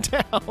shows in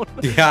town.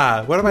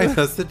 Yeah, what am I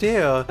supposed to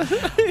do?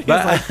 But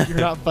like, you're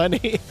not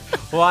funny.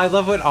 Well, I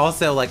love when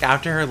also, like,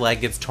 after her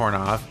leg gets torn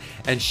off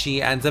and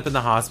she ends up in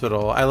the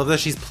hospital, I love that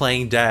she's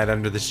playing dead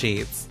under the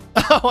sheets.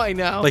 Oh, I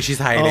know. Like she's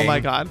hiding. Oh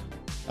my God.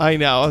 I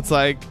know. It's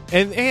like,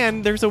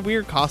 and there's a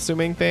weird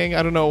costuming thing.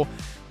 I don't know.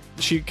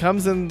 She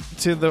comes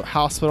into the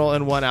hospital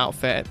in one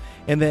outfit,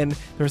 and then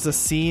there's a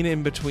scene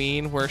in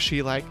between where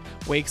she like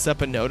wakes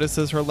up and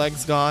notices her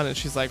leg's gone, and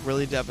she's like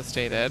really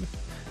devastated.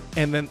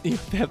 And then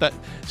they have that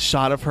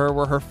shot of her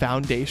where her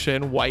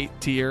foundation white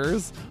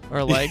tears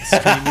are like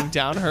streaming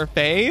down her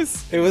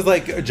face. It was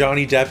like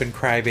Johnny Depp and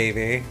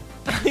Crybaby.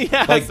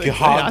 Yes, like exactly.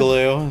 hot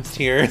glue,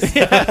 tears.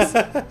 Yes.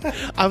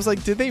 I was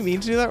like, did they mean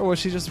to do that, or was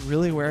she just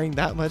really wearing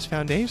that much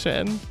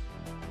foundation?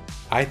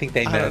 I think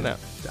they I meant. don't know.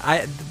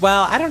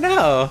 I don't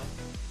know.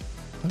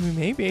 I mean,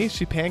 maybe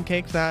she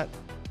pancaked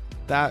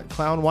that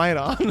clown white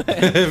on.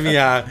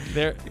 Yeah,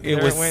 There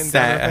it was went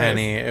down her set, face.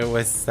 honey. It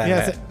was set.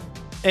 Yes.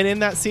 And in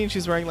that scene,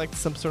 she's wearing like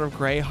some sort of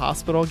gray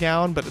hospital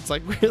gown, but it's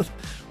like really,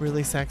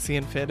 really sexy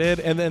and fitted.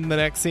 And then the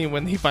next scene,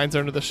 when he finds her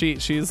under the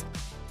sheet, she's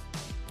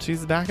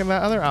back in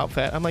that other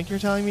outfit. I'm like, you're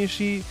telling me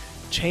she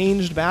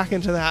changed back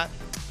into that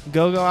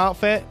go-go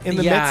outfit in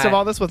the midst of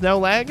all this with no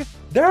leg?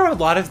 There are a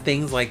lot of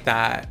things like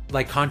that,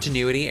 like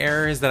continuity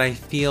errors that I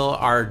feel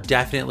are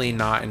definitely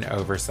not an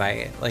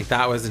oversight. Like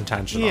that was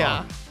intentional.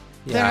 Yeah.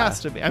 There has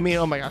to be. I mean,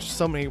 oh my gosh,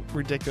 so many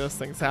ridiculous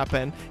things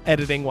happen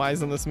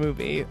editing-wise in this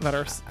movie that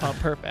are on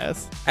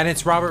purpose. And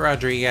it's Robert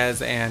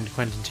Rodriguez and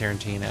Quentin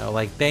Tarantino.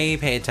 Like, they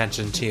pay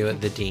attention to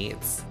the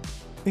deeds.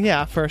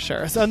 Yeah, for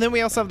sure. So, and then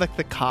we also have like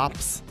the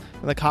cops.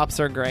 And the cops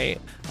are great.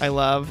 I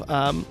love,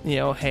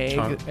 Haig,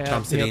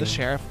 Tom the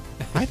sheriff.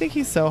 I think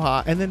he's so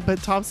hot. And then,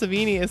 but Tom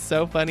Savini is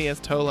so funny as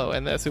Tolo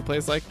in this, who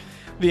plays like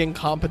the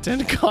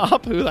incompetent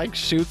cop who like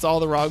shoots all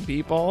the wrong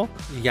people.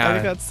 Yeah, I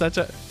think that's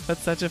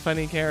such a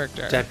funny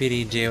character.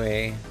 Deputy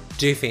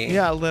Doofy.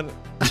 Yeah,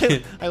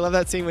 I love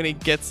that scene when he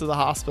gets to the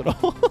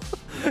hospital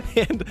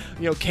and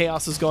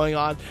chaos is going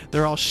on.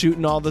 They're all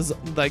shooting all this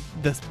like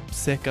the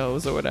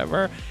sickos or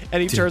whatever,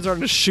 and he turns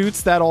around and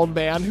shoots that old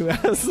man who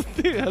has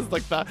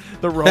like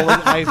the rolling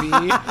IV.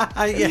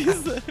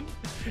 Yes.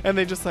 And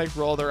they just like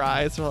roll their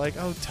eyes. They're like,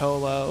 "Oh,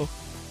 Tolo."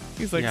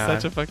 He's like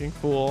such a fucking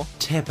fool.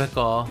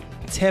 Typical.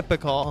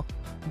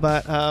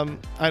 But I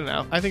don't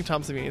know. I think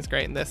Tom Savini is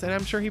great in this, and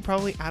I'm sure he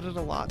probably added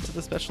a lot to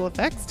the special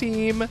effects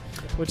team,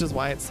 which is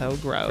why it's so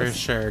gross. For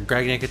sure.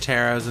 Greg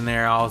Nicotero's in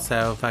there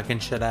also fucking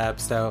shit up.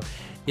 So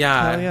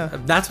yeah,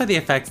 that's why the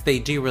effects, they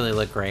do really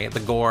look great. The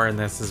gore in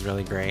this is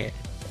really great.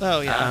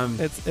 Oh yeah,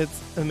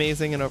 it's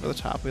amazing and over the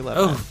top. We love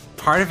it. Oh,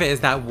 part of it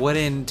is that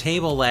wooden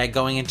table leg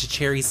going into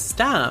Cherry's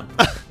stump.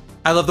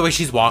 I love the way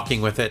she's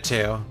walking with it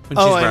too when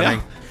she's running.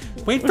 Know.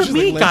 Wait for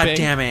me, like,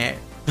 goddammit.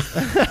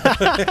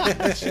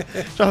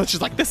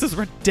 She's like, this is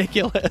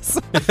ridiculous.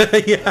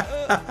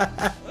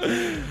 Yeah.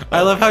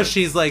 I love how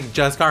she's like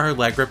just got her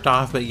leg ripped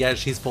off, but yet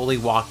she's fully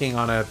walking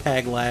on a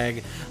peg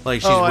leg,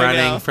 like she's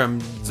running from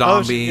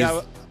zombies.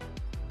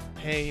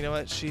 Hey, you know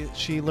what?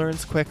 She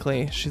learns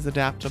quickly. She's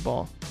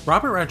adaptable.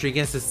 Robert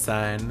Rodriguez's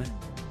son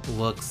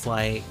looks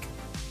like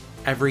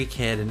every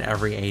kid in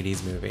every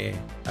 80s movie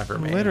ever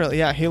made. Literally,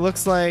 yeah. He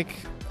looks like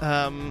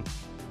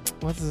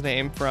what's his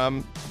name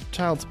from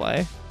Child's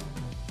Play?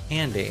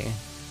 Andy.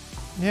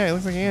 Yeah, he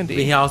looks like Andy.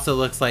 But he also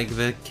looks like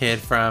the kid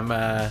from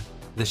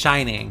The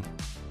Shining.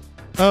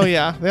 Oh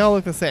yeah, they all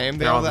look the same.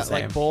 They all have that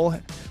like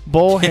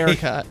bowl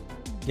haircut.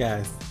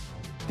 Yes.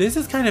 This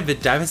is kind of a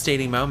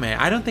devastating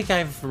moment. I don't think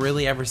I've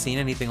really ever seen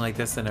anything like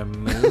this in a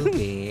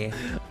movie.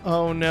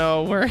 Oh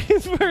no, where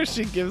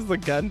she gives the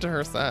gun to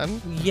her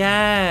son.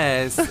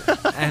 Yes.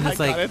 And it's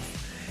like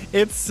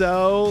it's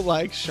so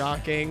like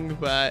shocking,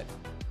 but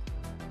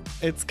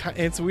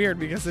it's weird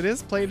because it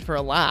is played for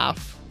a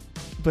laugh,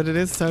 but it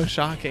is so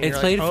shocking. It's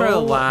played for a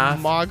laugh.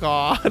 Oh my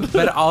god.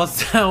 But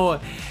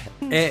also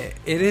it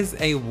is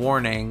a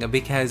warning,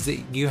 because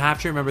you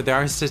have to remember there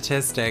are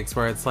statistics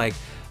where it's like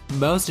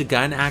most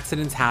gun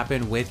accidents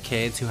happen with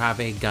kids who have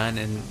a gun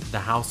in the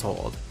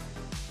household.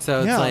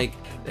 So it's like,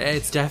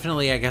 it's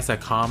definitely, I guess, a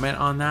comment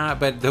on that.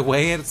 But the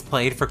way it's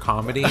played for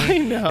comedy, I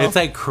know. It's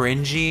like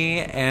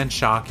cringy and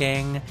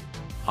shocking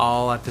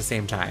all at the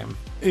same time.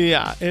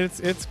 Yeah,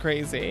 it's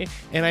crazy.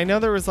 And I know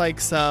there was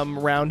like some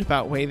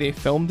roundabout way they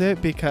filmed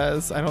it,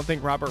 because I don't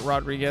think Robert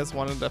Rodriguez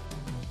wanted to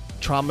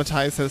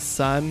traumatize his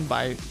son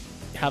by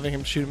having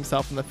him shoot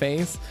himself in the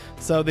face.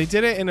 So they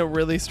did it in a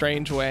really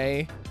strange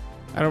way.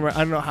 I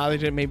don't know how they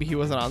did it. Maybe he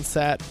wasn't on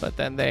set, but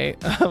then they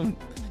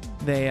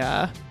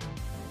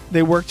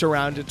worked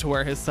around it to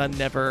where his son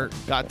never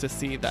got to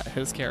see that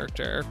his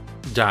character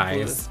dies,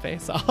 blew his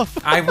face off.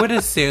 I would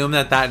assume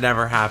that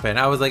never happened.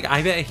 I was like,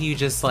 I bet he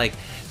just like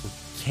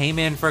came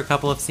in for a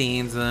couple of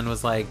scenes and then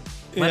was like,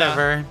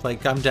 whatever,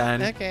 like I'm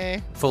done.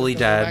 Okay. Fully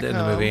dead in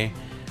the movie.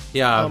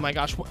 Yeah. Oh my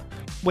gosh.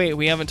 Wait,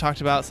 we haven't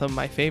talked about some of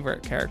my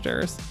favorite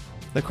characters.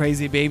 The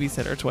crazy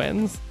babysitter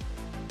twins.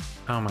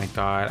 Oh my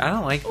god. I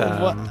don't like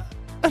them.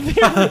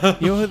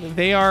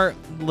 They are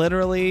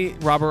literally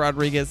Robert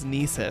Rodriguez's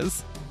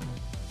nieces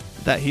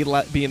that he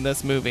let be in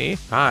this movie.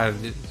 God,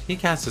 he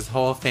cast his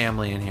whole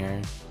family in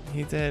here.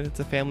 He did.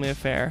 It's a family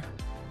affair.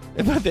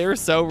 But they were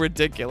so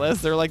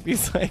ridiculous. They're like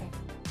these like,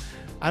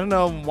 I don't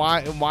know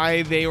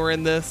why they were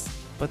in this,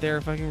 but they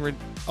were fucking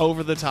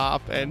over the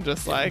top and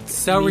just like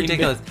so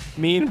ridiculous,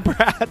 mean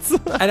brats.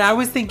 And I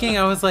was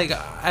like,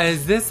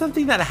 is this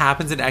something that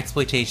happens in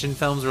exploitation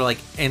films where like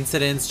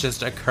incidents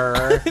just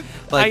occur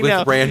like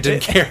with random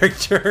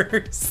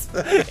characters?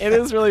 It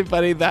is really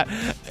funny that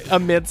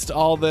amidst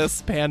all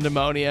this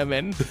pandemonium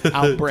and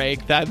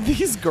outbreak that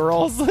these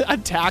girls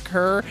attack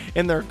her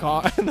in the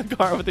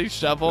car with these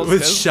shovels.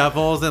 With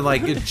shovels and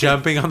like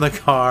jumping on the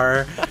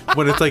car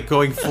when it's like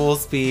going full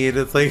speed.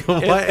 It's like,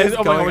 what is oh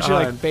my going God, when she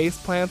on? like face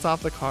plants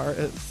off the car.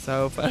 It's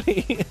so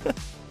funny.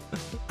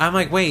 I'm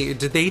like, wait,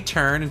 did they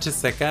turn into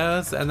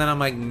sickos? And then I'm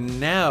like,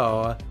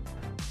 no.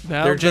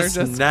 They're just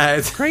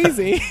nuts.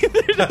 Crazy.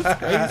 They're just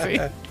crazy.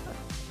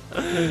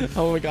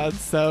 Oh my God,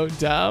 so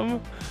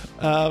dumb.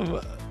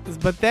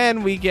 But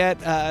then we get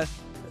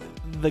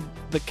the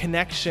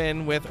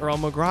connection with Earl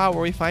McGraw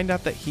where we find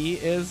out that he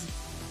is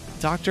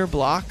Dr.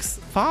 Block's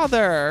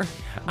father.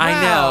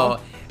 I know.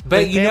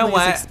 But you know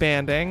what?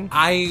 Expanding.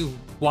 I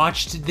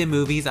watched the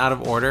movies out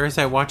of order,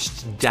 so I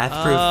watched Death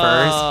Proof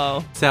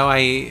first. So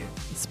it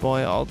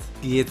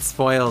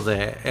spoiled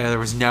it. There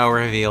was no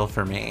reveal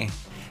for me.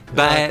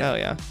 But oh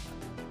yeah.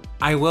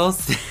 I will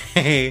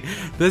say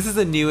this is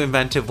a new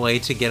inventive way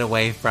to get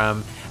away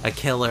from a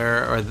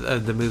killer or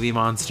the movie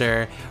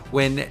monster.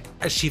 When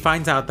she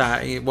finds out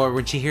that,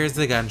 when she hears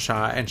the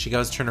gunshot and she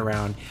goes to turn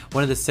around,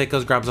 one of the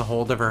sickos grabs a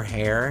hold of her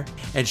hair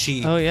and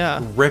she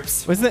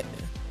rips. Was it?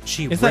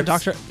 Is that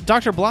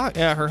Dr. Block?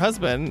 Yeah, her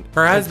husband.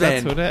 Her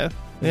husband. That's what it is.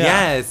 Yeah.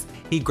 Yes.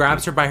 He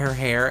grabs her by her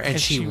hair and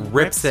she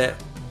rips it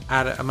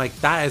out of. I'm like,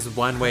 that is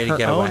one way to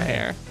get away. Her own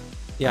hair.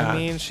 Yeah. I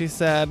mean, she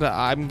said,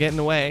 I'm getting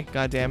away.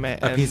 God damn it.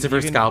 A piece of her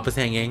scalp is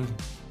hanging.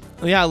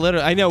 Yeah,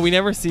 literally. I know we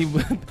never see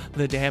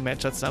the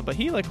damage and stuff, but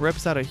he like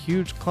rips out a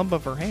huge clump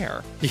of her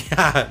hair.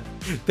 Yeah.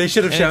 They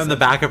should have shown the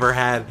back of her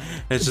head.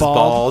 It's just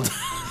bald.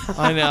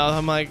 I know.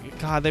 I'm like,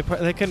 God, they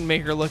couldn't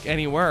make her look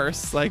any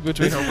worse. Like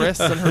between her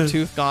wrists and her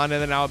tooth gone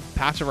and then now a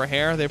patch of her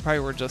hair, they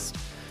were just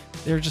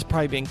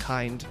probably being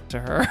kind to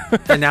her.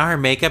 And now her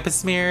makeup is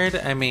smeared.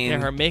 I mean, yeah,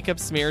 her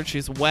makeup's smeared.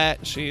 She's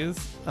wet. She's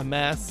a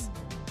mess.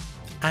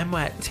 I'm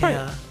wet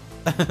too.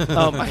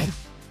 Oh my.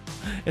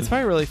 It's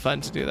probably really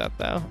fun to do that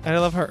though. I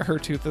love her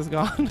tooth is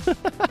gone.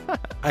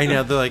 I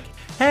know. They're like,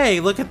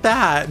 hey, look at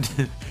that.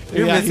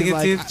 You're missing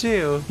a tooth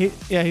too.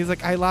 He's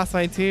like, I lost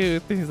my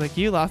tooth. And he's like,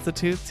 you lost a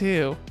tooth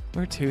too.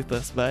 We're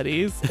toothless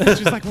buddies. And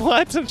she's like,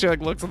 what? And she like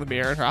looks in the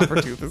mirror and half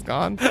her tooth is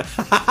gone.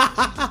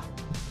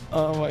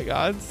 Oh my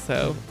God.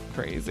 So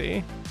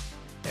crazy.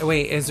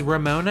 Wait, is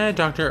Ramona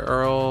Dr.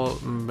 Earl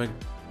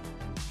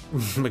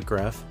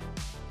McGruff?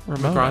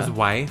 McGraw's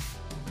wife?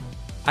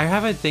 I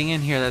have a thing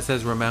in here that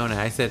says Ramona.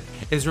 I said,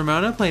 is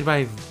Ramona played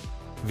by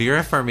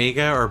Vera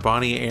Farmiga or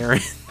Bonnie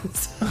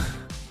Aarons?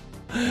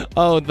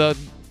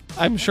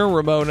 I'm sure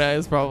Ramona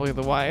is probably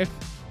the wife.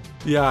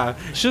 Yeah.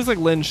 She looks like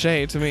Lynn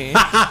Shay to me.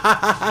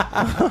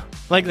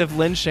 Like if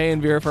Lynn Shay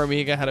and Vera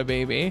Farmiga had a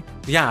baby.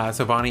 Yeah,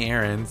 so Bonnie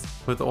Aarons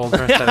with old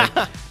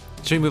prosthetic.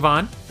 Should we move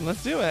on?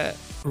 Let's do it.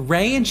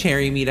 Ray and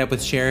Cherry meet up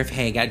with Sheriff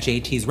Haig at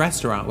JT's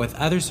restaurant with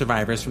other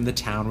survivors from the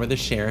town where the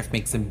sheriff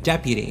makes them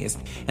deputies,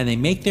 and they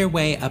make their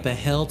way up a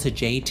hill to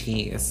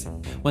JT's.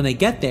 When they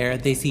get there,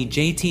 they see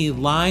JT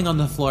lying on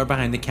the floor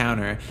behind the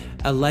counter,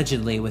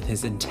 allegedly with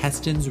his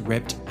intestines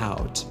ripped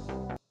out.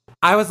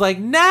 I was like,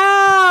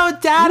 no,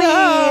 Daddy!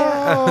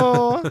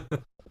 No!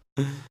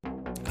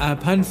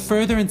 Upon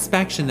further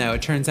inspection, though,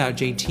 it turns out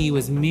JT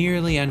was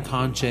merely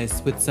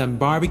unconscious with some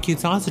barbecued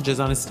sausages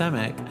on his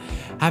stomach,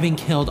 having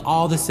killed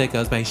all the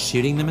sickos by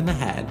shooting them in the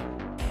head.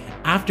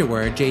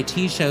 Afterward,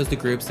 JT shows the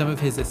group some of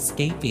his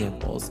escape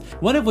vehicles,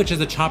 one of which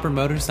is a chopper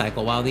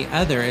motorcycle, while the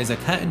other is a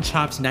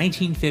cut-and-chopped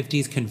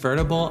 1950s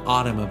convertible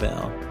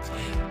automobile.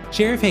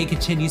 Sheriff Haig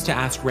continues to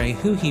ask Ray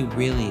who he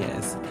really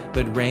is,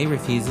 but Ray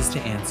refuses to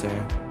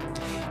answer.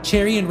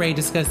 Cherry and Ray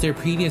discuss their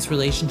previous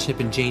relationship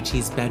in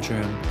JT's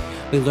bedroom.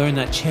 We learn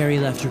that Cherry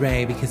left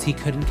Ray because he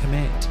couldn't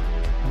commit.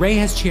 Ray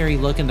has Cherry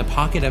look in the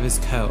pocket of his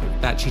coat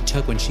that she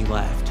took when she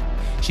left.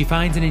 She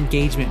finds an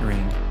engagement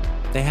ring.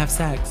 They have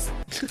sex.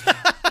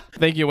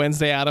 Thank you,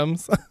 Wednesday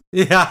Addams.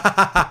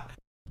 Yeah.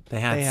 They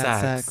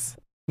had sex.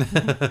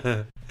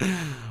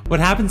 What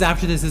happens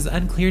after this is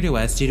unclear to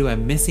us due to a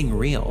missing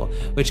reel,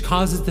 which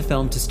causes the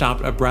film to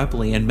stop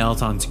abruptly and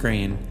melt on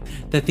screen.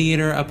 The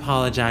theater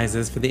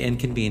apologizes for the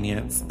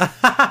inconvenience.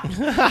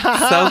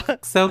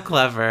 So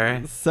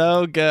clever.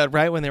 So good.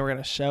 Right when they were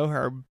going to show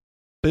her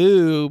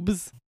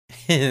boobs.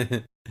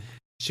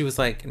 She was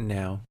like,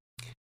 no.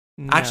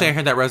 Actually, I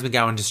heard that Rose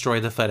McGowan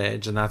destroyed the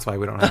footage, and that's why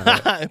we don't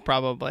have it.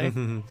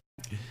 Probably.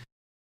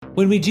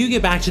 When we do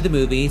get back to the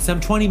movie, some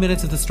 20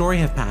 minutes of the story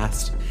have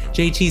passed.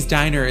 JT's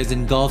diner is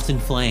engulfed in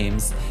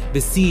flames,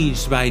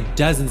 besieged by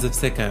dozens of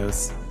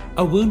sickos.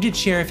 A wounded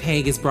Sheriff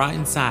Haig is brought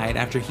inside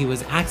after he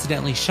was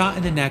accidentally shot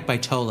in the neck by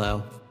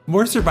Tolo.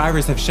 More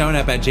survivors have shown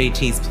up at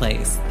JT's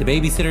place. The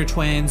babysitter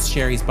twins,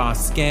 Sherry's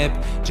boss Skip,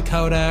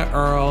 Dakota,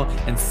 Earl,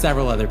 and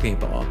several other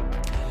people.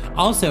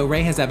 Also,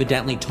 Ray has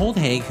evidently told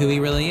Haig who he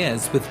really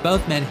is, with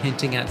both men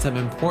hinting at some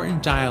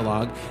important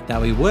dialogue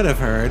that we would have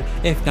heard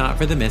if not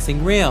for the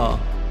missing reel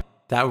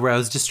that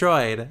Rose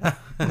destroyed.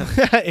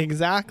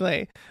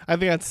 Exactly. I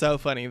think that's so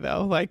funny,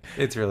 though. Like,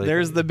 it's really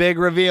there's funny. The big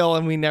reveal,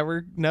 and we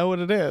never know what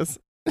it is.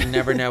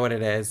 Never know what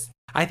it is.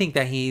 I think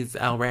that he's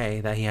El Rey,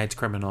 that he hides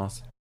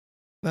criminals.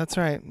 That's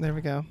right. There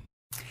we go.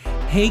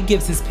 Haig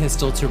gives his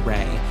pistol to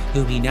Ray,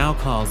 whom he now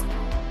calls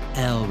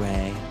El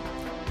Ray.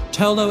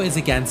 Tolo is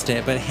against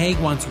it, but Haig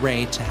wants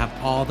Ray to have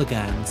all the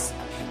guns.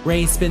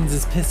 Ray spins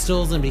his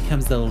pistols and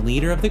becomes the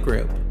leader of the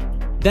group.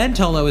 Then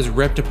Tolo is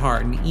ripped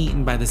apart and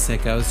eaten by the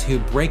sickos who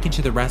break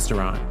into the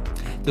restaurant.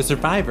 The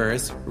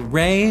survivors,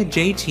 Ray,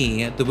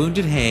 JT, the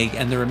wounded Haig,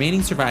 and the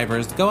remaining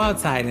survivors go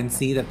outside and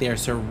see that they are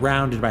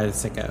surrounded by the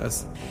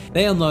sickos.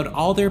 They unload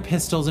all their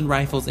pistols and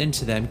rifles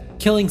into them,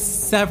 killing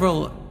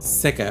several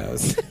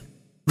sickos.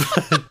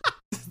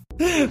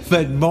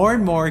 But more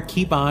and more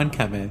keep on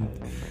coming.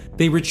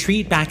 They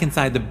retreat back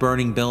inside the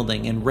burning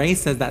building, and Ray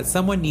says that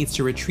someone needs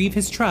to retrieve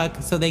his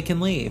truck so they can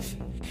leave.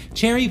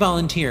 Cherry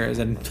volunteers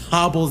and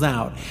hobbles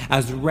out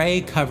as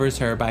Ray covers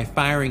her by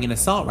firing an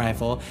assault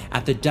rifle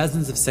at the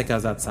dozens of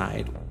sickos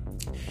outside.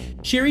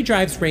 Cherry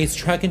drives Ray's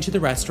truck into the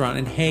restaurant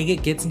and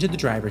Haig gets into the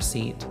driver's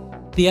seat.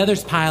 The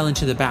others pile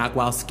into the back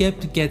while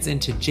Skip gets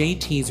into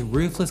JT's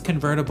roofless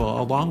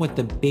convertible along with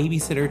the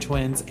babysitter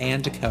twins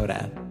and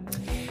Dakota.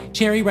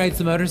 Cherry rides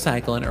the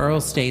motorcycle and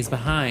Earl stays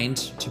behind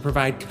to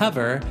provide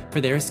cover for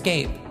their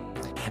escape.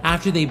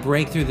 After they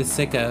break through the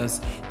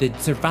sickos, the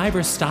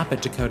survivors stop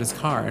at Dakota's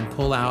car and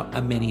pull out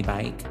a mini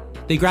bike.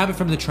 They grab it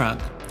from the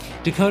trunk.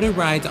 Dakota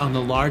rides on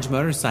the large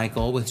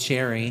motorcycle with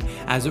Cherry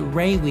as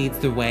Ray leads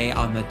the way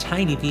on the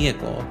tiny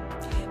vehicle.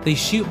 They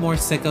shoot more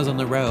sickos on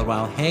the road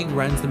while Haig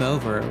runs them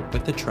over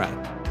with the truck.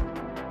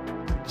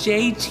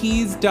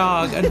 JT's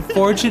dog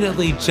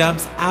unfortunately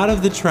jumps out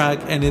of the truck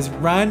and is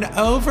run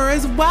over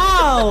as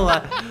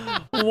well.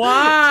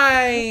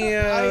 Why?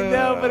 I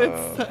know, but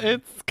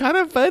it's kind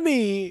of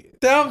funny.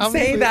 Don't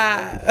say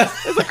that.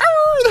 It's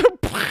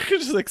like, it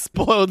just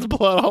explodes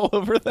blood all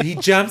over them. He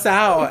jumps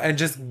out and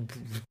just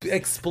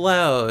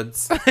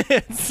explodes.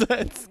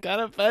 It's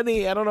kind of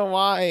funny. I don't know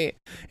why.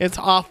 It's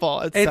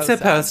awful. It's so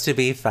supposed sad. to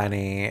be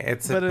funny.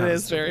 But it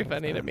is very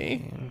funny to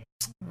me.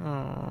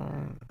 Oh,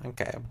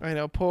 okay. I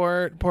know.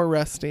 Poor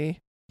Rusty.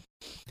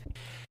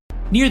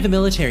 Near the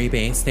military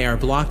base, they are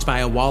blocked by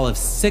a wall of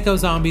sicko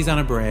zombies on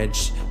a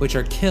bridge, which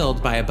are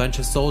killed by a bunch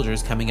of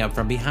soldiers coming up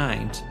from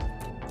behind.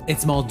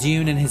 It's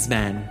Muldoon and his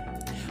men.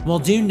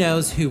 Muldoon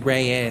knows who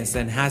Ray is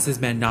and has his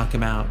men knock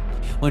him out.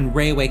 When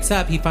Ray wakes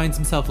up, he finds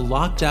himself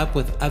locked up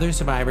with other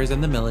survivors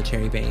in the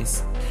military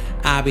base.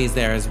 Abby's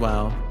there as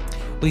well.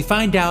 We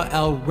find out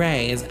El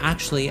Ray is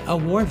actually a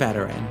war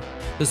veteran.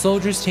 The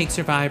soldiers take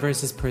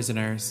survivors as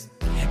prisoners.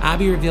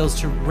 Abby reveals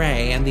to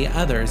Ray and the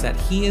others that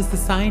he is the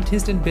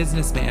scientist and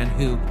businessman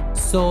who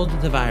sold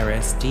the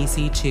virus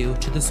DC-2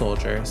 to the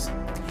soldiers.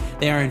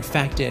 They are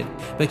infected,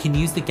 but can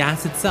use the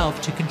gas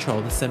itself to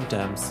control the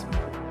symptoms.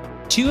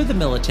 Two of the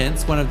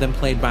militants, one of them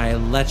played by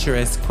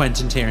lecherous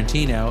Quentin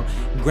Tarantino,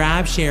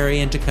 grab Sherry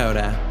and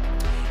Dakota.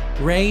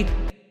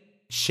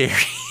 Sherry.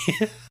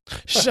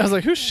 I was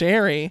like, who's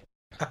Sherry?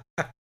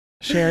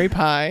 Sherry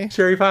Pie.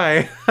 Sherry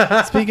Pie.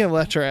 Speaking of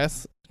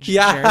lecherous.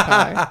 Yeah. Sherry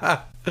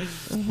Pie.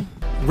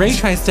 Ray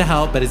tries to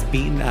help but is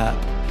beaten up.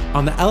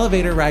 On the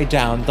elevator ride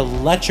down, the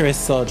lecherous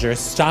soldier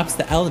stops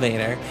the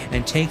elevator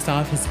and takes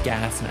off his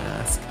gas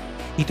mask.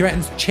 He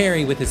threatens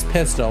Cherry with his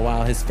pistol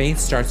while his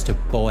face starts to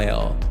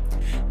boil.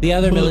 The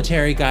other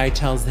military guy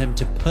tells him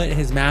to put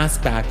his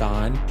mask back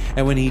on,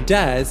 and when he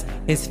does,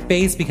 his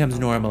face becomes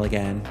normal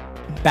again.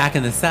 Back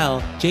in the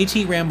cell,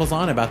 JT rambles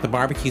on about the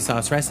barbecue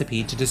sauce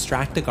recipe to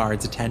distract the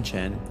guards'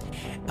 attention.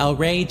 El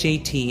Ray,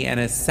 JT, and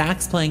a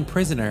sax-playing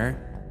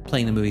prisoner,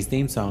 playing the movie's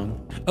theme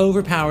song,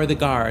 overpower the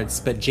guards,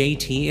 but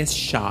JT is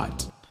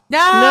shot.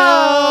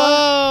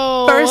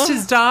 No! First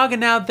his dog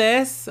and now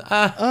this.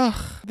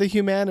 The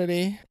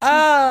humanity.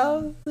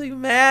 Oh, the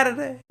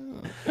humanity.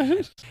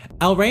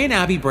 El Ray and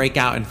Abby break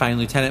out and find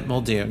Lieutenant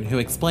Muldoon, who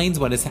explains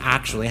what is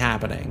actually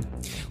happening.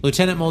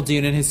 Lieutenant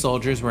Muldoon and his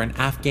soldiers were in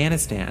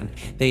Afghanistan.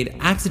 They'd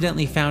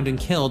accidentally found and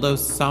killed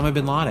Osama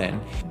bin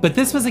Laden. But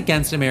this was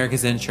against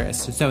America's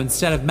interest, so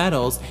instead of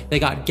medals, they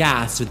got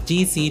gassed with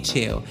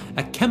DC-2,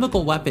 a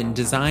chemical weapon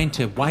designed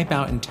to wipe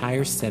out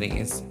entire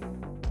cities.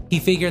 He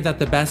figured that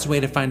the best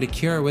way to find a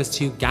cure was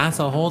to gas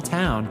a whole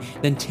town,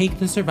 then take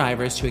the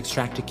survivors to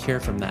extract a cure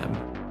from them.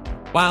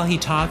 While he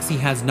talks, he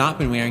has not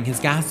been wearing his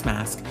gas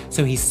mask,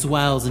 so he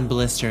swells and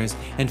blisters,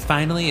 and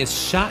finally is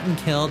shot and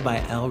killed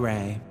by El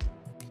Ray.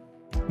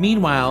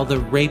 Meanwhile, the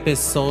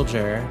rapist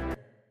soldier...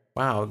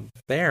 Wow,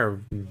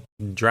 they're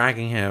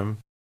dragging him.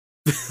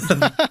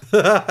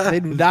 They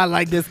do not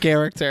like this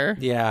character.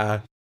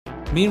 Yeah.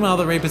 Meanwhile,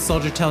 the rapist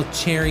soldier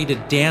tells Cherry to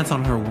dance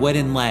on her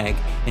wooden leg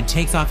and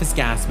takes off his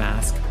gas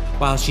mask.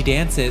 While she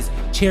dances,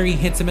 Cherry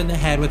hits him in the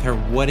head with her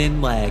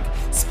wooden leg,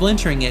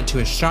 splintering it to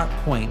a sharp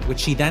point, which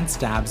she then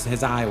stabs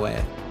his eye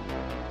with.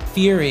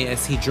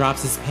 Furious, he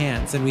drops his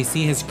pants, and we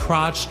see his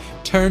crotch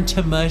turn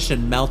to mush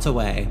and melt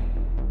away.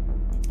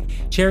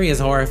 Cherry is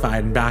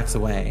horrified and backs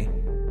away.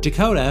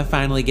 Dakota,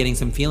 finally getting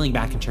some feeling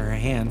back into her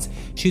hands,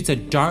 shoots a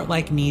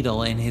dart-like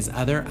needle in his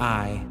other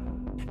eye.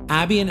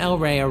 Abby and El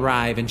Ray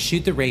arrive and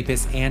shoot the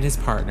rapist and his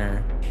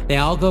partner. They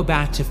all go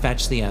back to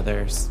fetch the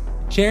others.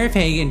 Sheriff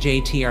Haig and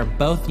JT are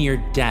both near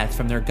death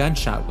from their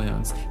gunshot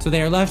wounds, so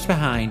they are left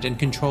behind in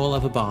control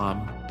of a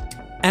bomb.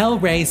 El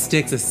Rey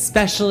sticks a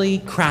specially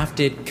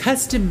crafted,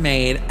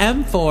 custom-made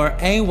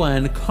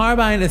M4A1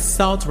 carbine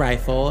assault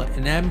rifle,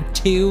 an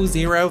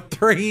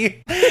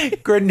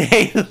M203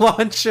 grenade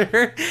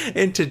launcher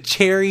into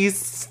Cherry's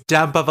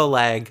stump of a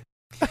leg.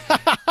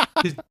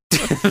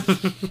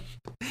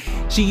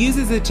 She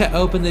uses it to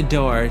open the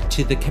door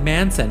to the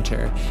command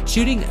center,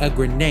 shooting a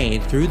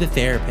grenade through the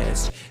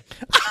therapist.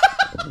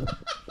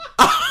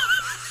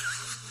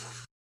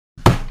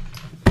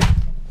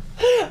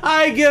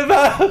 I give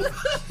up.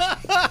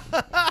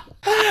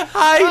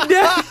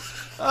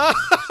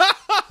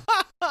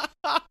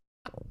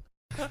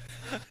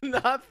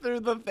 Not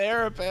through the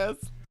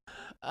therapist.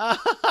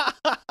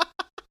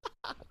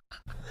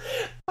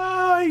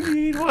 I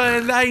need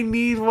one. I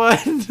need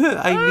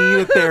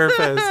a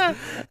therapist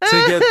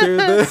to get through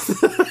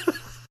this.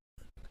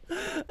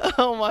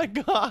 Oh my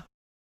god.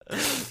 That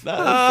is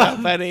so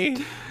funny.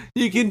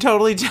 You can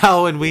totally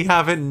tell when we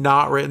haven't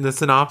not written the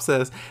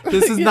synopsis.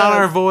 This is not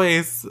our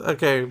voice.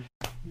 Okay.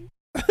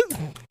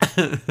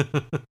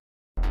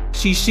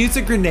 She shoots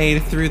a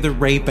grenade through the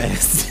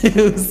rapist,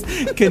 whose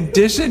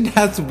condition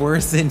has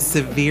worsened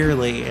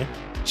severely.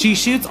 She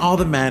shoots all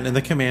the men in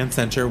the command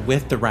center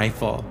with the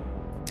rifle.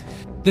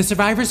 The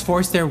survivors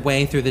force their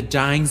way through the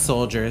dying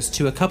soldiers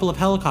to a couple of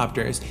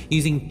helicopters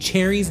using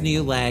Cherry's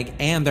new leg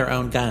and their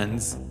own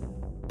guns.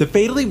 The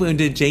fatally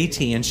wounded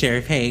JT and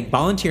Sheriff Haig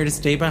volunteer to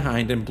stay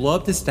behind and blow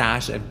up the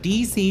stash of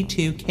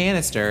DC-2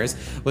 canisters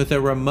with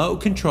a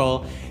remote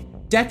control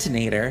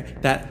detonator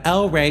that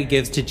El Rey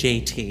gives to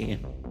JT.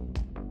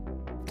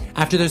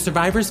 After the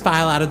survivors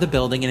file out of the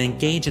building and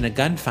engage in a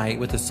gunfight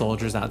with the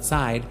soldiers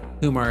outside,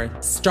 whom are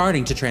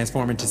starting to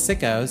transform into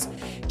sickos,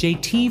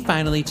 JT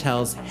finally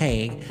tells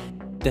Haig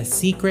the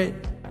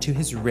secret to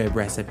his rib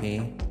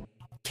recipe: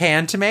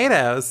 canned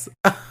tomatoes.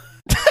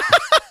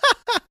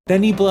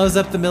 Then he blows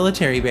up the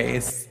military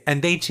base,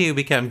 and they too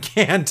become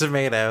canned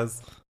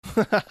tomatoes.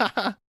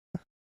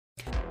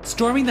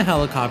 Storming the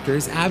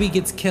helicopters, Abby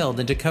gets killed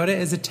and Dakota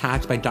is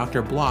attacked by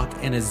Dr. Block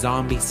in a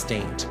zombie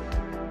state.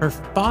 Her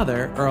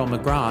father, Earl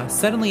McGraw,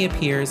 suddenly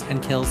appears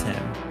and kills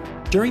him.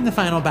 During the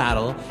final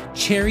battle,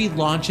 Cherry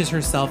launches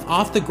herself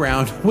off the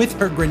ground with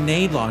her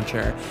grenade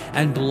launcher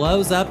and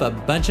blows up a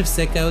bunch of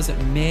sickos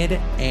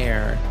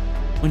mid-air.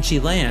 When she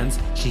lands,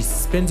 she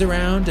spins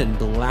around and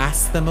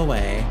blasts them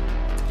away.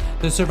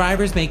 The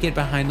survivors make it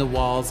behind the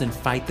walls and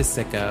fight the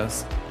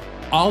sickos.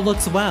 All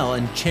looks well,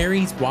 and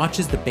Cherry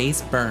watches the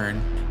base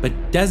burn,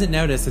 but doesn't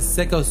notice a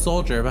sicko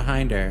soldier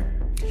behind her.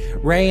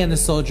 Ray and the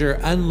soldier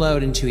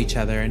unload into each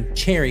other, and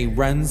Cherry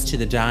runs to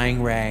the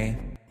dying Ray.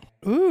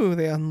 Ooh,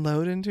 they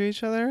unload into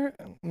each other?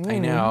 Ooh. I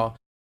know.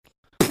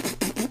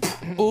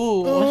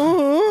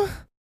 Ooh.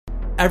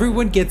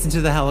 Everyone gets into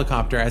the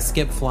helicopter as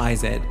Skip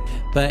flies it,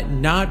 but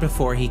not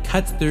before he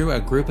cuts through a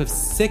group of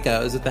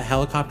sickos with the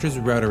helicopter's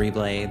rotary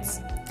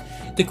blades.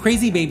 The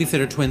crazy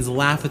babysitter twins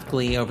laugh with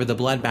glee over the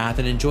bloodbath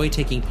and enjoy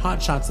taking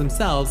pot shots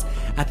themselves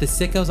at the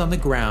sickos on the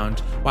ground,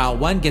 while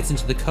one gets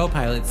into the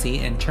co-pilot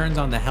seat and turns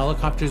on the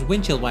helicopter's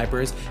windshield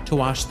wipers to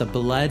wash the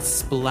blood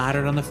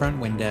splattered on the front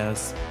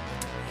windows.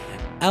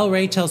 El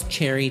Rey tells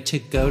Cherry to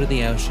go to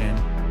the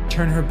ocean,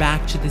 turn her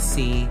back to the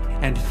sea,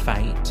 and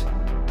fight.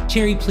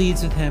 Cherry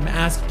pleads with him,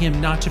 asking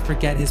him not to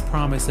forget his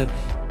promise of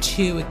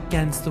 2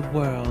 against the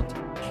world.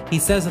 He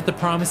says that the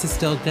promise is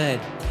still good,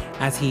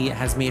 as he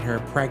has made her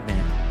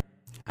pregnant.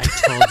 I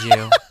told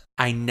you,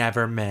 I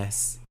never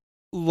miss.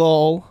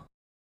 Lol.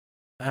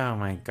 Oh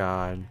my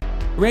god.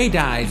 Ray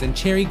dies, and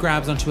Cherry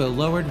grabs onto a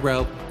lowered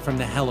rope from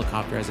the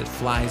helicopter as it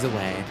flies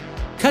away.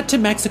 Cut to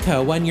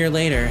Mexico 1 year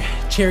later.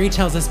 Cherry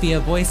tells us via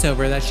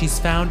voiceover that she's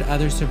found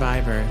other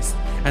survivors,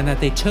 and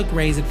that they took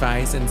Ray's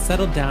advice and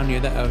settled down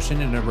near the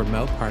ocean in a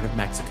remote part of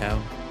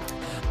Mexico.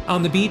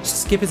 On the beach,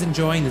 Skip is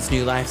enjoying this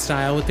new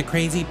lifestyle with the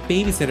crazy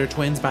babysitter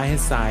twins by his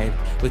side,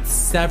 with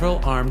several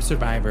armed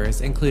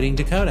survivors, including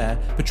Dakota,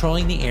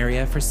 patrolling the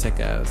area for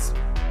sickos.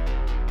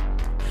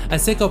 A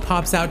sicko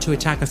pops out to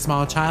attack a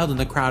small child in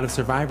the crowd of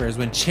survivors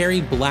when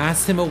Cherry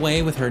blasts him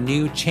away with her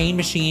new chain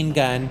machine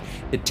gun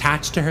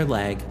attached to her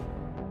leg.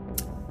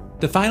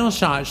 The final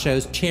shot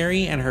shows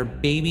Cherry and her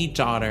baby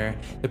daughter,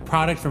 the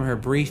product from her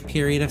brief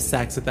period of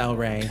sex with El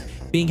Rey,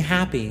 being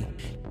happy.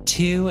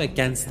 2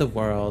 against the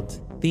world.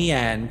 The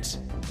end.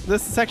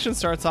 This section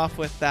starts off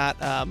with that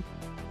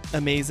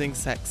amazing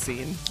sex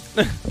scene.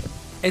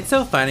 It's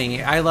so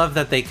funny. I love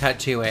that they cut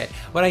to it.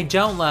 What I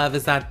don't love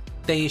is that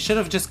they should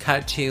have just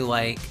cut to,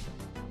 like,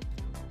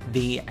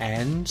 the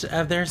end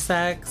of their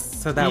sex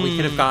so that we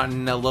could have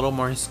gotten a little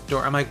more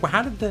story. I'm like, well,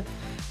 how did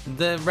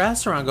the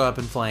restaurant go up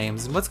in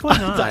flames? What's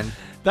going on?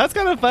 That's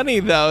kind of funny,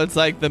 though. It's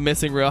like the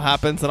missing reel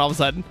happens, and all of a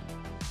sudden,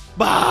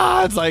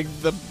 bah! It's like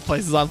the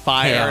place is on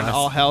fire, Chaos. and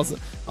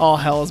all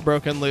hell is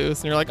broken loose,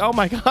 and you're like, oh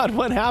my god,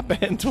 what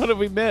happened? What have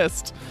we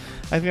missed?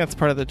 I think that's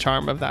part of the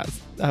charm of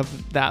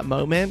that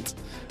moment.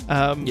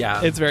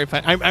 Yeah, it's very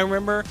fun. I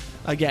remember,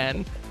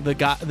 again,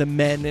 the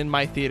men in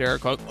my theater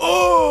going,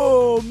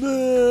 oh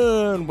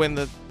man, when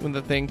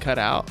the thing cut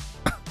out.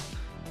 I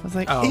was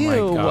like, oh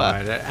ew, my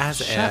god, as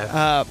shut if.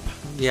 up.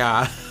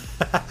 Yeah.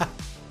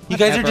 You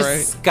guys are Whatever.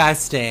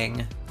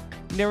 disgusting.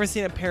 You never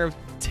seen a pair of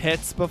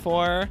tits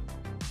before?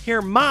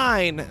 Here,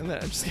 mine. And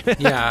then I'm just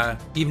kidding. Yeah.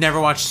 You've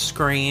never watched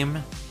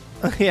Scream?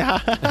 Yeah.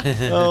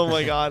 Oh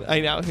my god.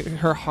 I know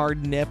her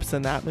hard nips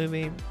in that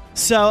movie.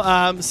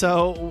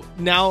 So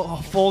now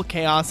full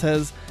chaos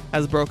has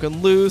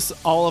broken loose.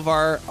 All of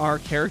our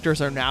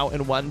characters are now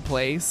in one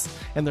place,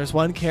 and there's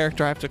one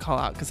character I have to call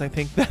out because I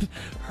think that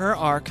her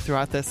arc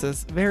throughout this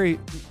is very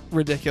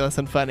ridiculous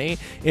and funny.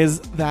 Is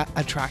that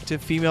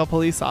attractive female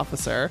police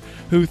officer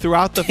who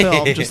throughout the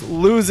film just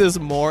loses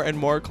more and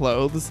more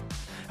clothes.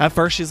 At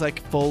first she's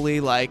like fully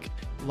like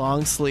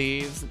long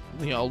sleeves,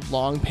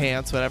 long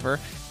pants, whatever.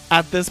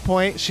 At this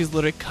point, she's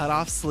literally cut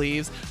off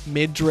sleeves,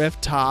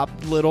 midriff top,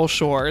 little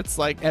shorts.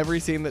 Like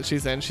every scene that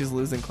she's in, she's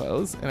losing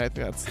clothes, and I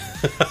think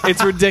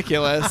it's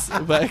ridiculous,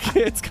 but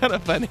it's kind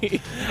of funny.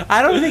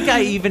 I don't think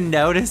I even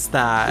noticed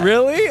that.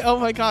 Really? Oh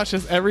my gosh!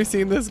 Just every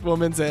scene this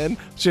woman's in,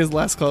 she has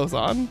less clothes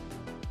on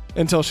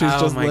until she's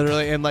just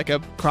literally in like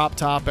a crop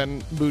top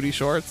and booty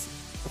shorts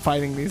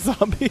fighting these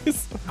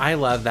zombies. I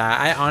love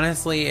that. I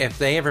honestly, if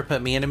they ever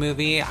put me in a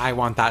movie, I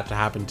want that to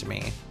happen to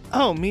me.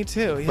 Oh, me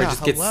too. Yeah. Where it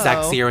just gets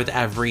sexier with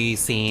every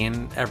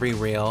scene, every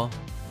reel.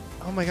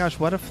 Oh my gosh,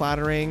 what a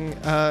flattering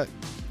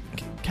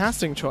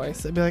casting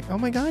choice. I'd be like, oh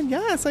my god,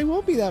 yes, I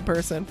will be that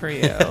person for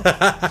you.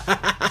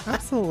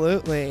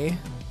 Absolutely.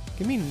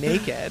 Give me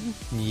naked.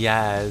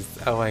 Yes.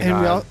 Oh my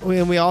god.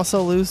 And we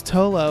also lose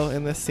Tolo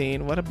in this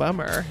scene. What a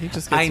bummer. He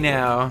just gets I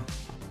know.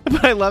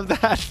 But I love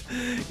that,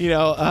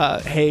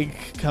 Haig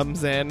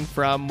comes in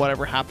from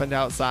whatever happened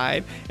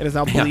outside and is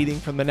now bleeding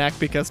from the neck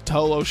because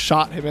Tolo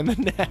shot him in the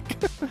neck.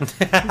 He's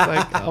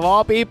like, of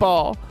all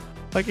people,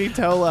 fucking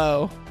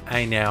Tolo.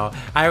 I know.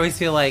 I always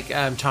feel like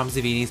Tom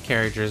Savini's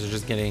characters are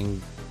just getting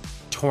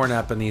torn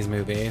up in these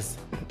movies.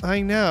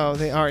 I know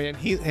they are, and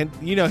he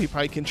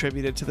probably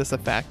contributed to this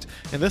effect.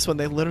 In this one,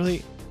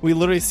 we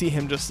literally see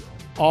him just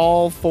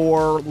all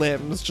four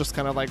limbs just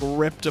kind of like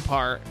ripped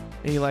apart,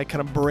 and he like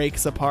kind of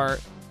breaks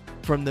apart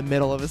from the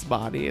middle of his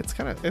body. It's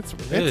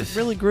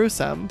really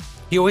gruesome.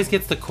 He always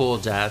gets the cool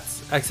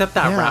deaths, except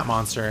that rat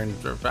monster, and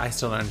I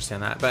still don't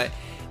understand that. But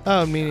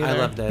me neither. I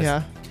love this.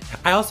 Yeah.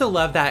 I also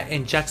love that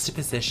in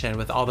juxtaposition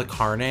with all the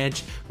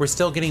carnage, we're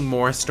still getting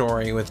more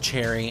story with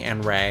Cherry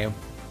and Ray.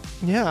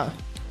 Yeah.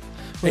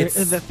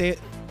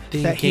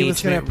 The he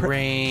was gonna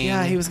ring.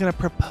 Yeah, he was gonna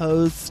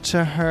propose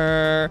to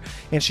her,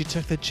 and she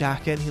took the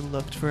jacket. And he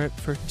looked for it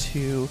for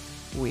 2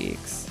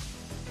 weeks.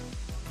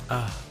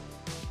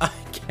 I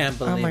can't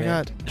believe it. Oh my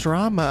god,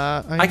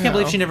 drama! I can't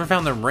believe she never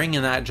found the ring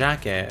in that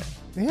jacket.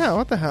 Yeah,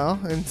 what the hell?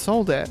 And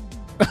sold it.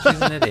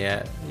 She's an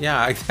idiot.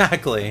 Yeah,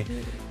 exactly.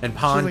 And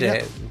pawned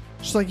it.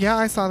 She's like, yeah,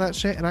 I saw that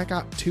shit, and I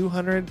got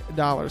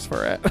 $200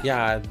 for it.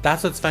 Yeah,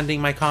 that's what's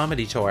funding my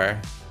comedy tour.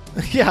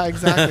 Yeah,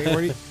 exactly. What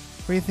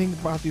do you think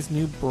about these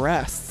new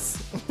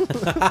breasts?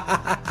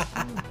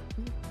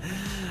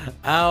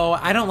 Oh,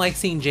 I don't like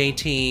seeing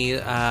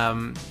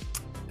JT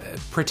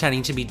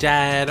pretending to be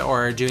dead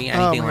or doing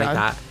anything like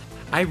that.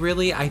 I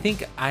think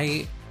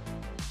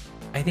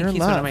he's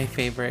one of my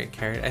favorite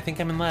characters. I think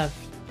I'm in love.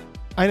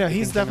 I know,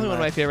 he's definitely one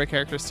of my favorite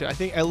characters too.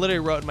 I literally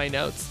wrote in my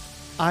notes,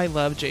 I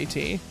love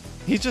JT.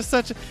 He's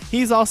just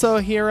he's also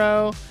a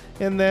hero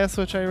in this,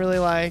 which I really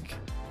like.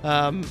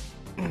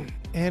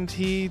 And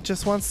he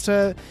just wants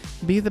to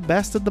be the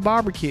best at the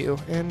barbecue,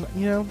 and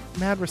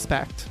mad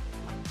respect.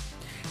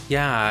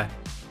 Yeah.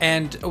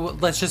 And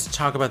let's just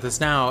talk about this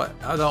now.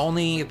 The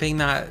only thing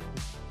that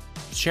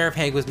Sheriff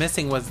Haig was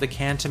missing was the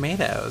canned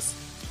tomatoes.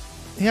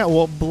 Yeah,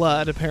 well,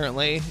 blood,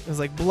 apparently. It was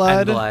like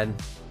blood. And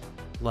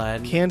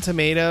blood. Canned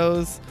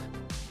tomatoes.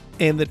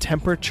 And the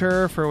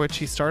temperature for which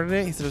he started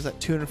it, he said it was at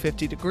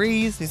 250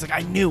 degrees. He's like,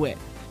 I knew it.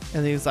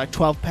 And he was like,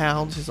 12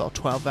 pounds. He's all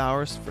 12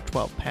 hours for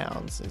 12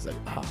 pounds. He's like,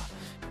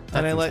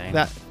 and I like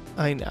that.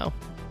 I know.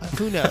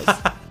 Who knows?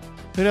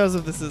 Who knows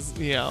if this is,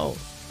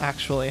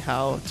 actually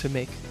how to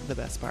make the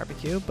best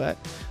barbecue. But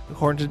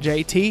according to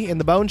JT in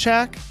the Bone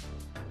Shack,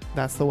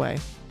 that's the way.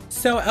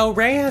 So El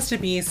Rey has to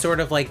be sort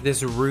of like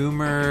this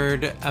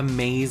rumored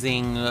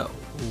amazing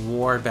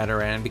war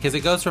veteran, because it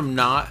goes from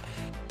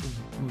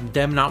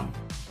them not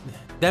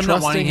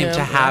wanting him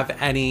to have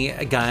any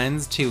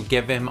guns to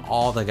give him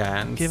all the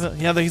guns.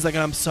 He's like,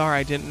 I'm sorry,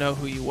 I didn't know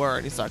who you were.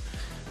 And he's like,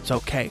 it's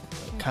okay.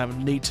 Kind of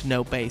need to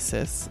know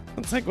basis.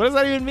 It's like, what does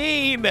that even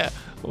mean?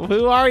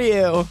 Who are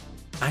you?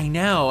 I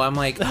know. I'm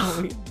like,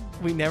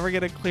 we never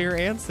get a clear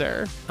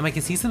answer. I'm like,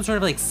 is he some sort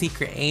of like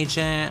secret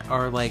agent,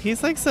 or like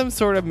he's like some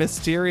sort of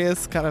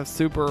mysterious kind of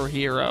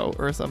superhero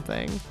or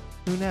something?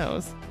 Who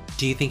knows?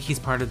 Do you think he's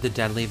part of the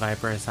Deadly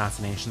Viper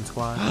assassination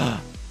squad?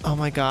 Oh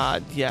my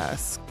god,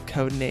 yes.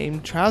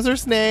 Codename Trouser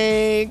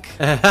Snake.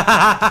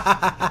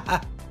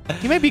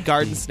 He might be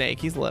Garden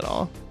Snake. He's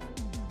little.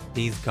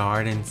 He's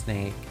Garden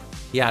Snake.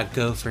 Yeah,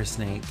 Gopher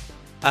Snake.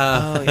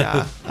 Oh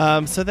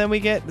yeah. So then we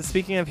get,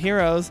 speaking of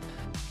heroes,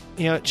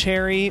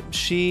 Cherry,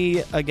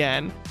 she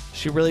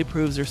really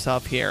proves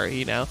herself here.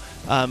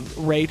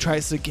 Ray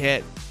tries to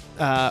get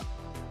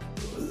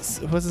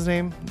what's his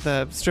name,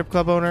 the strip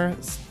club owner,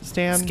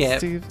 Stan.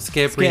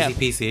 Skip Breezy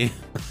PC.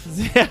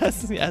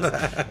 Yes.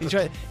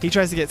 He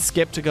tries to get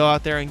Skip to go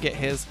out there and get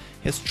his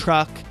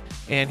truck,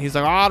 and he's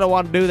like, oh, I don't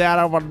want to do that.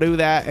 I don't want to do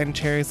that. And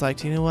Cherry's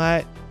like, you know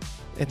what?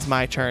 It's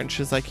my turn.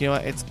 She's like, you know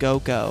what? It's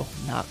go,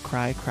 not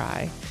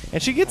cry.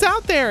 And she gets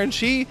out there and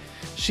she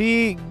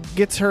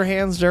gets her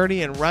hands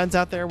dirty and runs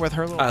out there with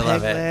her little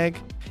peg leg.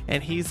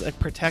 And he's like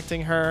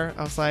protecting her.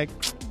 I was like,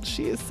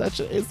 she is such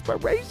an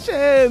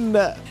inspiration.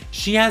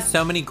 She has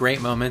so many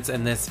great moments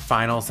in this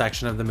final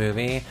section of the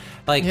movie.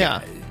 Like,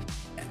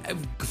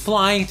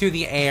 flying through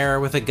the air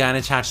with a gun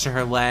attached to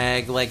her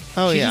leg. Like,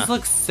 she just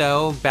looks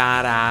so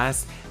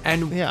badass.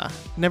 And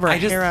never a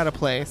hair out of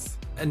place.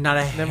 Not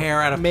a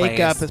hair out of place.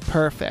 Makeup is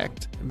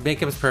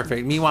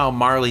perfect. Meanwhile,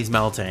 Marley's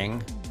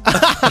melting.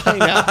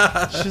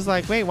 I know. She's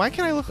like, wait, why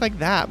can't I look like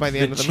that by the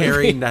end of the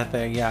cherry movie?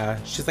 Nothing. Yeah.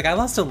 She's like, I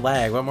lost a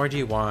leg. What more do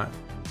you want?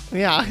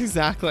 Yeah,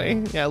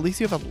 exactly. Yeah, at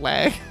least you have a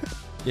leg.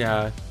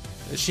 Yeah.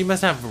 She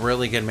must have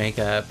really good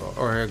makeup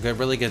or a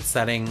really good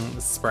setting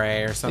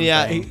spray or something.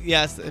 Yeah,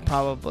 yes,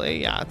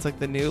 probably. Yeah, it's like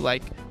the new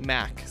like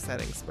MAC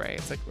setting spray.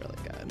 It's like really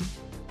good.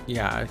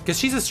 Yeah, because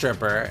she's a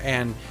stripper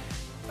and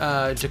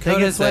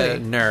Dakota's a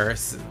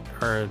nurse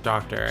or a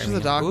doctor. She's a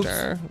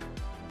doctor. Oops.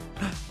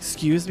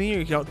 Excuse me?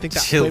 You don't think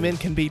that women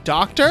can be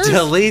doctors?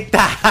 Delete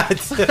that.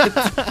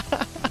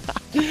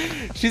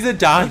 She's a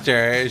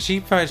doctor.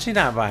 She's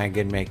not buying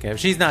good makeup.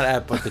 She's not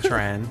up with the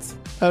trends.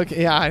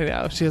 Okay, yeah, I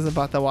know. She hasn't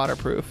bought the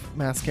waterproof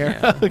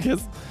mascara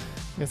because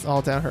it's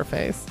all down her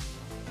face.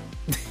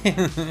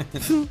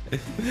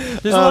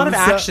 There's a lot of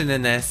action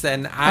in this,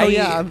 and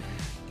I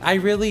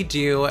really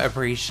do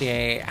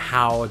appreciate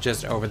how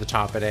just over the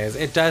top it is.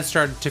 It does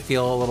start to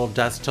feel a little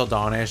Dusk Till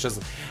Dawn-ish.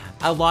 There's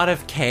a lot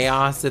of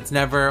chaos. It's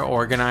never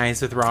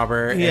organized with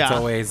Robert. Yeah. It's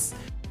always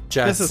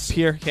just... This is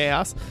pure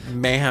chaos.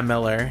 Mayhem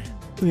Miller.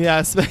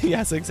 Yes,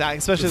 exactly.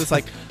 Especially this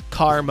like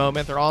car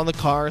moment. They're all in the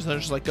cars and they're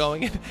just like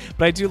going in.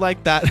 But I do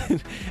like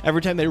that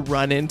every time they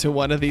run into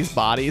one of these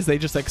bodies, they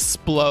just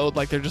explode.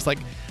 Like they're just like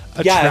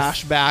a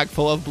trash bag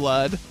full of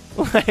blood.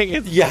 Like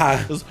it's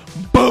just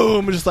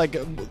boom, just like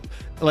a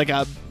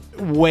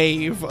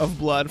wave of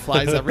blood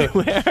flies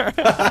everywhere.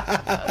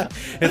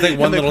 It's like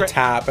one little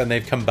tap and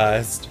they've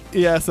combust.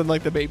 Yes, and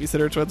like the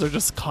babysitter twins are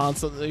just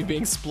constantly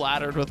being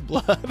splattered with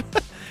blood.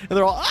 And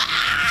they're all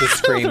just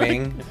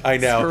screaming. I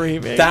know.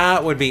 Screaming.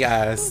 That would be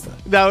us.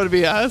 That would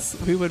be us.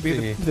 We would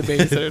be the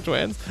babysitter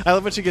twins. I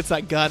love when she gets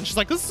that gun. She's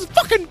like, this is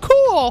fucking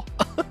cool.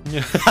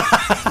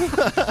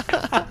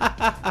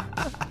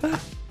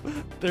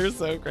 They're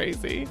so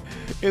crazy.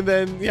 And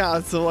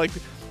then, so like,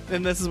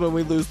 and this is when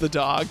we lose the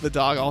dog. The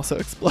dog also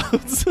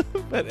explodes.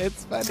 But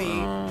it's funny.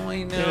 Oh,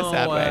 I know. In a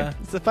sad way.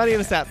 It's funny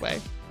in a sad way.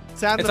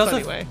 Sad in a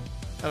funny way.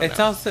 It's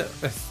also...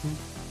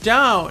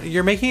 Don't.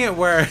 You're making it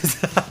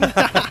worse.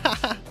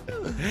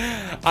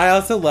 I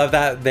also love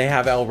that they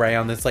have El Rey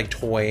on this like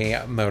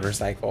toy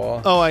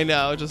motorcycle. Oh, I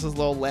know. Just his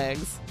little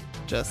legs.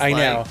 I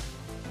know.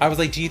 I was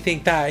like, do you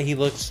think that he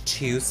looks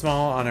too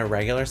small on a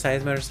regular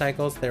size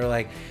motorcycle? So they were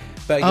like,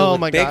 but you'll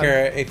look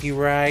bigger if you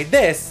ride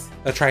this,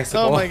 a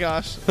tricycle. Oh my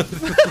gosh.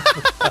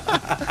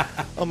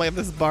 Oh my,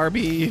 this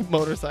Barbie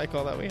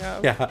motorcycle that we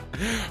have. Yeah.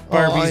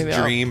 Barbie's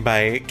dream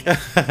bike.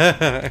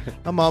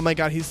 Oh my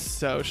god, he's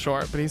so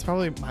short, but he's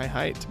probably my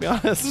height, to be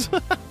honest.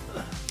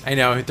 I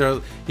know.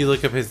 You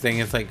look up his thing,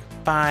 it's like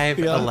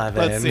 5'11".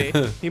 Let's see.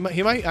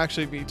 He might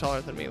actually be taller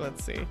than me.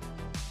 Let's see.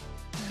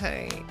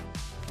 Hey.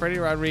 Freddie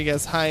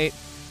Rodriguez's height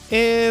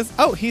is...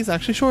 Oh, he's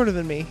actually shorter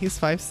than me. He's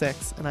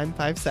 5'6", and I'm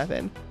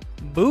 5'7".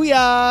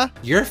 Booyah!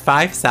 You're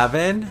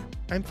 5'7"?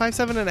 I'm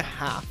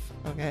 5'7.5".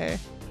 Okay.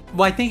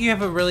 Well, I think you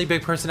have a really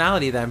big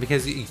personality then,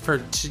 because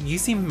you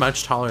seem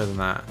much taller than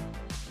that.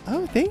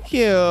 Oh, thank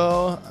you.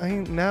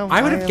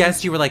 I would have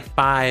guessed you were like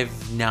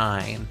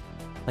 5'9",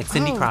 like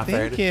Cindy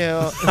Crawford. Thank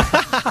you.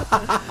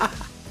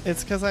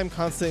 It's because I'm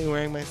constantly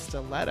wearing my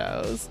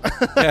stilettos.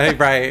 Yeah,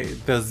 right,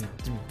 those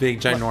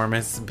big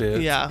ginormous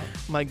boots. Yeah,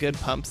 my good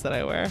pumps that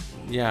I wear.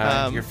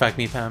 Yeah, your fuck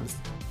me pumps.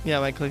 Yeah,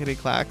 my clickety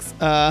clacks.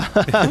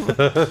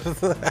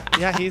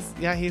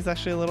 He's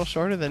actually a little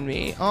shorter than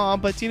me. Oh,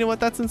 but you know what?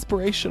 That's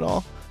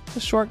inspirational. The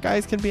short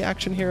guys can be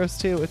action heroes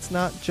too. It's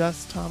not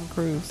just Tom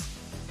Cruise.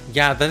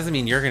 Yeah, that doesn't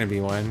mean you're gonna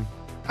be one.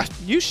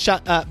 You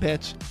shut up,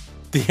 bitch.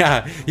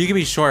 Yeah, you can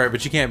be short,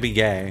 but you can't be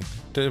gay.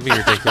 Don't be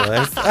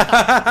ridiculous.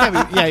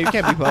 You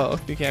can't be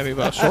both. You can't be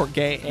both. Short,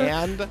 gay,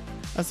 and a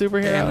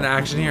superhero. And an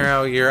action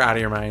hero. You're out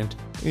of your mind.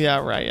 Yeah,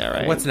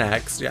 right. What's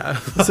next? Yeah.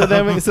 So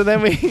then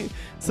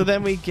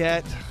we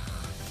get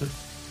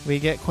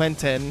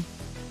Quentin.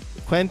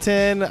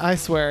 Quentin, I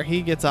swear,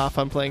 he gets off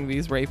on playing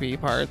these rapey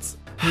parts.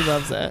 He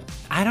loves it.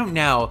 I don't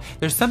know.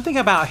 There's something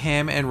about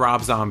him and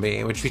Rob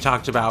Zombie, which we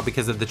talked about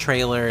because of the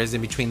trailers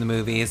in between the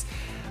movies,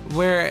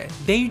 where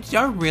they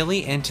are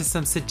really into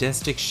some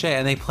sadistic shit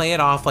and they play it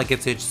off like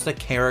it's just a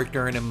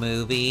character in a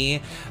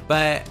movie.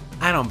 But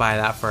I don't buy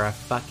that for a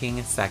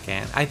fucking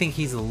second. I think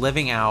he's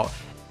living out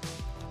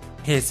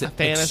his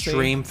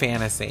extreme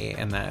fantasy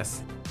in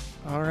this.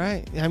 All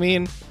right. I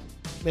mean,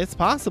 it's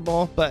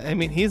possible, but I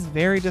mean, he's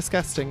very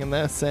disgusting in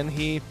this, and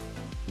he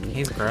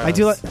He's gross. I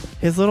do like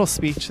his little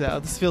speech though.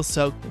 This feels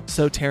so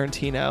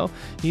Tarantino.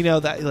 You know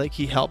that like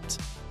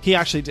he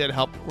actually did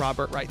help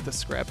Robert write the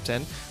script,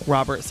 and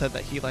Robert said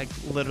that he like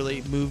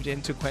literally moved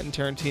into Quentin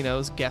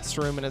Tarantino's guest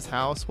room in his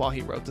house while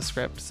he wrote the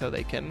script so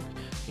they can,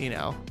 you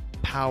know,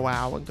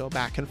 powwow and go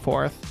back and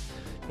forth.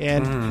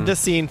 And this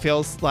scene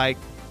feels like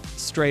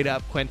straight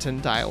up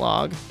Quentin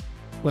dialogue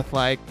with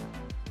like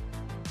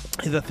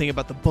the thing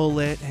about the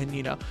bullet and,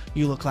 you know,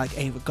 you look like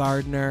Ava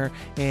Gardner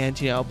and,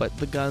 you know, but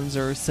the guns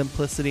are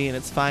simplicity in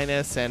its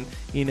finest, and,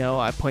 you know,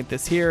 I point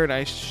this here and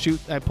I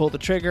pull the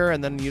trigger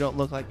and then you don't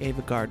look like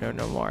Ava Gardner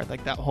no more.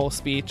 Like that whole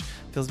speech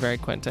feels very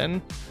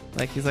Quentin.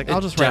 Like he's like,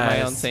 I'll just write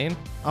my own scene.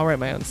 I'll write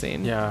my own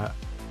scene. Yeah.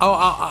 Oh,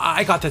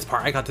 I got this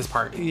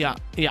part. Yeah.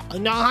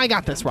 No, I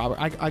got this, Robert.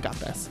 I got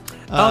this.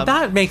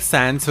 That makes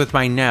sense with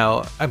my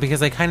note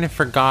because I kind of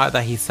forgot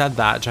that he said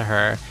that to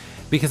her.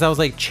 Because I was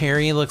like,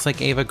 Cherry looks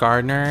like Ava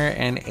Gardner,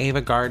 and Ava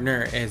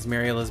Gardner is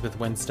Mary Elizabeth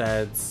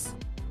Winstead's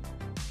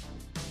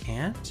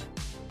aunt.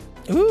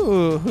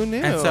 Ooh, who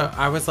knew? And so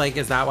I was like,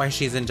 is that why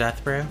she's in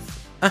Death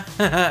Proof?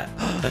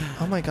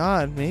 Oh my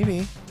God,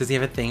 maybe. Does he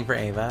have a thing for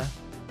Ava?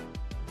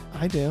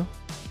 I do.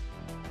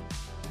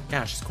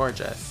 Yeah, she's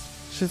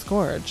gorgeous. She's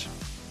gorge.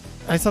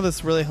 I saw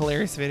this really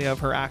hilarious video of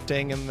her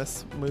acting in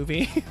this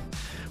movie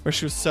where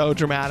she was so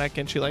dramatic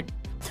and she like...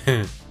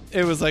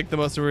 It was like the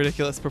most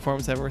ridiculous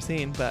performance I've ever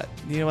seen, but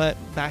you know what?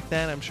 Back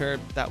then, I'm sure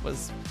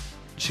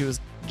she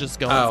was just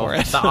going for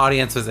it. The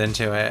audience was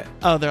into it.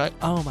 Oh, they're like,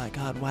 oh my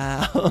God,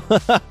 wow.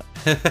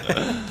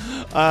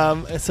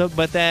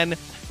 But then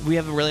we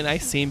have a really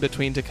nice scene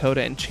between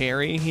Dakota and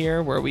Cherry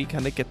here where we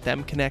kind of get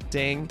them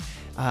connecting.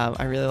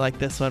 I really like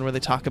this one where they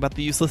talk about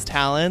the useless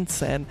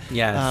talents, and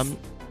yes.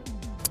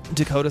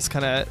 Dakota's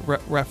kind of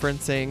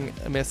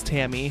referencing Miss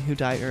Tammy, who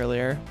died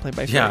earlier, played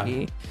by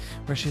Fergie,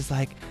 where she's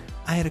like,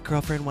 I had a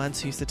girlfriend once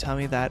who used to tell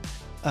me that,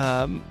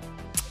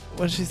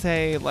 what did she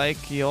say? Like,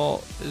 she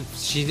all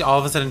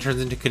of a sudden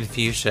turns into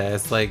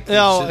Confucius, like,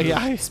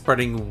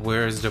 spreading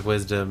words of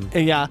wisdom.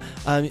 Yeah.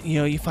 You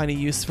know, you find a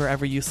use for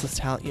every useless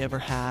talent you ever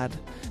had.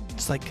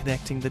 Just like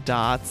connecting the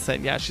dots.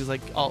 And yeah, she's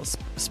like all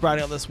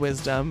sprouting all this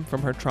wisdom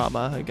from her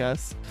trauma, I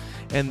guess.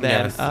 And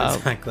then, yes,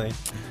 exactly.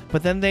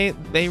 But then they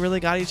really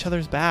got each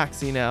other's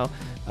backs, you know.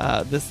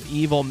 This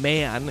evil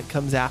man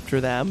comes after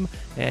them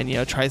and, you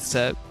know, tries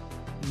to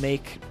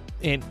make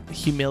and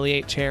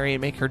humiliate Cherry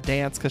and make her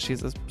dance because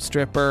she's a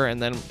stripper,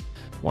 and then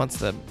wants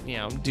to, you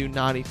know, do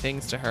naughty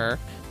things to her,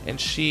 and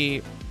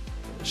she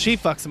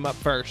fucks him up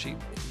first. She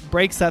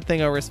breaks that thing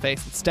over his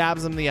face and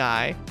stabs him in the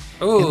eye.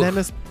 Ooh.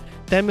 And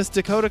then Miss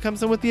Dakota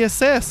comes in with the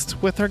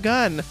assist with her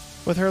gun,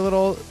 with her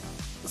little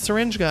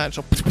syringe gun,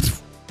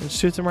 and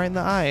shoots him right in the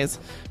eyes.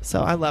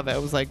 So I love it.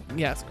 It was like,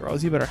 yes,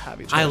 girls, you better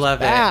have each other. I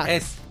love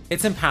it.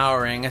 It's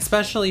empowering,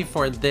 especially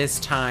for this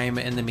time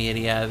in the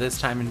media,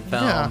 this time in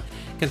film. Yeah.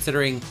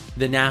 Considering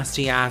the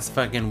nasty ass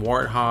fucking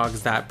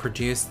warthogs that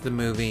produced the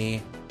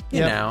movie, you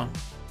know,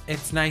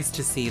 it's nice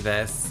to see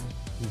this.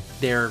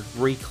 They're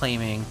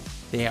reclaiming,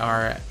 they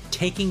are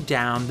taking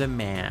down the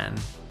man.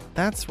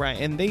 That's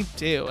right, and they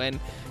do. And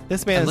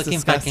this man is looking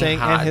disgusting. Fucking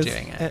hot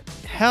doing it.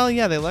 Hell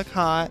yeah, they look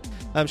hot.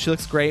 She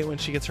looks great when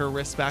she gets her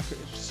wrist back.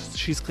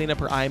 She's cleaned up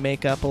her eye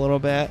makeup a little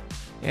bit,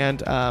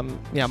 and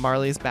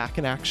Marley's back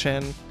in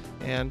action.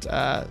 And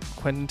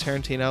Quentin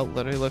Tarantino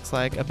literally looks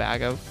like a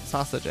bag of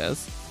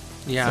sausages.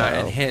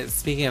 Yeah, and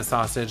speaking of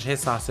sausage, his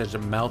sausage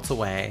melts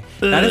away.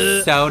 That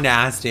is so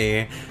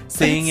nasty.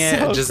 Seeing it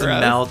so just gross.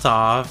 Melt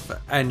off,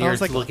 and you're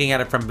like, looking at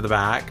it from the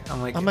back.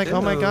 I'm like,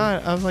 oh my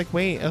God. I was like,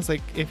 wait. I was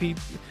like, if he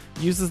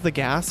uses the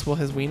gas, will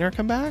his wiener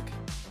come back?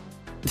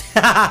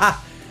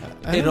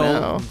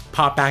 It'll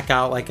pop back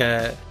out like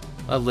a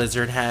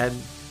lizard head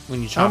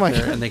when you chop it,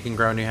 and they can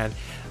grow a new head.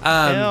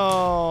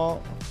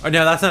 Oh no,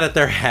 that's not at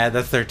their head.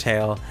 That's their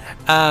tail.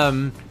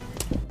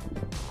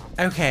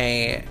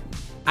 Okay.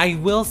 I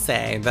will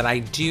say that I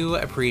do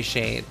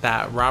appreciate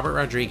that Robert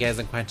Rodriguez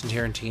and Quentin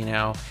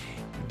Tarantino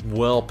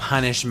will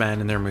punish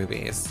men in their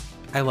movies.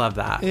 I love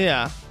that.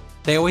 Yeah.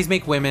 They always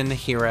make women the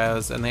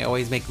heroes, and they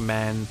always make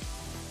men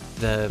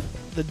the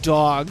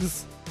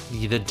dogs.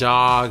 The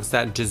dogs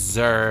that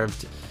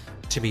deserved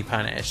to be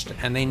punished,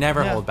 and they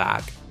never hold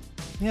back.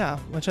 Yeah,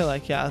 which I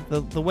like. Yeah,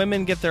 the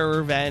women get their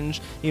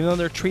revenge. Even though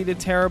they're treated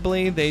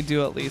terribly, they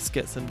do at least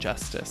get some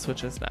justice,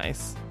 which is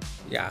nice.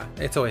 Yeah,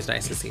 it's always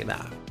nice to see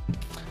that.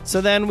 So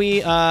then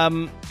we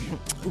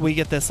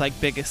get this like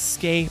big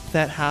escape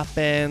that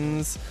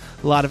happens.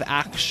 A lot of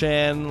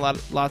action,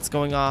 lots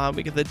going on.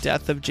 We get the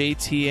death of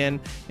JT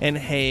and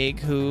Haig,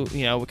 who,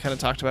 you know, we kind of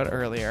talked about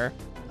earlier.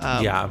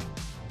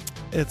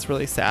 It's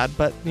really sad,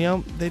 but, you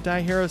know, they die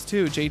heroes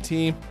too.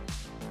 JT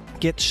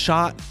gets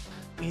shot,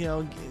 you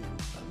know,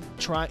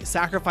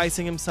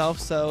 sacrificing himself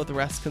so the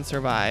rest can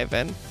survive,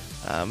 and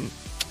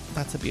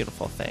that's a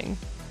beautiful thing.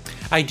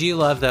 I do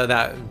love, though,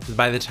 that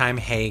by the time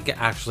Haig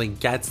actually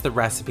gets the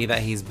recipe that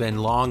he's been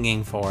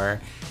longing for,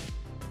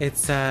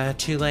 it's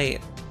too late.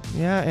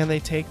 Yeah, and they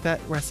take that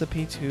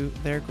recipe to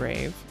their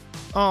grave.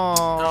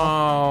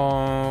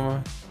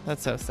 Oh,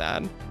 that's so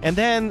sad. And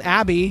then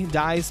Abby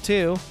dies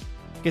too.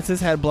 gets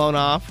his head blown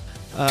off.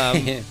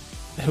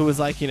 Who was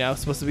like,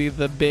 supposed to be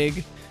the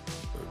big,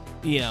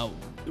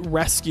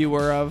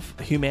 rescuer of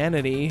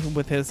humanity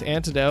with his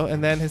antidote,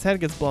 and then his head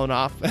gets blown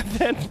off, and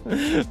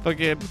then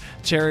fucking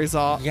Cherry's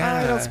all,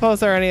 I don't suppose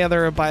there are any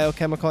other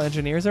biochemical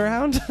engineers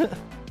around.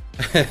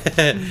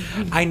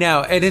 I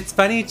know, and it's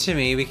funny to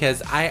me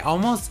because I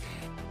almost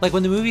like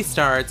when the movie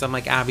starts, I'm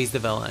like, Abby's the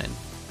villain,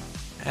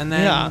 and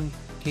then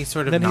he's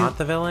sort of not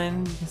the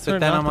villain, but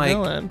then I'm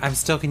like, I'm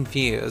still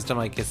confused. I'm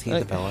like, is he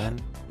the villain?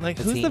 Like,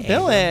 who's the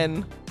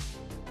villain?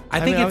 I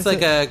think it's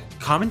like a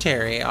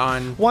commentary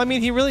on... Well, I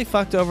mean, he really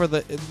fucked over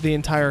the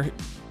entire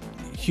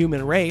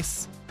human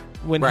race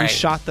when he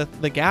shot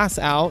the gas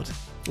out.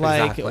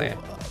 Like, exactly.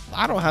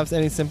 I don't have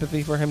any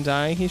sympathy for him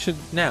dying. He should...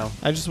 No.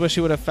 I just wish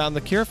he would have found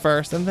the cure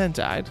first and then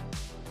died.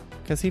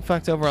 Because he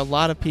fucked over a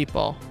lot of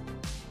people.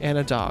 And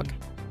a dog.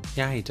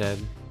 Yeah, he did.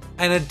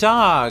 And a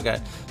dog,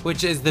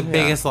 which is the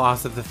biggest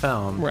loss of the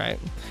film. Right.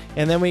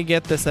 And then we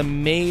get this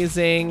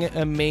amazing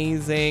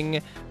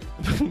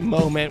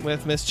moment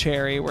with Miss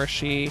Cherry where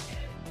she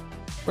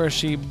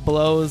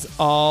blows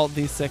all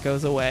these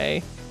sickos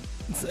away.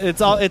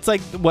 It's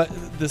like what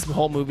this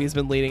whole movie's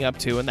been leading up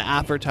to, and the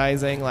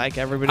advertising, like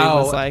everybody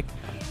was like,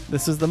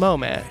 this is the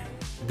moment.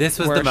 This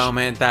was the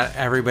moment that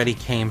everybody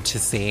came to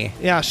see.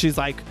 Yeah, she's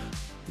like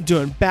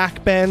doing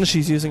back bend.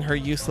 She's using her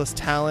useless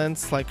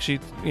talents. Like she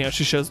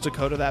shows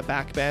Dakota that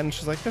back bend.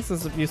 She's like, this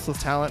is a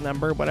useless talent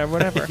number, whatever.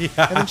 And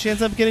then she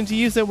ends up getting to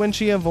use it when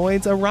she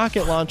avoids a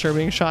rocket launcher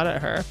being shot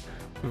at her.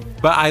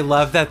 But I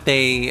love that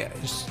they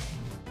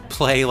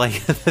play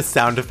like the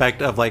sound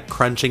effect of like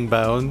crunching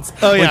bones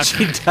when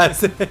she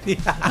does it.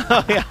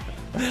 Oh, yeah.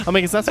 I'm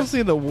like, is that supposed to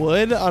be the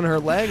wood on her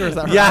leg, or is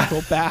that her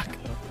actual back?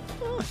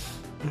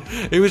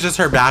 It was just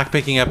her back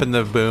picking up in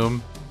the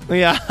boom.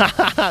 Yeah.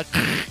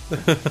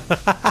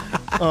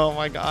 Oh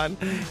my god.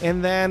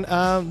 And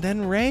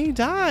then Ray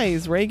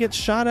dies. Ray gets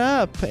shot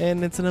up,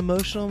 and it's an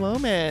emotional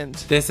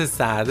moment. This is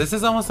sad. This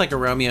is almost like a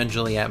Romeo and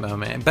Juliet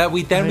moment. But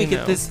we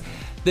get this.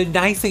 The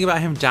nice thing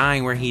about him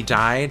dying where he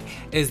died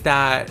is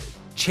that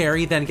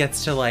Cherry then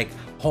gets to like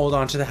hold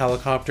onto the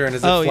helicopter, and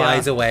as it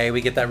flies away, we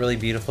get that really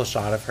beautiful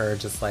shot of her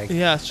just like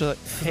she's like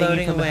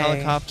floating from the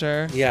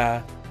helicopter.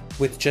 Yeah,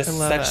 with just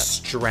such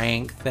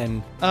strength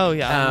and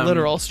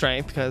literal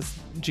strength, because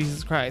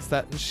Jesus Christ,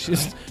 that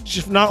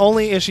she's not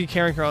only is she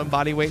carrying her own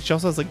body weight, she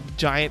also has a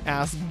giant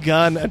ass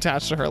gun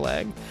attached to her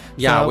leg.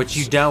 Yeah, which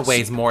you don't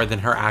weighs more than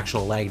her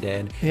actual leg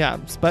did. Yeah,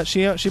 but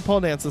she pole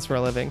dances for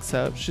a living,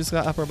 so she's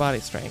got upper body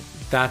strength.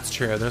 That's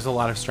true. There's a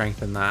lot of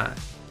strength in that.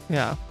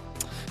 Yeah.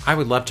 I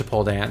would love to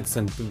pole dance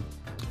and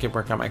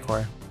work out my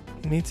core.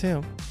 Me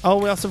too. Oh,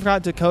 we also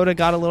forgot Dakota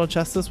got a little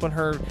justice when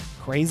her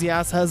crazy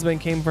ass husband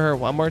came for her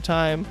one more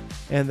time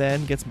and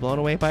then gets blown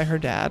away by her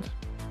dad.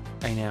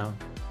 I know.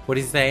 What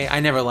did he say? I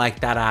never liked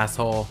that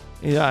asshole.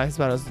 Yeah, he's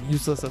about as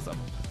useless as a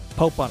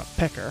pope on a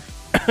pecker.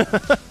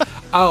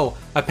 Oh,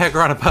 a pecker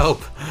on a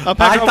pope.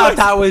 I thought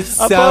that was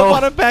so... A pope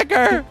on a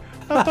pecker.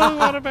 A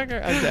pope on a pecker.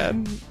 I'm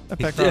dead. A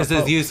pecker it's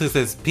as useless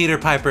as Peter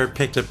Piper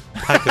picked a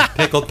pack of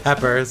pickled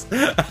peppers.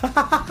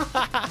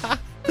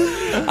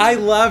 I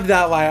loved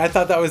that line. I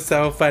thought that was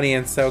so funny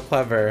and so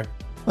clever.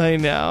 I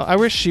know. I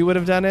wish she would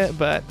have done it,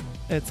 but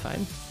it's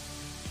fine.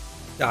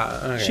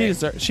 Okay.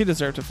 She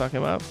deserved to fuck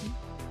him up.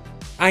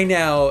 I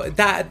know.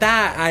 That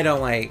I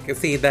don't like.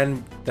 See,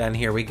 then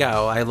here we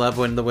go. I love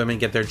when the women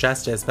get their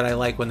justice, but I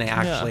like when they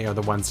actually are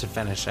the ones to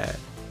finish it.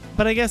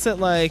 But I guess it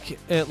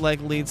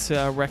leads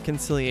to a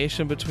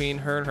reconciliation between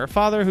her and her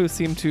father, who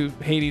seem to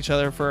hate each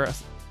other for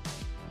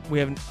we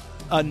have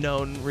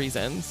unknown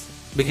reasons.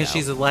 Because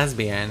she's a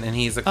lesbian and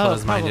he's a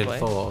closed-minded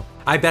fool.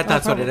 I bet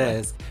that's what it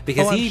is.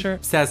 Because he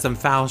says some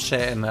foul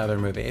shit in the other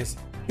movies.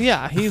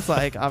 Yeah, he's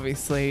like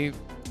obviously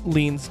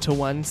leans to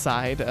one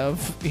side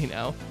of,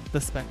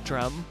 the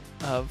spectrum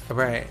of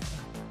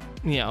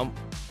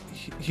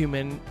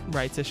human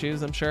rights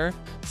issues, I'm sure.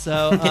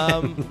 So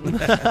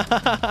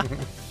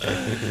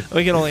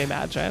we can only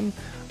imagine.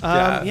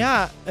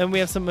 And we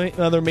have some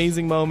other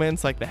amazing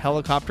moments, like the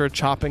helicopter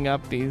chopping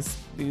up these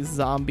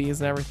zombies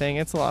and everything.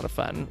 It's a lot of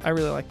fun. I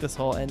really like this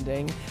whole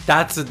ending.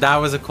 That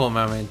was a cool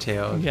moment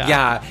too.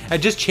 Yeah.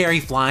 And just Cherry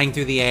flying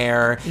through the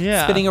air,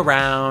 spinning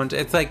around.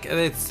 It's like,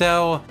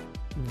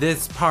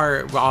 this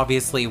part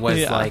obviously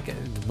was like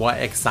what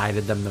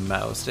excited them the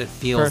most. It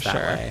feels that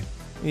way.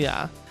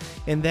 Yeah.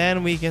 And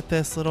then we get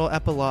this little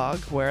epilogue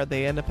where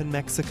they end up in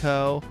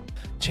Mexico.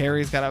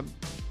 Cherry's got a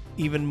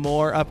even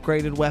more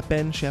upgraded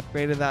weapon. She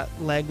upgraded that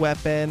leg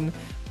weapon.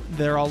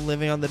 They're all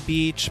living on the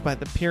beach by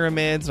the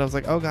pyramids. And I was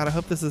like, oh god, I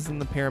hope this isn't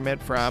the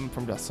pyramid from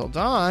Dusk Till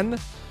Dawn.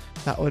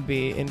 That would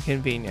be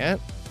inconvenient.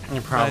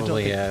 It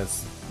probably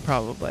is.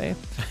 Probably.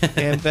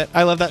 And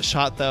I love that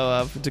shot though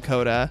of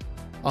Dakota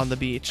on the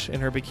beach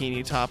in her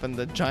bikini top and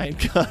the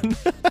giant gun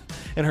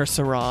and her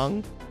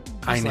sarong.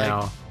 I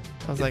know.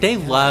 They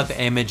love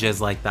images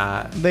like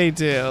that. They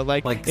do.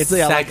 Like it's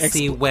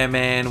sexy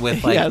women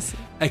with like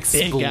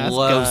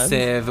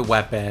explosive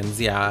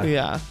weapons. Yeah.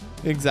 Yeah.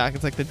 Exactly.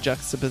 It's like the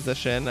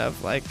juxtaposition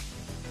of like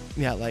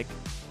a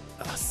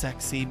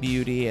sexy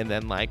beauty and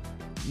then like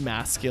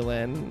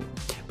masculine.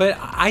 But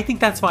I think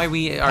that's why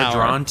we are Power.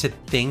 drawn to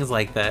things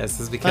like this,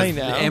 is because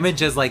the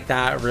images like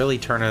that really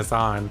turn us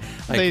on.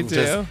 Like, they do.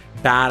 Just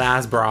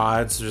badass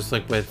broads, just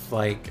like with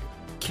like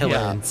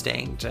killer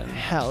instinct. And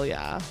hell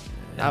yeah.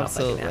 I don't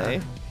Absolutely. fucking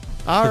know.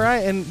 All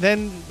right, and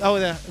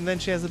then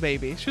she has a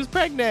baby. She was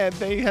pregnant.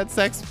 They had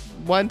sex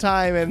one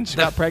time and she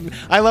got pregnant.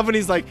 I love when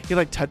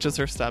he touches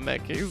her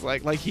stomach. He's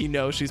like he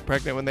knows she's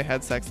pregnant when they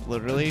had sex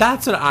literally.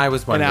 That's what I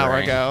was wondering. An hour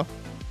ago.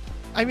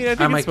 I mean, I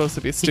think it's supposed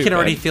to be stupid. He can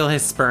already feel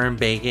his sperm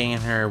baking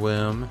in her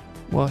womb.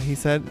 Well, he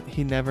said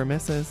he never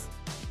misses.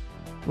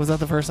 Was that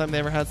the first time they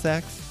ever had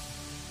sex?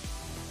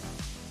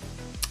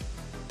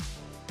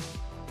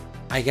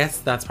 I guess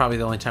that's probably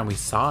the only time we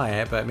saw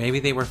it, but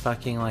maybe they were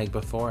fucking like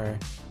before.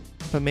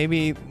 But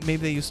maybe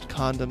they used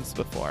condoms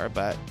before,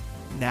 but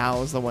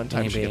now is the one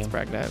time she gets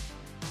pregnant.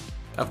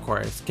 Of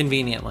course.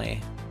 Conveniently,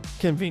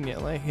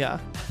 yeah.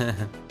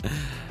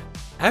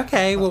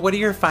 Okay, well, what are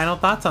your final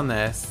thoughts on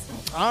this?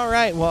 All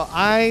right. Well,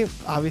 I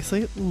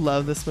obviously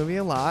love this movie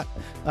a lot.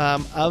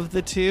 Of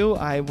the two,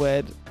 I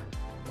would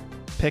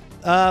pick.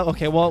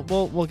 Okay. Well,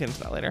 we'll get into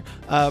that later.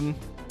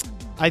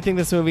 I think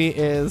this movie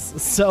is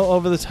so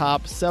over the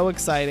top, so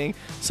exciting,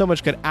 so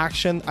much good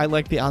action. I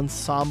like the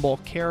ensemble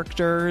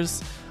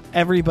characters.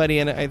 Everybody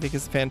in it, I think,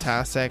 is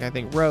fantastic. I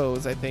think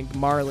Rose. I think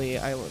Marley.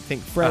 I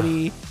think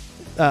Freddie,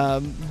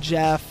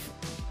 Jeff.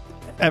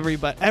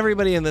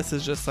 Everybody in this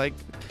is just like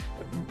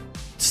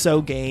so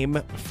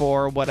game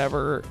for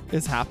whatever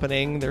is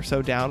happening. They're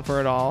so down for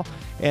it all,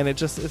 and it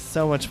just is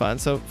so much fun.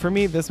 So for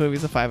me, this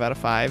movie's a 5 out of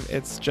 5.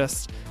 It's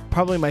just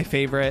probably my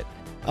favorite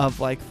of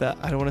like the,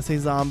 I don't want to say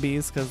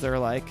zombies because they're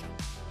like,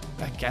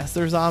 I guess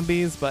they're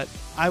zombies, but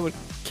I would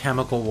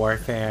chemical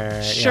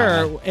warfare.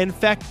 Sure, yeah.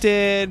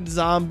 Infected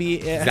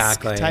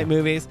zombie-esque type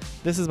movies.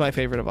 This is my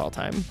favorite of all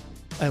time.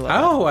 I love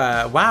it.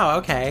 Oh, wow.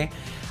 Okay.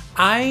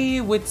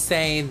 I would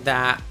say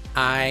that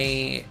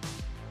I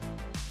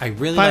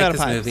really like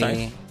this movie.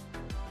 Sorry.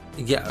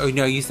 Yeah. Oh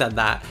no, you said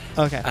that.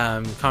 Okay.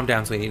 Calm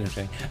down, sweetie. No,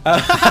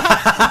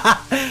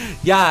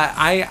 yeah,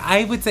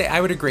 I would say I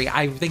would agree.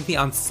 I think the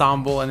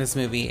ensemble in this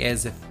movie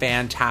is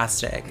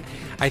fantastic.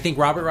 I think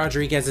Robert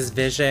Rodriguez's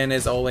vision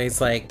is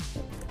always like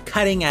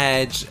cutting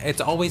edge.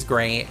 It's always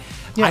great.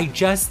 Yeah. I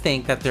just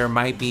think that there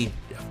might be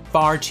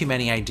far too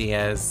many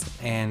ideas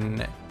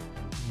in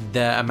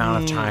the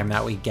amount of time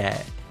that we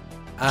get.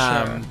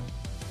 Sure.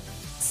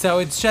 So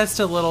it's just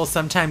a little,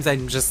 sometimes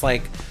I'm just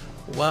like,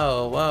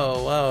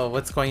 whoa,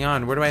 what's going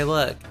on? Where do I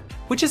look?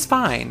 Which is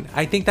fine.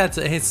 I think that's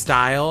his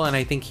style and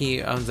I think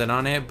he owns in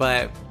on it,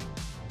 but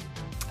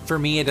for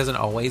me, it doesn't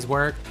always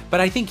work.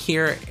 But I think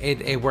here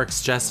it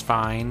works just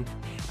fine.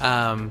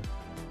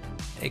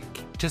 It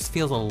just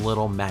feels a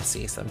little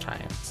messy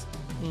sometimes.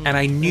 And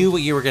I knew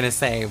what you were going to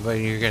say, but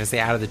you were going to say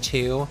out of the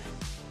two,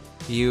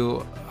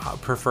 you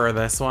prefer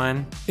this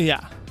one.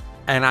 Yeah.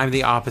 And I'm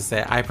the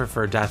opposite. I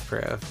prefer Death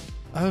Proof.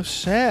 Oh,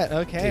 shit.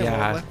 Okay.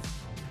 Yeah.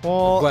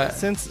 Well,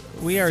 since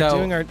we are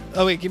doing our...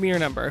 Oh, wait. Give me your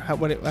number.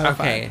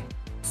 Okay.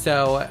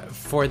 So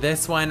for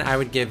this one, I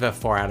would give a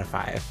 4 out of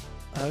 5.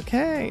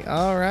 Okay.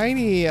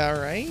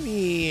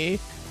 Alrighty.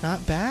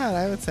 Not bad,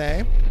 I would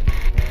say.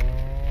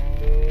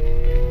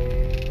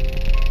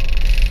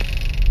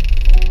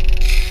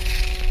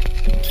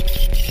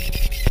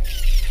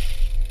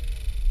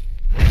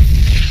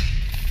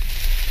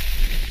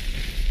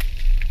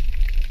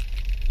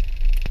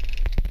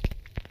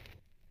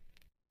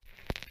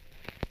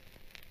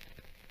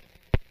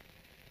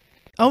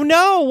 Oh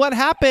no, what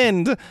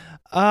happened?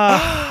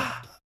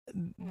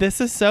 This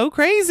is so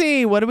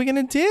crazy. What are we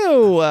going to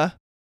do?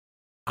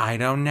 I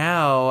don't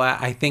know.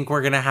 I think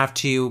we're going to have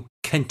to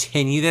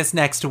continue this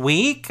next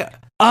week.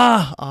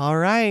 All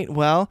right.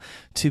 Well,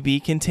 to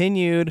be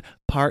continued,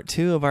 part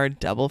 2 of our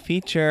double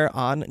feature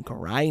on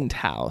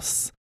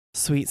Grindhouse.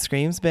 Sweet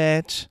screams,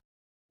 bitch.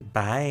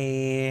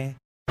 Bye.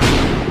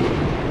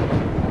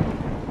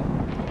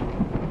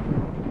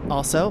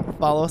 Also,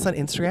 follow us on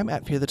Instagram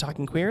at Fear the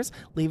Talking Queers.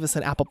 Leave us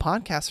an Apple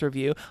Podcast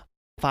review.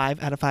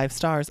 5 out of 5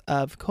 stars,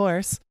 of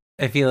course.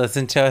 If you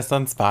listen to us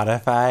on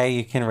Spotify,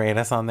 you can rate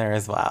us on there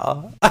as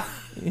well.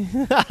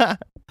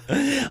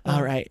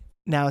 All right.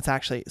 Now it's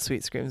actually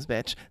Sweet Screams,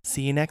 bitch.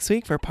 See you next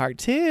week for part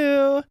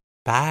 2.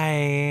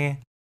 Bye.